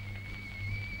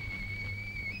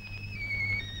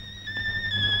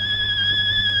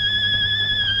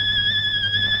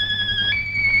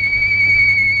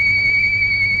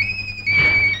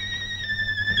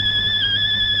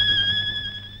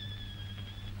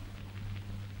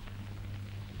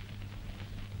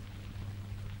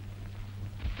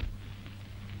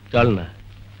 চল না,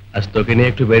 আজ তোকে নিয়ে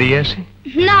একটু বেরিয়ে আসি।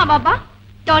 না বাবা,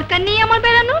 দরকার নেই আমার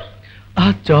বেড়ানোর।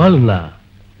 চল না,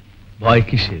 ভয়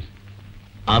কিসের,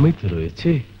 আমি তো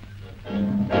রয়েছি।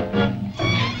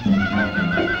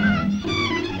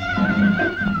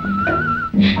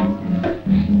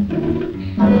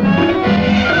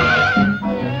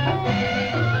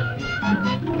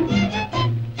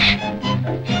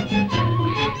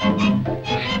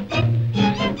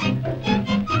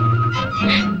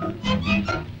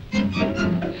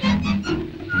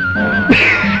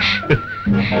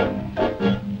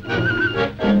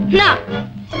 না,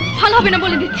 ভালো হবে না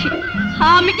বলে দিচ্ছি।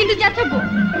 আমি কিন্তু চেঁচাবো,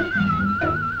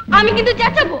 আমি কিন্তু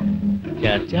চেঁচাবো।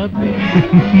 চেঁচাবে?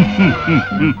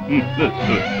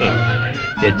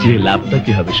 চেঁচিয়ে লাভটা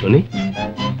কি হবে শুনি?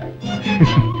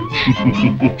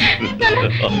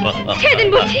 ছেড়ে দিন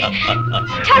বলছি,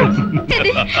 ছাড়ো, ছেড়ে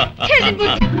দিন, ছেড়ে দিন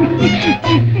বলছি।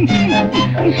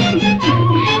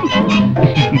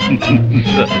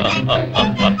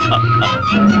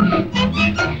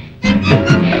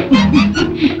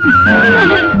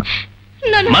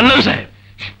 মান্নান সাহেব,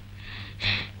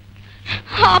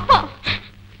 আপা,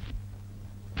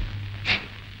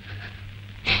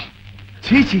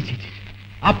 ছি ছি ছি,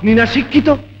 আপনি না শিক্ষিত,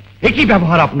 একই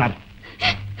ব্যবহার আপনার।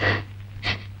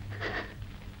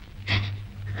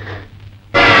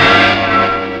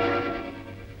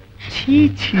 ছি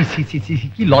ছি ছি ছি ছি,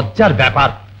 কি লজ্জার ব্যাপার!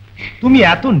 তুমি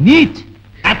এত নীচ,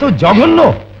 এত জঘন্য!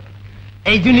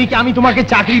 এই জন্যই কি আমি তোমাকে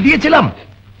চাকরি দিয়েছিলাম?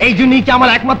 এই জন্যই কি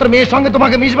আমার একমাত্র মেয়ের সঙ্গে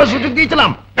তোমাকে মিশবার সুযোগ দিয়েছিলাম?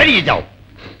 বেরিয়ে যাও,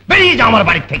 বেরিয়ে যাও আমার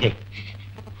বাড়ি থেকে।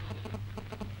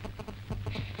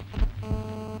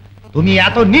 তুমি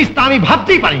এত নীচ তা আমি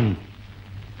ভাবতেই পারিনি।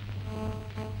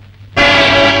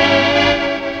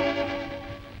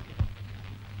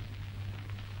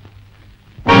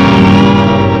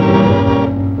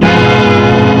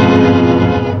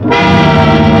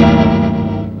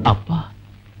 আব্বা?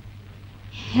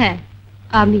 হ্যাঁ,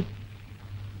 আমি।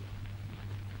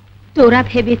 তোরা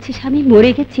ভেবেছিস আমি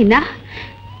মরে গেছি না?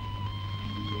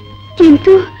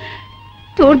 কিন্তু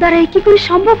তোর দ্বারা কি করে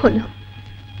সম্ভব হলো?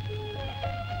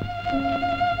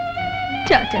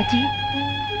 চাচাজি,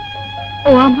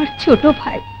 ও আমার ছোট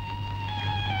ভাই,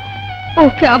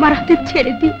 ওকে আমার হাতে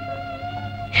ছেড়ে দিন,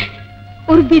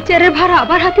 ওর বিচারের ভার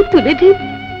আবার হাতে তুলে দিন।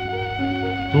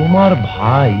 তোমার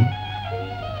ভাই?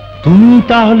 তুমি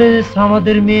তাহলে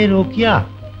আমাদের মেয়ে রোকিয়া?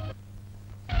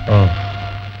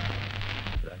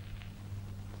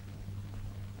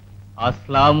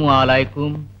 আসসালামু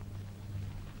আলাইকুম।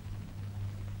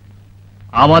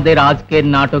 আমাদের আজকের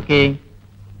নাটকে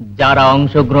যারা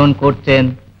অংশগ্রহণ করছেন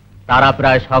তারা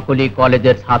প্রায় সকলেই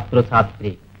কলেজের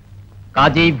ছাত্রছাত্রী,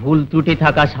 কাজেই ভুল ত্রুটি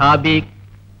থাকা স্বাভাবিক।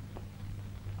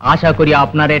 আশা করি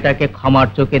আপনারা এটাকে ক্ষমার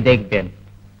চোখে দেখবেন।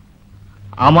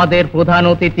 আমাদের প্রধান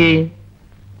অতিথি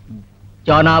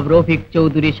জনাব রফিক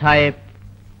চৌধুরী সাহেব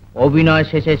অভিনয়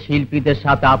শেষে শিল্পীদের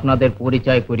সাথে আপনাদের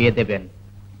পরিচয় করিয়ে দেবেন।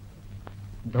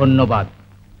 ধন্যবাদ।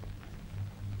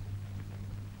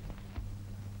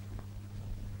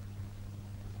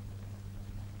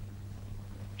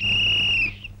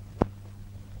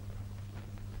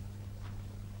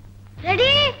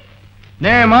 রেডি?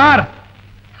 নে মার।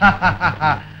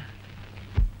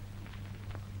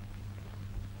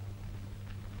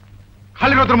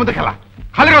 খালি রোদের মধ্যে খেলা,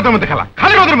 খালি রোদের মধ্যে খেলা,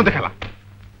 খালি রোদের মধ্যে খেলা।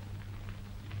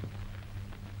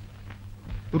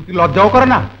 তোর কি লজ্জাও করে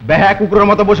না? বেহা কুকুরের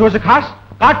মতো বসে বসে খাস?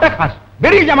 কারটা খাস?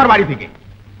 বেরিয়ে যা আমার বাড়ি থেকে।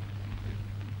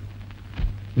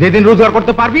 যেদিন রোজগার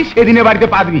করতে পারবি সেদিনে বাড়িতে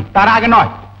পাবি, তার আগে নয়।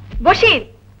 বসির,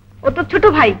 ও তো ছোট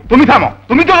ভাই। তুমি থামো,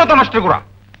 তুমি তো যত নষ্ট করা।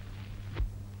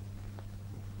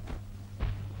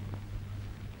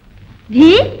 ধি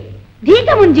ধি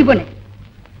কেমন জীবনে?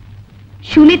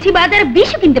 শুনেছি বাজারে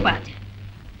বিষও কিনতে পাওয়া যায়।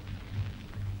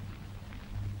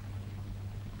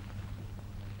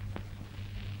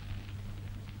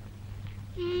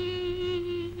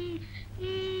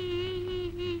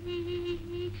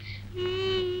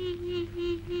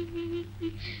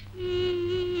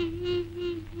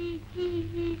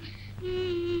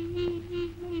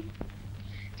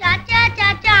 চাচা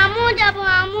চাচা আমু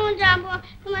যাবো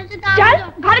তোমার সাথে। চল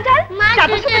ঘরে চল,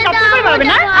 চাচার সাথে গল্প করে পারবে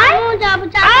না? আমু যাবো,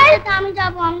 চাচার সাথে আমি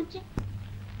যাবো।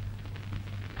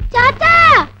 চাচা!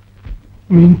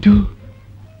 মিন্টু,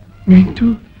 মিন্টু,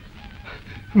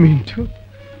 মিন্টু,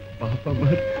 বাপ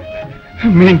আমার,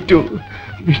 মিন্টু,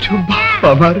 মিন্টু, বাপ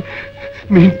আমার,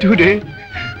 মিন্টু রে,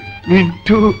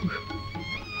 মিন্টু,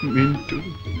 মিন্টু।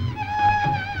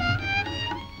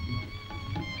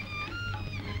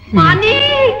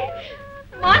 মানিক,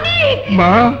 মানিক!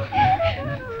 মা,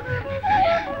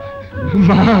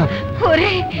 মা,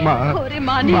 ওরে মা, ওরে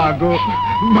মানিক, মা গো,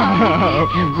 মা,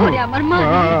 ওরে আমার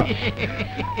মানিক।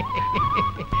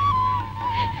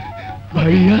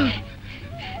 ভাইয়া,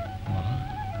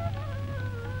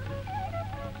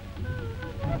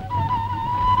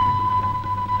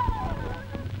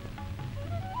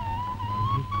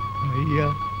 ভাইয়া,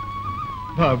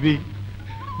 ভাবি,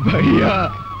 ভাইয়া,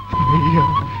 ভাইয়া,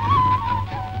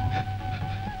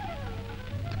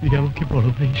 তুই আমাকে বড়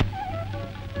ভাই,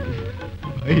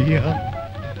 ভাইয়া।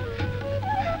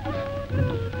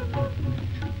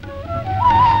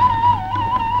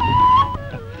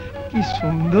 কি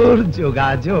সুন্দর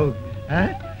যোগাযোগ!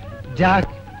 হ্যাঁ, যাক,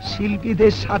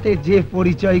 শিল্পীদের সাথে যে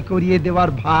পরিচয় করিয়ে দেওয়ার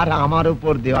ভার আমার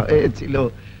উপর দেওয়া হয়েছিল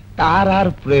তার আর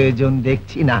প্রয়োজন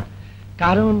দেখছি না।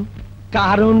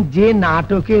 কারণ যে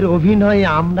নাটকের অভিনয়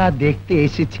আমরা দেখতে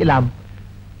এসেছিলাম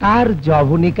তার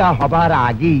যবনিকা হবার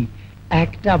আগেই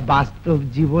একটা বাস্তব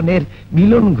জীবনের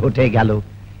মিলন ঘটে গেল।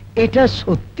 এটা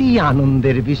সত্যিই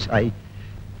আনন্দের বিষয়।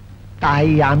 তাই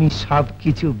আমি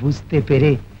সবকিছু বুঝতে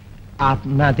পেরে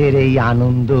আপনাদের এই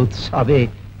আনন্দ উৎসবে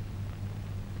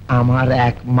আমার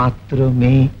একমাত্র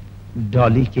মেয়ে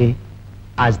ডলিকে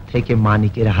আজ থেকে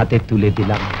মানিকের হাতে তুলে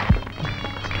দিলাম।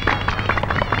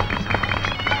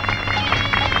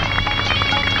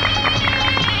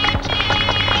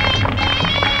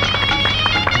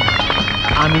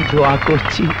 আমি দোয়া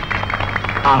করছি,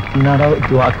 আপনারাও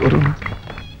দোয়া করুন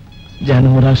যেন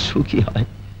ওরা সুখী হয়।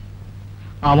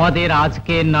 আমাদের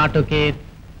আজকের নাটকের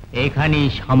এখানেই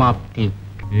সমাপ্তি।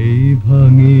 এই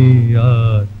ভাঙে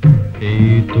আর এই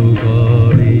তো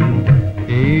ঘরে,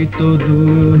 এই তো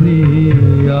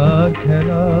দুনিয়া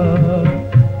খেলা,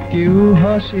 কেউ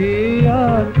হাসে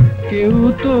আর কেউ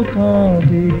তো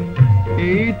কাঁদে,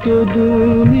 এই তো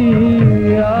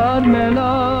দুনিয়ার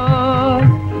মেলা,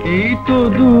 এই তো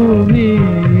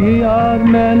দুনিয়ার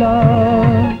মেলা।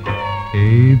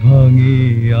 এই ভাঙে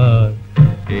আর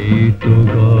এই তো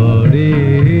ঘরে।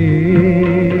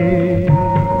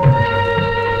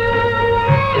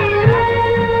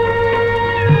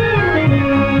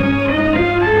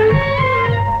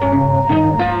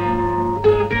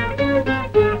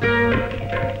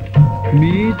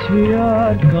 মিছে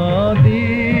আর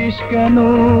কাঁদিস কেন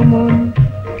মন,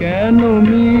 কেন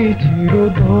মিছির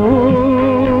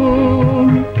ধন,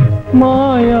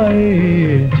 মায়ায়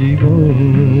জীবন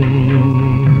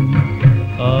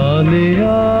আলে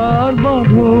আর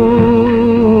বাঁধন।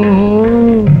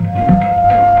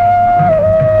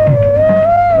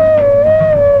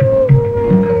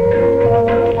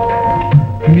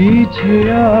 মিছে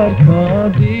আর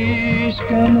কাঁদিস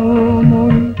কেন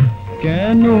মন,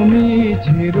 কেন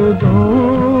মিছির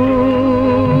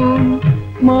ধন,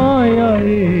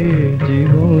 মায়ায়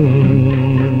জীবন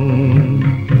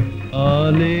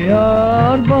আলে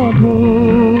আর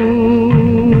বাঁধন।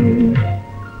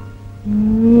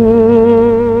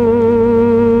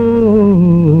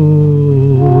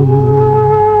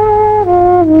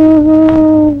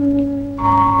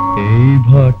 এই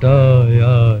ভাটায়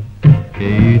আর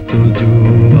এই তো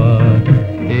জোয়ার,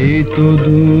 এই তো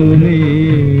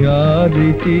দুনিয়ার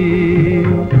রীতি,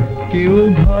 কেউ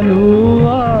ভালো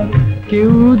আর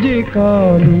কেউ যে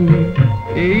কালো,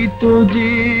 এই তো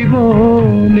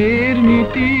জীবনের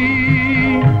নীতি,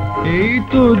 এই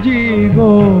তো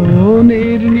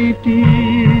জীবনের নীতি।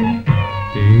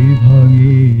 এই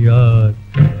ভাঙি আর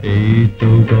এই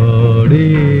তো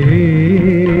গড়ে।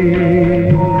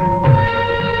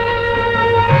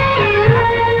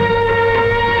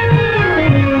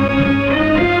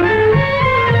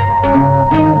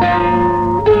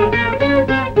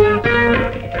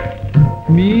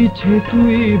 মিছে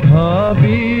তুই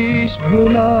ভাবিস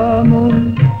ভোলা মন,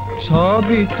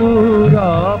 সবই তোর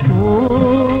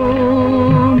আপন,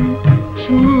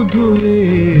 শুধু এ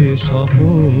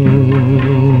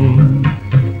স্বপন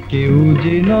কেউ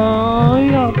যে নাই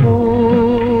আপন।